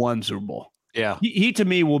 1 Super Bowl. Yeah. He to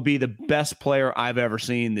me will be the best player I've ever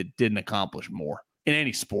seen that didn't accomplish more in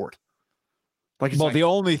any sport. The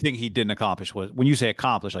only thing he didn't accomplish was, when you say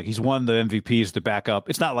accomplish, like he's won the MVPs to back up.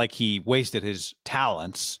 It's not like he wasted his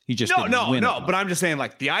talents. He just didn't win enough. But I'm just saying,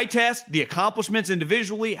 like the eye test, the accomplishments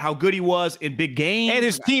individually, how good he was in big games, and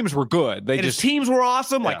his teams were good. His teams were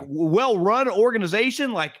awesome, like well-run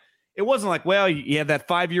organization. Like it wasn't like, well, you had that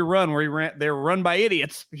 5-year run where they were run by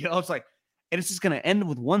idiots. It's like, and it's just going to end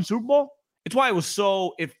with 1 Super Bowl. It's why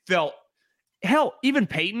it felt, hell, even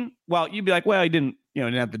Peyton. Well, you'd be like, well, he didn't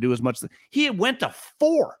have to do as much. He went to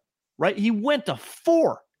 4, right? He went to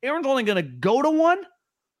 4. Aaron's only going to go to 1.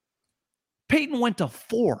 Peyton went to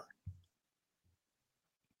 4.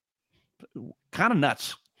 Kind of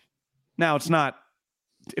nuts. Now, it's not,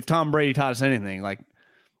 if Tom Brady taught us anything, like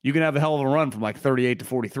you can have a hell of a run from like 38 to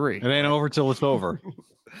 43. It ain't over till it's over.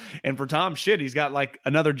 And for Tom, he's got like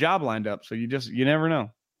another job lined up. So you never know.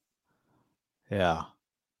 Yeah.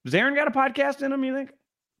 Does Aaron got a podcast in him, you think,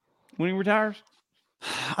 when he retires?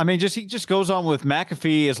 I mean, he just goes on with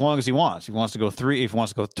McAfee as long as he wants. If he wants to go 3, if he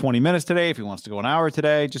wants to go 20 minutes today, if he wants to go an hour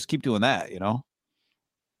today, just keep doing that,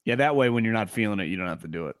 Yeah, that way when you're not feeling it, you don't have to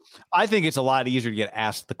do it. I think it's a lot easier to get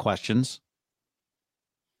asked the questions.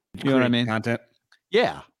 You know what I mean? Content.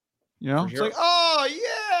 Yeah. It's sure. like, oh,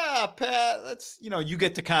 yeah, Pat, that's, you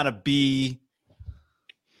get to kind of be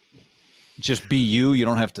you. You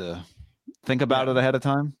don't have to think about it ahead of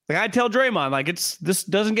time. Like I tell Draymond, like this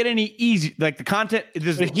doesn't get any easy. Like the content,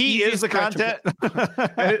 he is the content,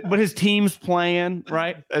 but his team's playing,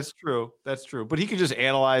 right? That's true. But he can just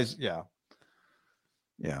analyze. Yeah.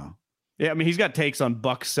 I mean, he's got takes on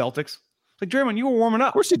Bucks Celtics. Like Draymond, you were warming up.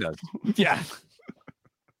 Of course he does. Yeah.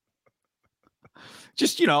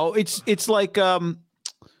 Just it's like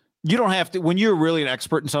you don't have to, when you're really an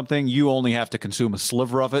expert in something, you only have to consume a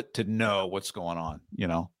sliver of it to know what's going on.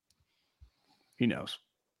 He knows.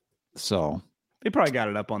 So they probably got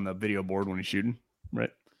it up on the video board when he's shooting, right?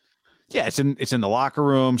 Yeah, it's in the locker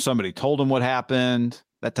room. Somebody told him what happened,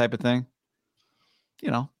 that type of thing.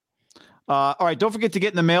 All right, don't forget to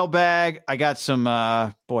get in the mailbag. I got some.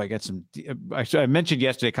 I mentioned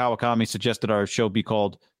yesterday, Kawakami suggested our show be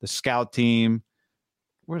called The Scout Team.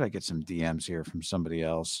 Where did I get some DMs here from somebody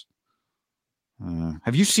else?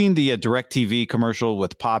 Have you seen the DirecTV commercial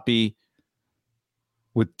with Poppy?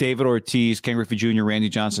 With David Ortiz, Ken Griffey Jr., Randy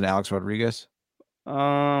Johnson, Alex Rodriguez?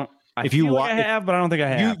 I have, but I don't think I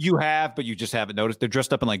have. You have, but you just haven't noticed. They're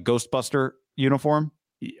dressed up in like Ghostbuster uniform.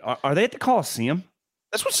 Are they at the Coliseum?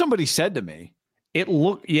 That's what somebody said to me. It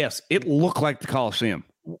looked like the Coliseum.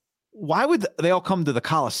 Why would they all come to the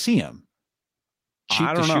Coliseum? Cheap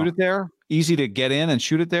I don't know. Shoot it there? Easy to get in and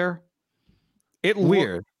shoot it there?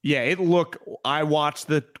 Weird. It looked. I watched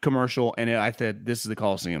the commercial and I said, "This is the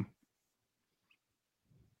Coliseum."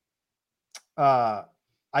 I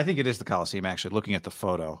think it is the Coliseum, actually, looking at the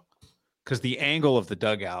photo, because the angle of the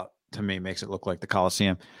dugout to me makes it look like the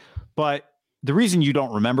Coliseum. But the reason you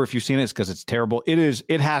don't remember if you've seen it is because it's terrible.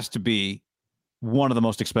 It has to be one of the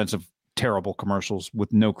most expensive, terrible commercials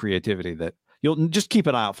with no creativity that you'll just keep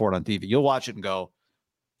an eye out for it on TV. You'll watch it and go,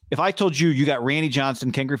 if I told you got Randy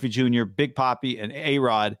Johnson, Ken Griffey Jr., Big Poppy, and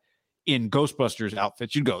A-Rod in Ghostbusters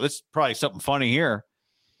outfits, you'd go, this is probably something funny here.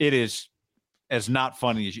 It is as not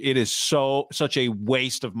funny as it is such a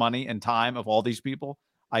waste of money and time of all these people.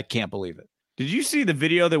 I can't believe it. Did you see the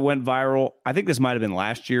video that went viral? I think this might have been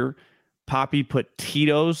last year. Poppy put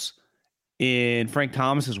Tito's in Frank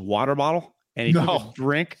Thomas's water bottle and he took a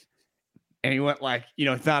drink and he went like,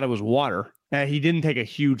 thought it was water. And he didn't take a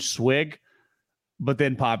huge swig, but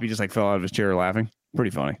then Poppy just like fell out of his chair laughing.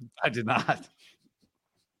 Pretty funny. I did not.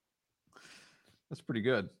 That's pretty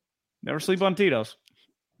good. Never sleep on Tito's.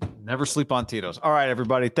 Never sleep on Tito's. All right,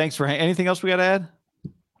 everybody. Thanks for anything else we got to add?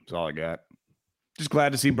 That's all I got. Just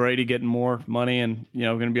glad to see Brady getting more money and,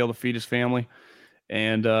 going to be able to feed his family.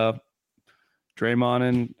 And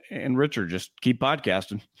Draymond and Richard just keep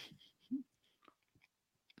podcasting.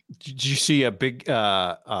 Did you see a big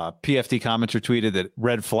PFT commenter tweeted that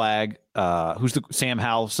red flag? Sam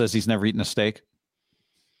Howell says he's never eaten a steak.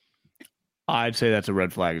 I'd say that's a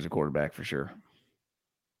red flag as a quarterback for sure.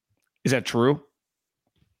 Is that true?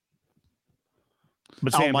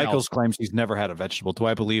 But Al Michaels claims he's never had a vegetable. Do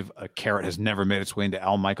I believe a carrot has never made its way into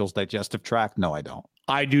Al Michaels' digestive tract? No, I don't.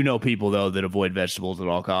 I do know people though that avoid vegetables at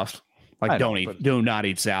all costs. Like do not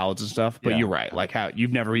eat salads and stuff. But you're right. Like how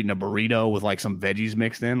you've never eaten a burrito with like some veggies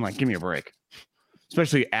mixed in. Like give me a break.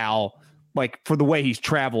 Especially Al, like for the way he's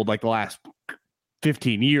traveled like the last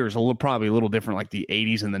 15 years, probably a little different like the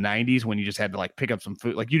 80s and the 90s when you just had to like pick up some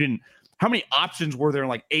food. Like you didn't. How many options were there in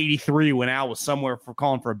like 83 when Al was somewhere for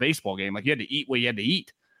calling for a baseball game? Like you had to eat what you had to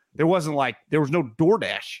eat. There was no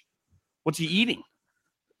DoorDash. What's he eating?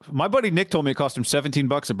 My buddy Nick told me it cost him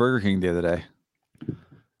 $17 at Burger King the other day.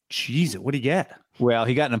 Jeez, what'd he get? Well,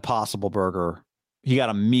 he got an Impossible Burger. He got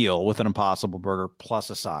a meal with an Impossible Burger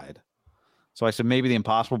plus a side. So I said maybe the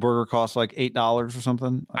Impossible Burger costs like $8 or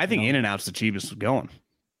something. I think In-N-Out's the cheapest going.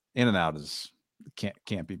 In-N-Out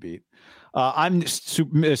can't be beat. I'm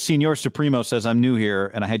Senor Supremo says I'm new here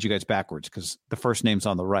and I had you guys backwards because the first name's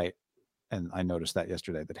on the right. And I noticed that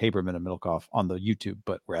yesterday that Haberman and Middlecoff on the YouTube,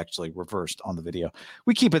 but we're actually reversed on the video.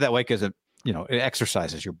 We keep it that way because it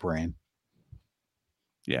exercises your brain.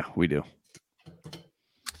 Yeah, we do.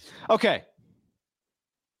 Okay.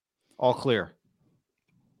 All clear.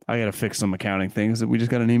 I got to fix some accounting things that we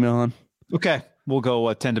just got an email on. Okay. We'll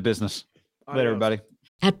go tend to business. Later, everybody.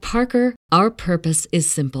 At Parker, our purpose is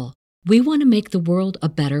simple. We want to make the world a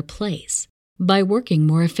better place by working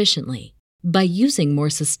more efficiently, by using more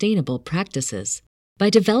sustainable practices, by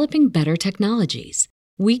developing better technologies.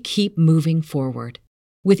 We keep moving forward.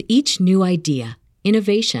 With each new idea,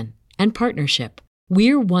 innovation, and partnership,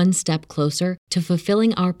 we're one step closer to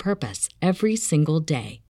fulfilling our purpose every single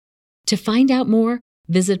day. To find out more,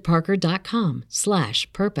 visit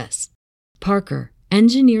parker.com/purpose. Parker,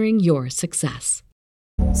 engineering your success.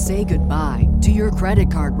 Say goodbye to your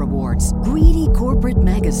credit card rewards. Greedy corporate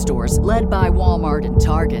mega stores, led by Walmart and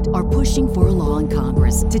Target, are pushing for a law in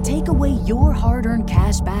Congress to take away your hard-earned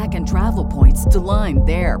cash back and travel points to line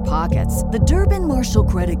their pockets. The Durbin-Marshall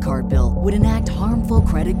credit card bill would enact harmful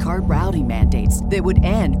credit card routing mandates that would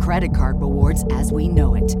end credit card rewards as we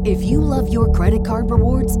know it. If you love your credit card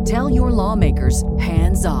rewards, tell your lawmakers,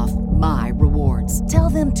 hands off my rewards.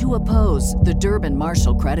 Tell them to oppose the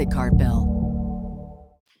Durbin-Marshall credit card bill.